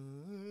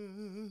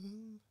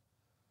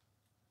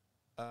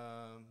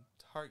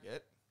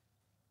 Target.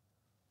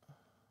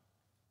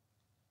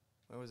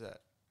 Where was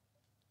that?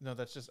 No,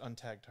 that's just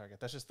untagged target.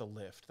 That's just the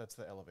lift. That's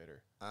the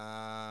elevator.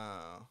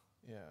 Oh.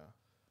 Yeah.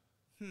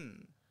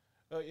 Hmm.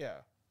 Oh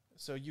yeah.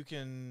 So you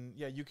can.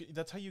 Yeah, you can.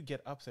 That's how you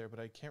get up there. But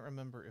I can't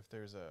remember if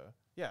there's a.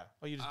 Yeah.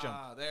 Oh, you just jump.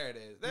 Ah, there it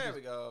is. There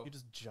we go. You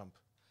just jump.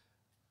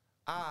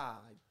 I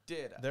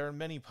did. There are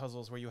many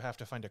puzzles where you have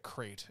to find a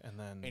crate and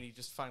then. And you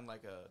just find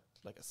like a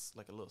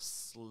little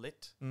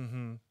slit.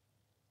 Mm-hmm.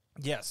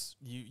 Yes,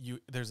 you.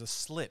 There's a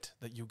slit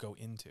that you go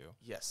into.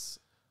 Yes.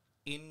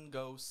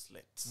 In-go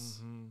slits.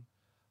 Mm-hmm.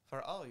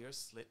 For all your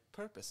slit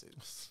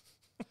purposes.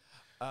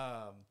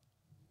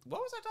 What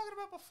was I talking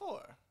about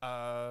before?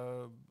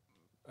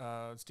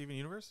 Steven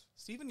Universe?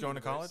 Steven Going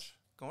to Universe. college?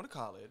 Going to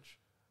college.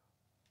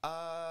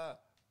 I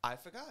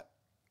forgot.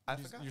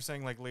 You're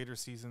saying like later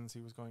seasons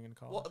he was going into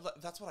college? Well,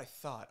 that's what I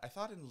thought. I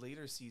thought in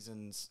later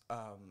seasons,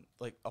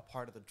 like a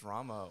part of the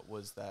drama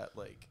was that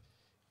like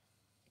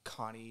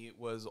Connie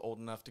was old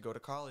enough to go to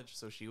college,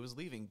 so she was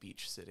leaving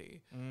Beach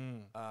City.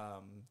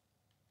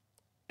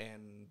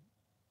 And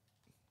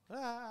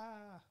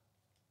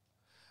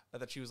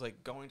that she was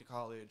like going to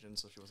college, and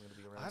so she wasn't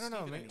going to be around. I don't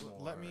know. Steven Maybe, anymore,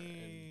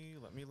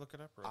 let me look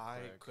it up real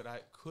quick.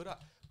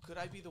 Could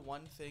I be the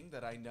one thing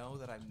that I know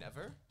that I'm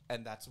never,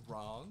 and that's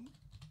wrong?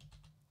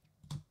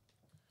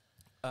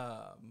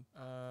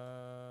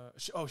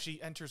 She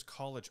enters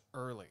college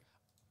early.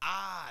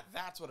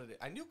 That's what it is.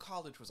 I knew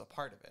college was a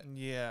part of it.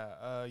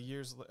 Yeah.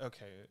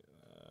 Okay.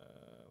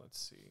 Let's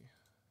see.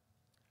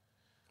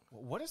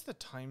 What is the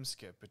time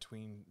skip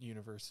between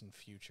universe and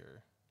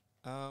future?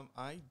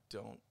 I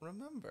don't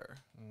remember.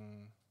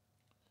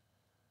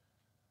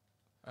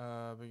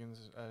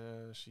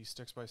 She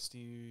sticks by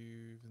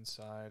Steven's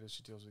side as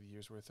she deals with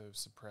years' worth of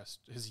suppressed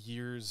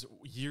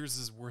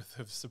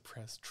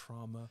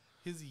trauma.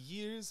 His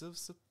years of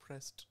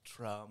suppressed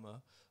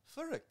trauma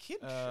for a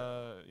kid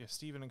show. Yeah,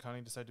 Steven and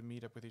Connie decide to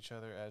meet up with each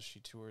other as she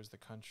tours the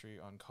country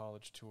on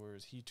college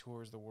tours. He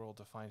tours the world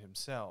to find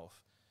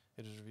himself.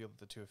 It is revealed that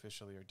the two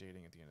officially are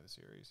dating at the end of the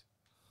series.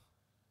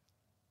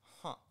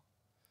 Huh.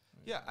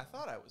 Yeah, I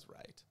thought I was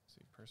right.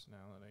 See,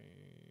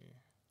 personality.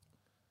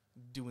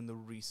 Doing the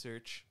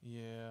research.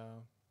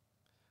 Yeah.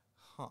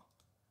 Huh.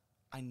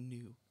 I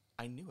knew it.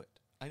 I knew.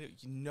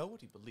 You know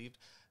what he believed?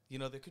 You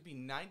know, there could be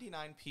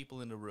 99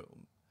 people in a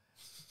room.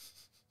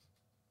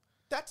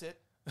 That's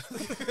it.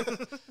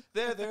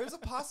 There is a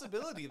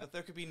possibility that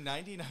there could be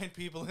 99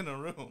 people in a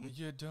room.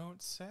 You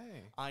don't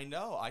say. I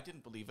know. I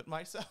didn't believe it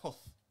myself.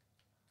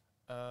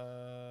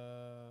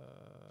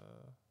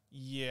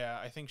 Yeah,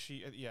 I think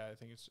she. Yeah, I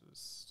think it's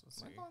just.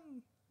 Let's see.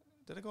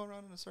 Did I go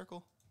around in a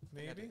circle? I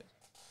think I Maybe. did.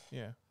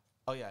 Yeah.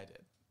 Oh yeah, I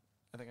did.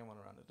 I think I went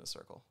around in a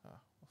circle. Oh,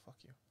 well, fuck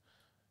you.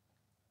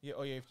 Yeah.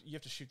 Oh, yeah. You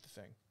have to shoot the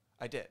thing.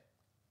 I did.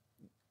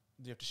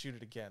 You have to shoot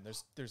it again.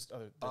 There's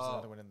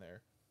another one in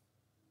there.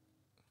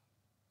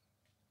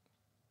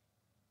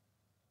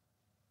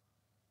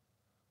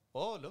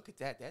 Oh, look at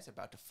that. That's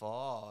about to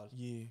fall.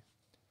 Yeah.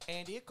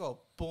 And it go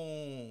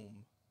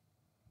boom.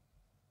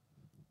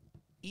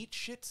 Eat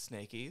shit,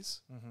 snakies.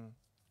 Mm-hmm.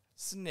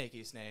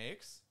 Snaky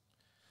snakes.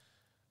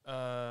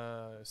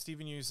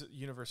 Steven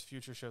Universe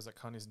Future shows that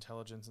Connie's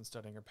intelligence and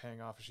studying are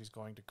paying off as she's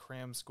going to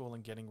cram school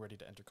and getting ready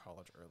to enter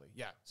college early.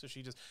 Yeah,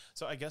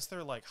 so I guess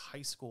they're like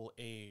high school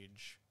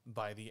age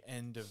by the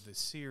end of the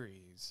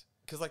series.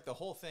 Because like the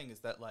whole thing is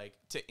that like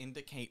to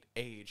indicate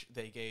age,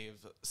 they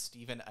gave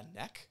Steven a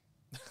neck.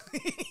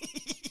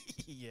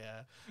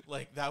 Yeah,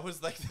 like that was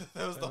the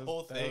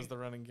whole thing. That was the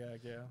running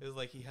gag. Yeah, it was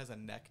like he has a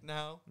neck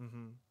now.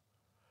 Mm-hmm.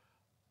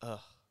 Ugh.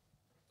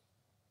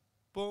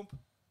 Boom.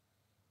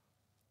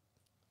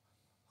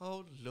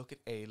 Oh, look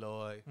at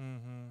Aloy.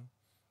 Mm-hmm.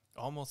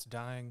 Almost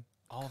dying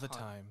all the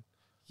time.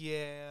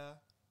 Yeah.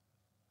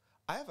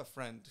 I have a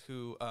friend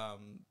who, I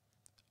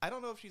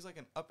don't know if she's like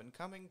an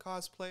up-and-coming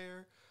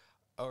cosplayer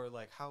or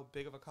like how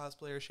big of a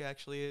cosplayer she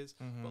actually is,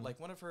 but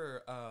like one of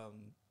her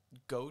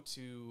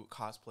go-to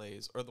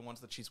cosplays, or the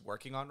ones that she's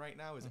working on right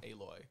now, is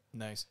Aloy.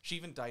 Nice. She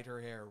even dyed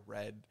her hair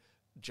red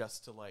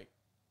just to like,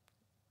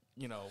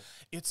 you know.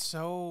 It's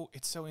so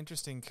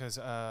interesting because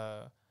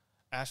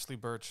Ashley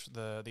Birch,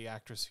 the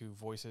actress who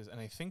voices, and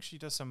I think she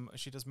does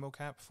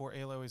mocap for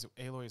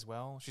Aloy as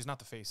well. She's not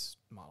the face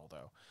model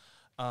though,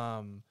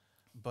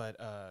 but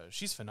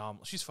she's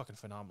phenomenal. She's fucking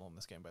phenomenal in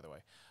this game, by the way.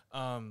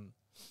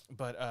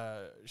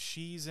 But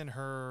she's in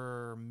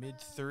her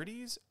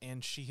mid-30s,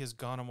 and she has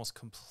gone almost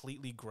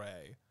completely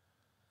gray.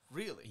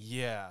 Really?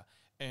 Yeah,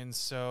 and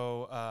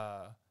so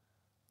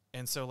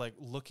like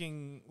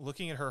looking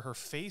at her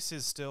face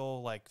is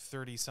still like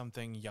 30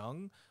 something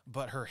young,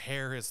 but her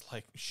hair is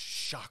like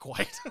shock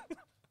white.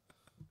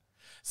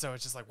 So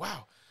it's just like,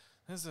 wow,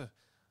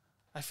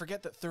 I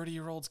forget that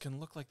 30-year-olds can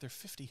look like they're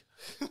 50.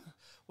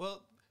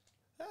 Well,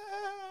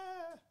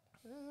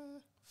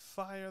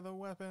 Fire the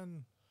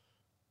weapon.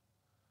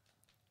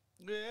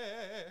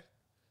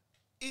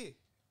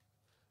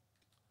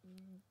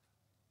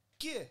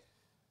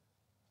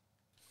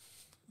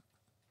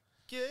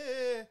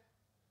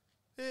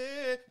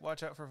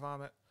 Watch out for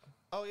vomit.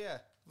 Oh yeah,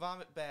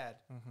 vomit bad.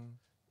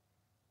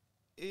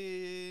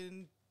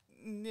 Yeah,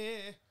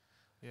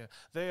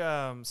 they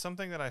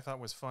something that I thought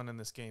was fun in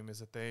this game is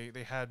that they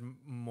had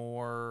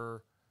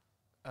more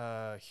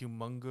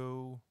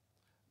humongo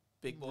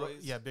Big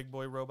boys. big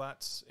boy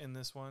robots in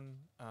this one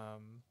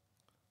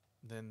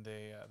than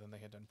they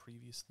had done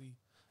previously.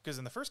 Because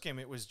in the first game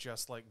it was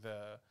just like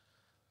the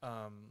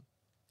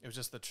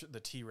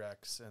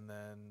T-Rex and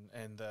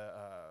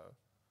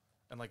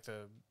like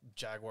the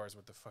Jaguars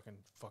with the fucking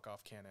fuck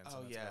off cannons. Oh,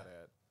 and that's yeah. about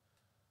it.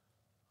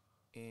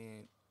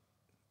 And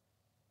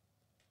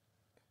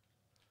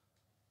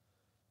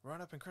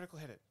Run up and critical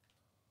hit it.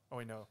 Oh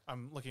wait, no,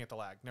 I'm looking at the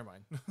lag. Never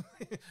mind.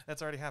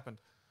 That's already happened.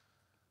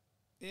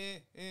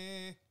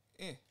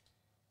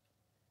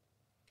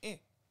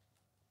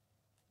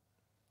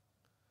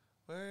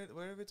 Where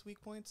are its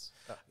weak points?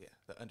 Oh yeah,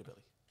 the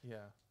underbelly.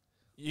 Yeah,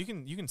 you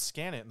can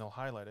scan it and they'll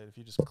highlight it if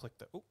you just click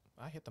the. Oh,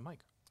 I hit the mic.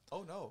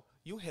 Oh no,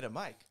 you hit a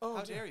mic. Oh,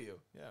 how dear. dare you?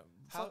 Yeah,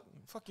 How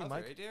fuck you, how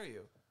Mike. very dare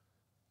you?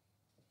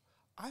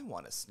 I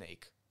want a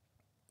snake.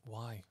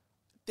 Why?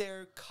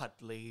 They're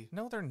cuddly.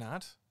 No, they're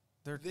not.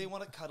 They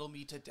want to cuddle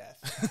me to death.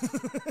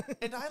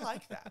 And I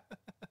like that.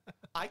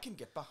 I can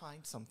get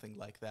behind something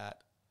like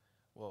that.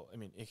 Well, I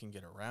mean, it can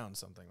get around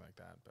something like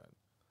that, but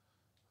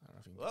I don't know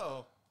if you can.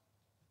 Whoa.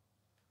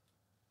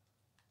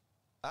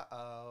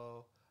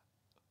 Uh-oh.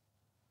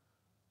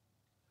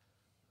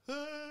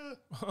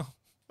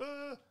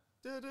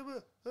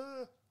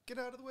 Get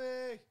out of the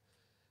way.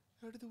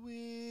 Out of the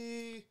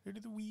way. Out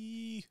of the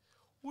wee.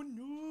 Oh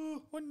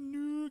no. Oh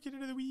no, get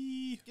out of the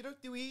wee. Get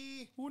out the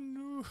way. Oh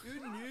no. Oh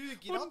no.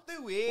 Get out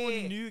the way. Oh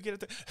no, get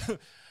out the.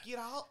 Get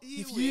out the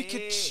If way. you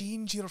could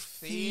change your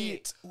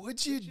fate,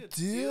 would you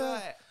do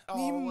it? Oh,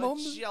 Me would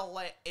mum's you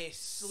let it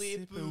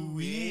slip slip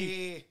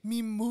away?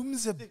 Me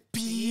mum's a The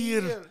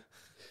beer. beer.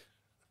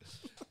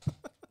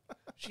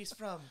 She's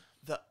from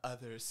the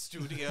other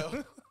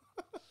studio.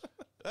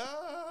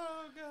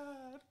 Oh,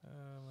 God.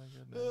 Oh my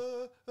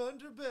goodness.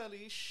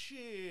 Underbelly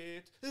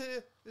shit.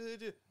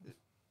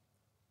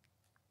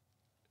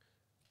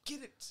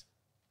 Get it.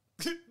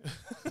 You're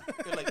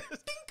like,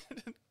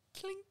 tink,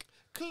 clink,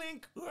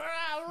 clink.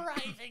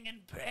 Writhing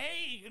in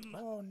pain.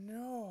 Oh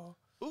no.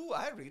 Ooh,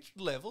 I reached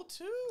level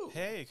 2.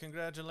 Hey,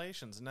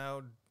 congratulations.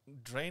 Now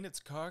drain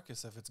its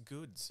carcass of its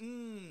goods.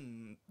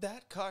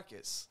 That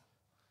carcass.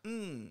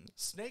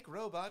 Snake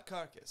robot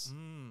carcass.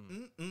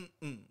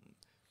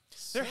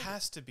 There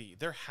has to be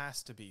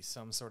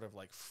some sort of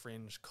like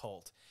fringe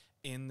cult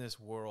in this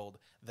world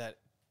that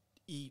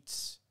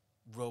eats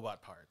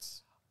robot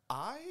parts.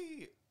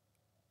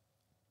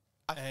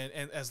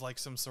 And as like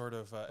some sort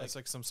of as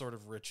like some sort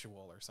of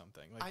ritual or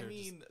something. Like I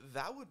mean,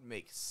 that would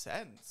make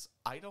sense.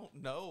 I don't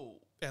know.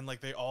 And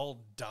like they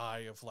all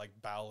die of like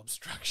bowel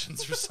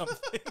obstructions or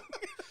something.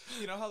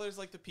 You know how there's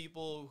like the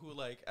people who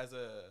like as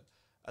a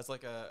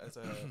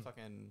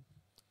fucking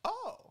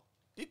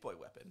Deep Boy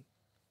weapon.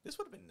 This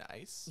would have been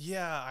nice.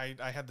 Yeah, I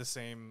had the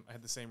same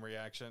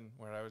reaction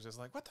where I was just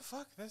like, what the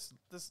fuck? This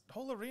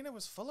whole arena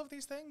was full of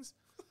these things?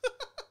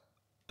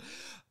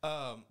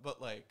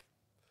 But like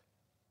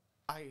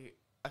I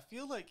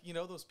feel like, you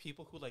know, those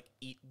people who like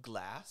eat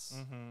glass,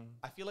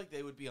 I feel like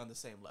they would be on the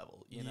same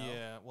level, you know?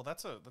 Yeah, well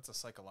that's a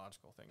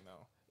psychological thing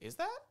though. Is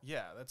that?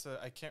 Yeah, it's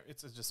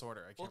a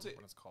disorder. I can't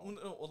remember what it's called.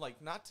 Well,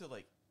 like not to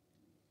like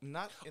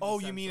not in the Oh,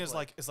 you sense mean of,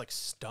 as like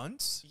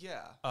stunts?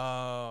 yeah.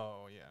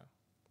 Oh, yeah.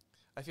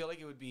 I feel like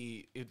it would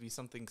be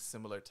something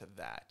similar to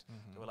that.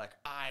 They were like,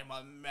 I'm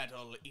a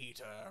metal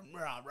eater.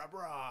 Rah, rah,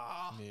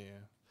 rah.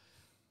 Yeah.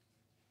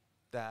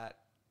 That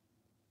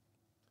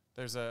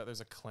There's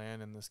a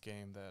clan in this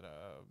game that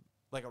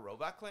like a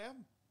robot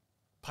clan?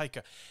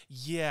 Pika.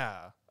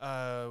 Yeah.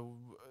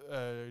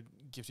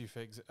 Gives you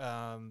figs.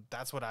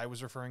 That's what I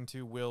was referring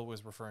to. Will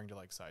was referring to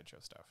like sideshow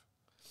stuff.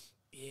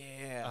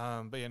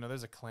 Yeah. But yeah, no,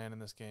 there's a clan in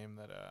this game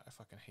that I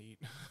fucking hate.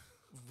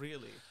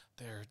 Really?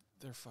 They're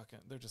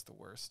just the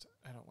worst.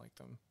 I don't like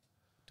them.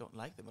 Don't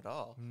like them at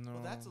all. No.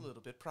 Well, that's a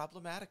little bit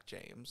problematic,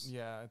 James.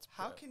 Yeah, it's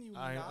How can you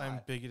I'm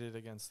not? bigoted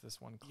against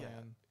this one clan.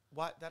 Yeah.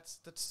 Why? That's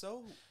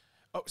so.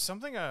 Oh,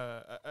 something.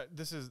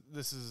 This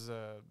is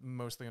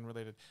mostly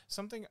unrelated.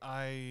 Something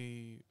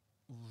I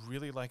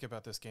really like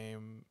about this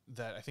game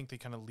that I think they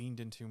kind of leaned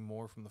into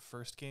more from the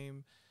first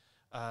game,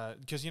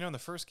 because in the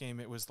first game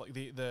it was like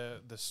the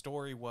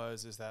story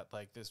is that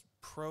like this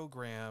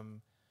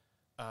program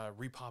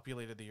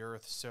repopulated the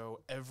earth, so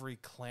every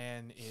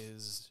clan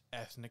is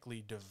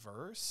ethnically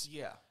diverse.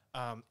 Yeah.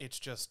 It's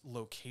just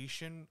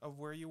location of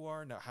where you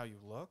are, not how you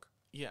look.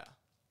 Yeah.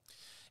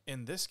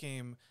 In this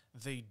game,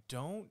 they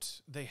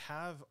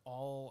have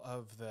all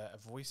of the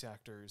voice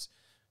actors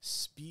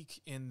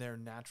speak in their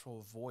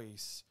natural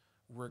voice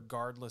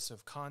regardless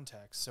of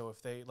context. So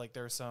if they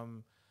there's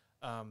some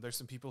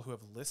people who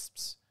have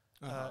lisps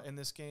in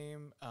this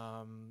game,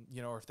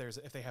 or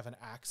if they have an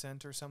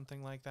accent or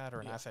something like that,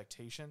 or an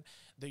affectation,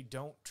 they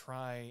don't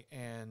try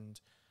and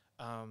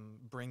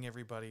bring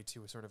everybody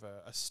to a sort of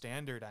a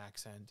standard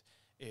accent.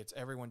 It's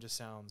everyone just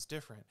sounds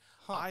different.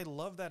 Huh. I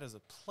love that as a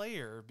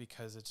player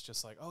because it's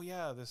just like, oh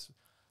yeah, this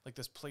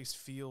place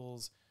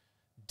feels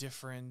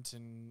different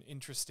and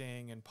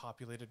interesting and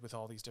populated with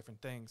all these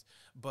different things.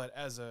 But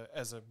as a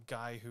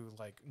guy who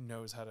like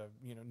knows how to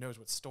knows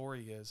what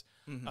story is,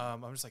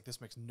 I'm just like,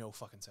 this makes no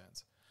fucking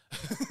sense.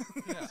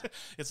 Yeah.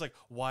 It's like,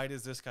 why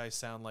does this guy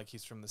sound like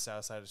he's from the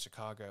south side of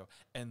Chicago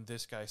and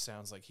this guy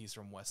sounds like he's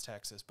from West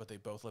Texas, but they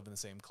both live in the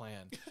same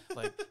clan?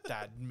 Like,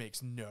 that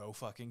makes no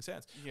fucking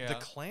sense. Yeah. The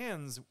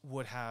clans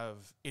would have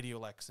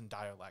idiolects and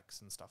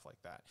dialects and stuff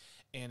like that.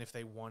 And if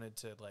they wanted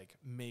to like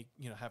make,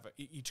 have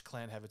each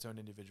clan have its own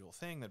individual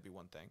thing, that'd be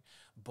one thing.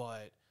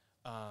 But,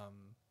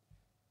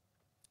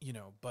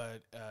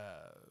 but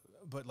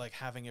like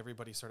having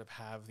everybody sort of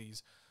have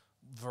these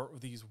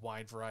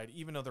wide variety,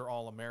 even though they're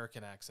all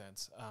American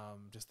accents,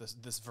 just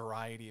this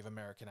variety of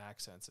American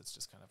accents, it's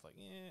just kind of like,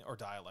 or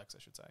dialects, I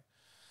should say.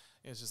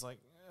 It's just like,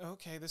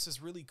 okay, this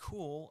is really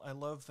cool. I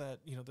love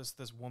that,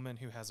 this woman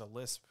who has a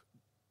lisp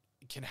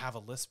can have a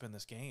lisp in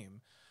this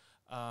game.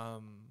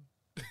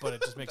 But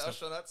it just makes Thou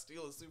shalt not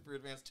steal a super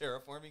advanced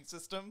terraforming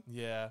system.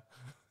 Yeah.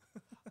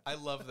 I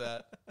love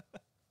that.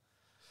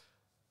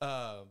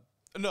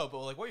 No, but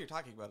like what you're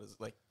talking about is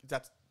like,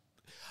 that's,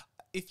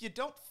 if you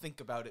don't think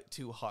about it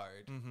too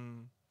hard,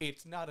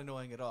 it's not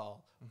annoying at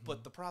all.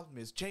 But the problem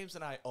is James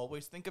and I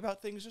always think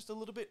about things just a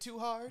little bit too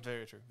hard.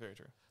 Very true. Very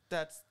true.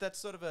 That's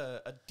sort of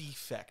a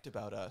defect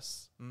about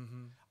us.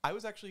 I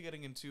was actually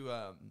getting into,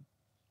 I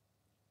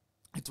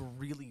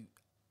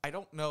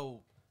don't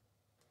know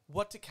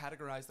what to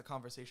categorize the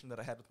conversation that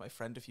I had with my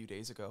friend a few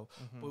days ago,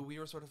 but we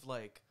were sort of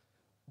like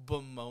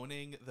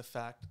bemoaning the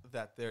fact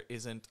that there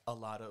isn't a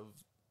lot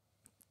of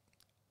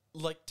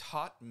like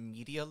taught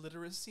media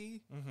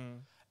literacy.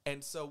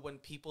 And so when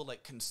people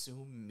like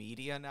consume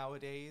media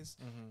nowadays,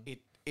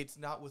 it's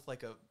not with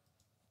like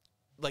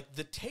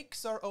the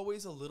takes are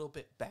always a little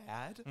bit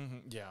bad.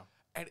 Yeah.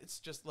 And it's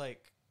just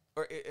like,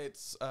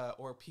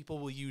 or people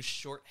will use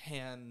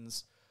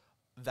shorthands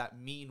that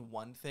mean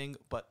one thing,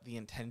 but the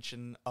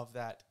intention of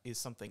that is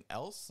something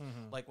else.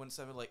 Like when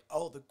someone like,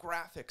 oh, the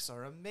graphics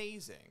are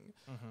amazing.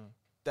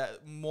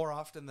 That more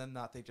often than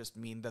not, they just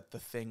mean that the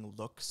thing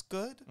looks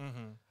good.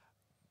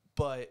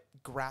 But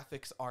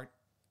graphics aren't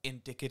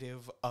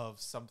indicative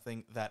of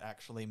something that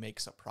actually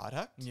makes a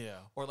product. Yeah.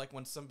 Or like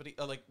when somebody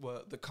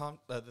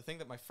the thing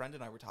that my friend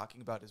and I were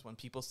talking about is when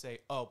people say,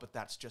 "Oh, but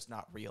that's just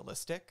not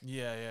realistic."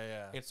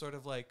 Yeah. It's sort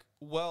of like,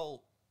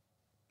 well,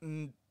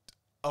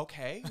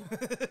 okay.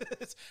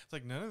 It's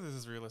like none of this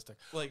is realistic.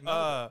 Like,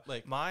 my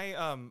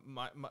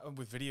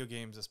with video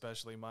games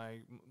especially,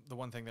 the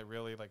one thing that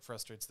really like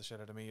frustrates the shit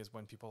out of me is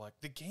when people are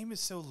like, the game is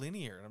so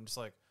linear, and I'm just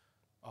like,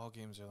 all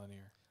games are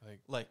linear.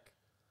 Like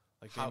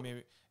how?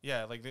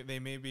 They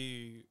may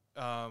be,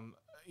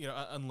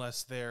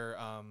 unless they're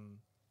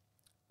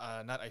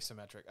not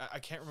isometric. I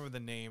can't remember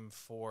the name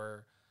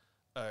for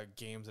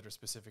games that are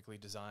specifically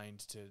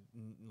designed to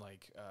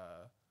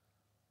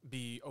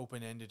be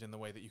open-ended in the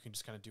way that you can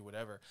just kind of do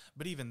whatever.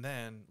 But even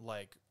then,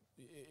 like,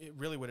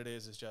 really what it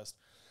is just,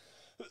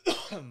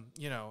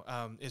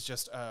 it's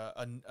just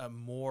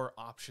more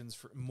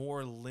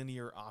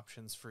linear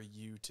options for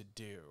you to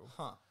do.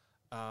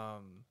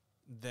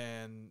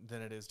 Than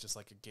it is just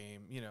like a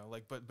game,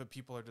 but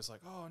people are just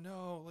like, oh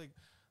no, like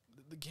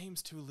the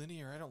game's too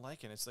linear, I don't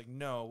like it. It's like,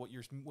 no, what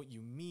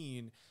you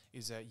mean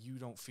is that you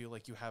don't feel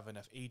like you have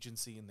enough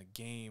agency in the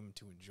game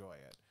to enjoy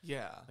it.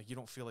 Yeah. Like you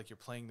don't feel like you're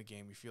playing the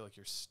game, you feel like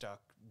you're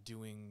stuck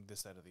doing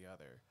this, that, or the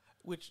other.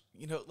 Which,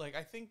 like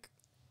I think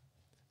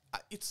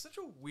it's such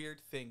a weird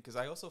thing, because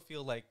I also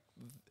feel like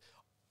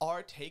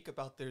our take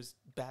about there's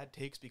bad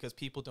takes because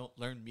people don't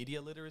learn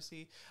media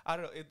literacy. I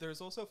don't know.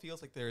 There's also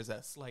feels like there is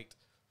a slight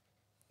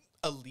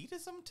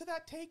elitism to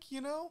that take,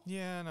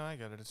 Yeah, no, I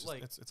get it. It's just,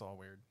 like, it's all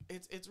weird.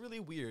 It's really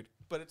weird,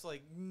 but it's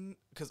like,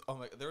 because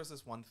there was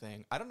this one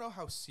thing. I don't know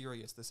how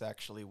serious this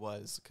actually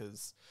was,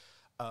 because,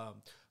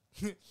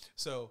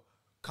 so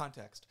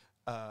context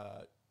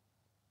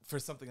for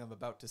something I'm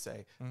about to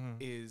say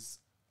is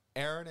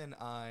Aaron and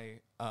I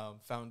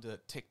found a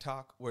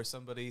TikTok where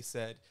somebody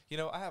said,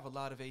 I have a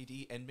lot of AD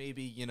and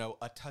maybe,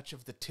 a touch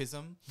of the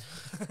tism.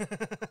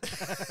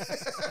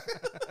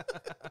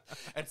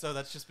 And so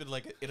that's just been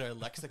like in our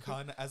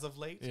lexicon as of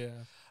late. Yeah.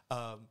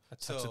 A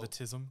touch of the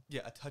tism.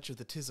 Yeah, a touch of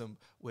the tism,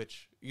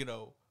 which, you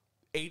know,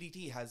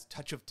 ADD has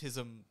touch of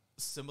tism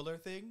similar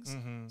things.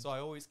 Mm-hmm. So I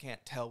always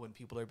can't tell when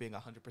people are being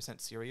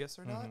 100% serious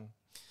or not.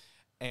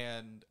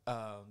 And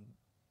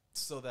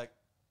so that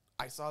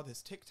I saw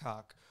this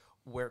TikTok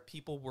where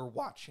people were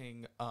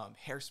watching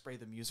Hairspray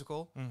the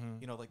musical,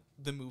 you know, like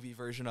the movie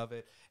version of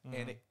it,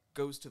 and it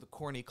goes to the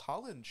Corny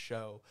Collins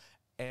show,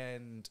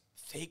 and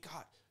they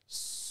got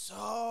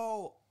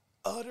so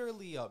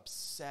utterly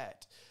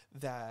upset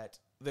that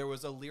there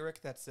was a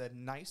lyric that said,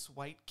 "Nice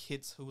white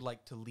kids who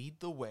like to lead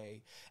the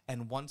way,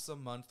 and once a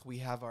month we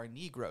have our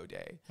Negro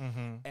Day."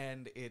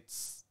 And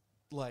it's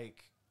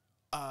like,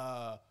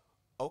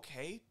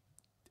 okay.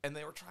 And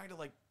they were trying to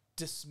like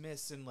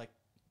dismiss and like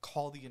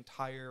call the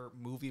entire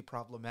movie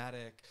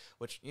problematic,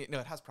 which, you know,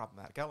 it has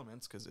problematic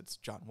elements because it's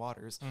John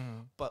Waters.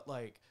 But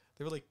like,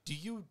 they were like, do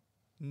you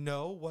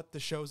know what the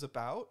show's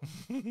about?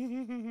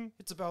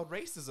 It's about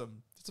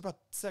racism. It's about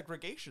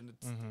segregation.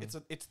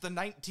 It's the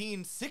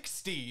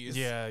 1960s.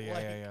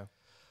 Yeah.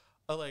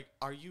 Like,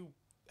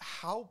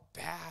 how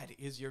bad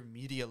is your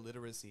media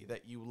literacy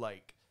that you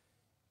like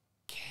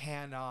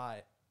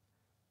cannot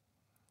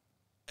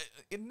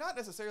not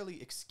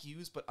necessarily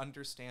excuse, but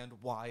understand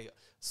why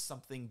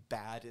something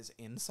bad is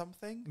in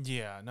something?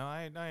 Yeah, no,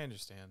 I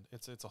understand.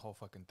 It's a whole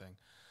fucking thing.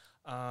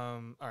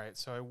 All right,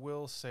 so I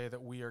will say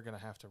that we are gonna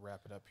have to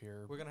wrap it up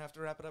here. We're gonna have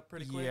to wrap it up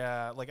pretty quick.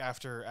 Yeah, like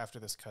after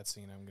this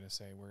cutscene, I'm gonna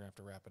say we're gonna have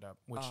to wrap it up,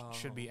 which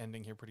should be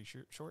ending here pretty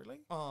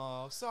shortly.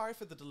 Oh, sorry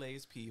for the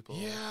delays, people.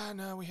 Yeah,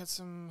 no, we had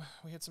some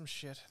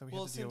shit that we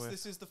had to deal with. Well, since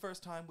this is the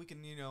first time, we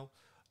can, you know,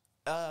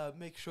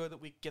 make sure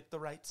that we get the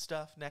right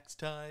stuff next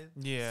time.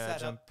 Yeah,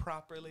 set up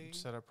properly,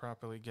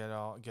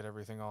 get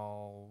everything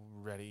all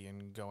ready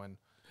and going.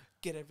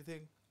 Get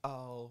everything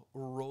all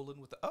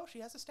rolling with the. Oh, she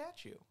has a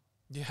statue.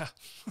 Yeah,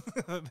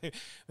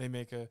 they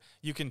make a.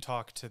 You can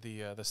talk to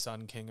the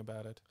Sun King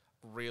about it.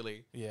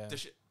 Really? Yeah.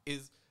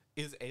 Is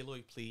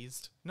Aloy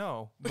pleased?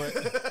 No, but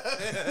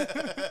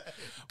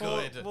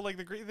good. Well, like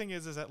the great thing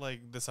is that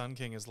like the Sun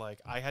King is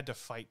like, I had to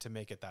fight to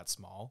make it that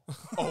small.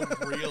 Oh,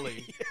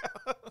 really?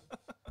 Yeah.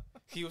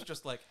 He was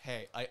just like,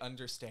 hey, I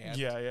understand.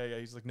 Yeah.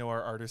 He's like, no,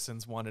 our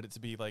artisans wanted it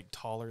to be like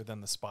taller than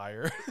the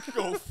spire.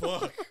 Oh,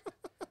 fuck.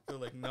 They're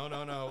like,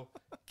 no.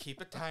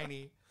 Keep it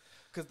tiny.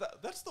 Because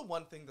that's the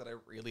one thing that I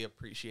really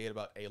appreciate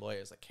about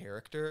Aloy as a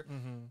character.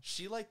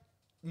 She like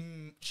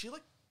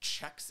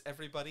checks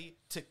everybody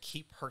to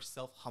keep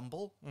herself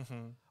humble.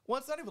 Well,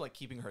 it's not even like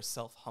keeping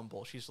herself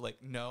humble. She's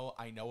like, no,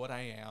 I know what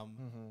I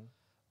am.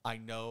 I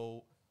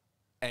know,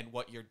 and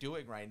what you're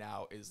doing right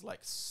now is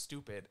like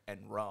stupid and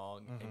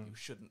wrong, and you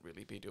shouldn't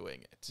really be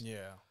doing it.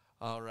 Yeah.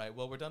 All right.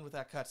 Well, we're done with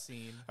that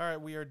cutscene. All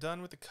right, we are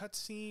done with the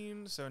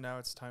cutscene. So now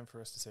it's time for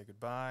us to say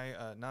goodbye.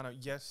 Nana,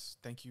 yes,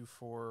 thank you.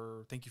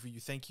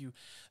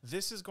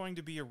 This is going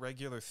to be a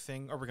regular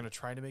thing, or we're going to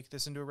try to make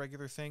this into a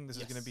regular thing. This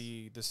is going to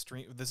be the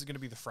stream. This is going to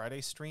be the Friday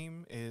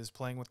stream. Is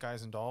playing with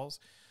Guys and Dolls.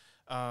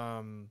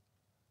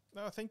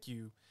 Thank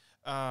you.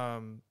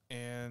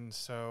 And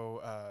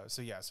so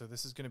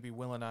this is going to be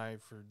Will and I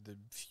for the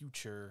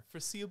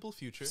foreseeable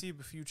future.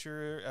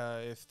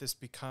 If this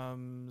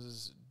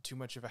becomes too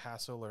much of a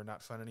hassle or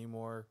not fun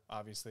anymore,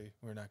 obviously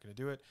we're not going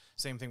to do it.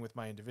 Same thing with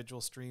my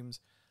individual streams.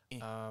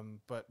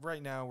 But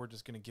right now we're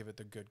just going to give it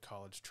the good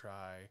college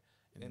try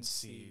and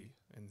see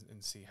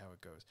how it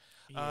goes.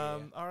 Yeah.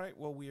 All right.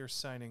 Well, we are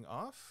signing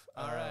off.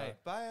 All right.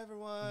 Bye,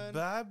 everyone.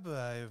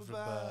 Bye, everybody.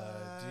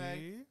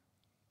 Bye.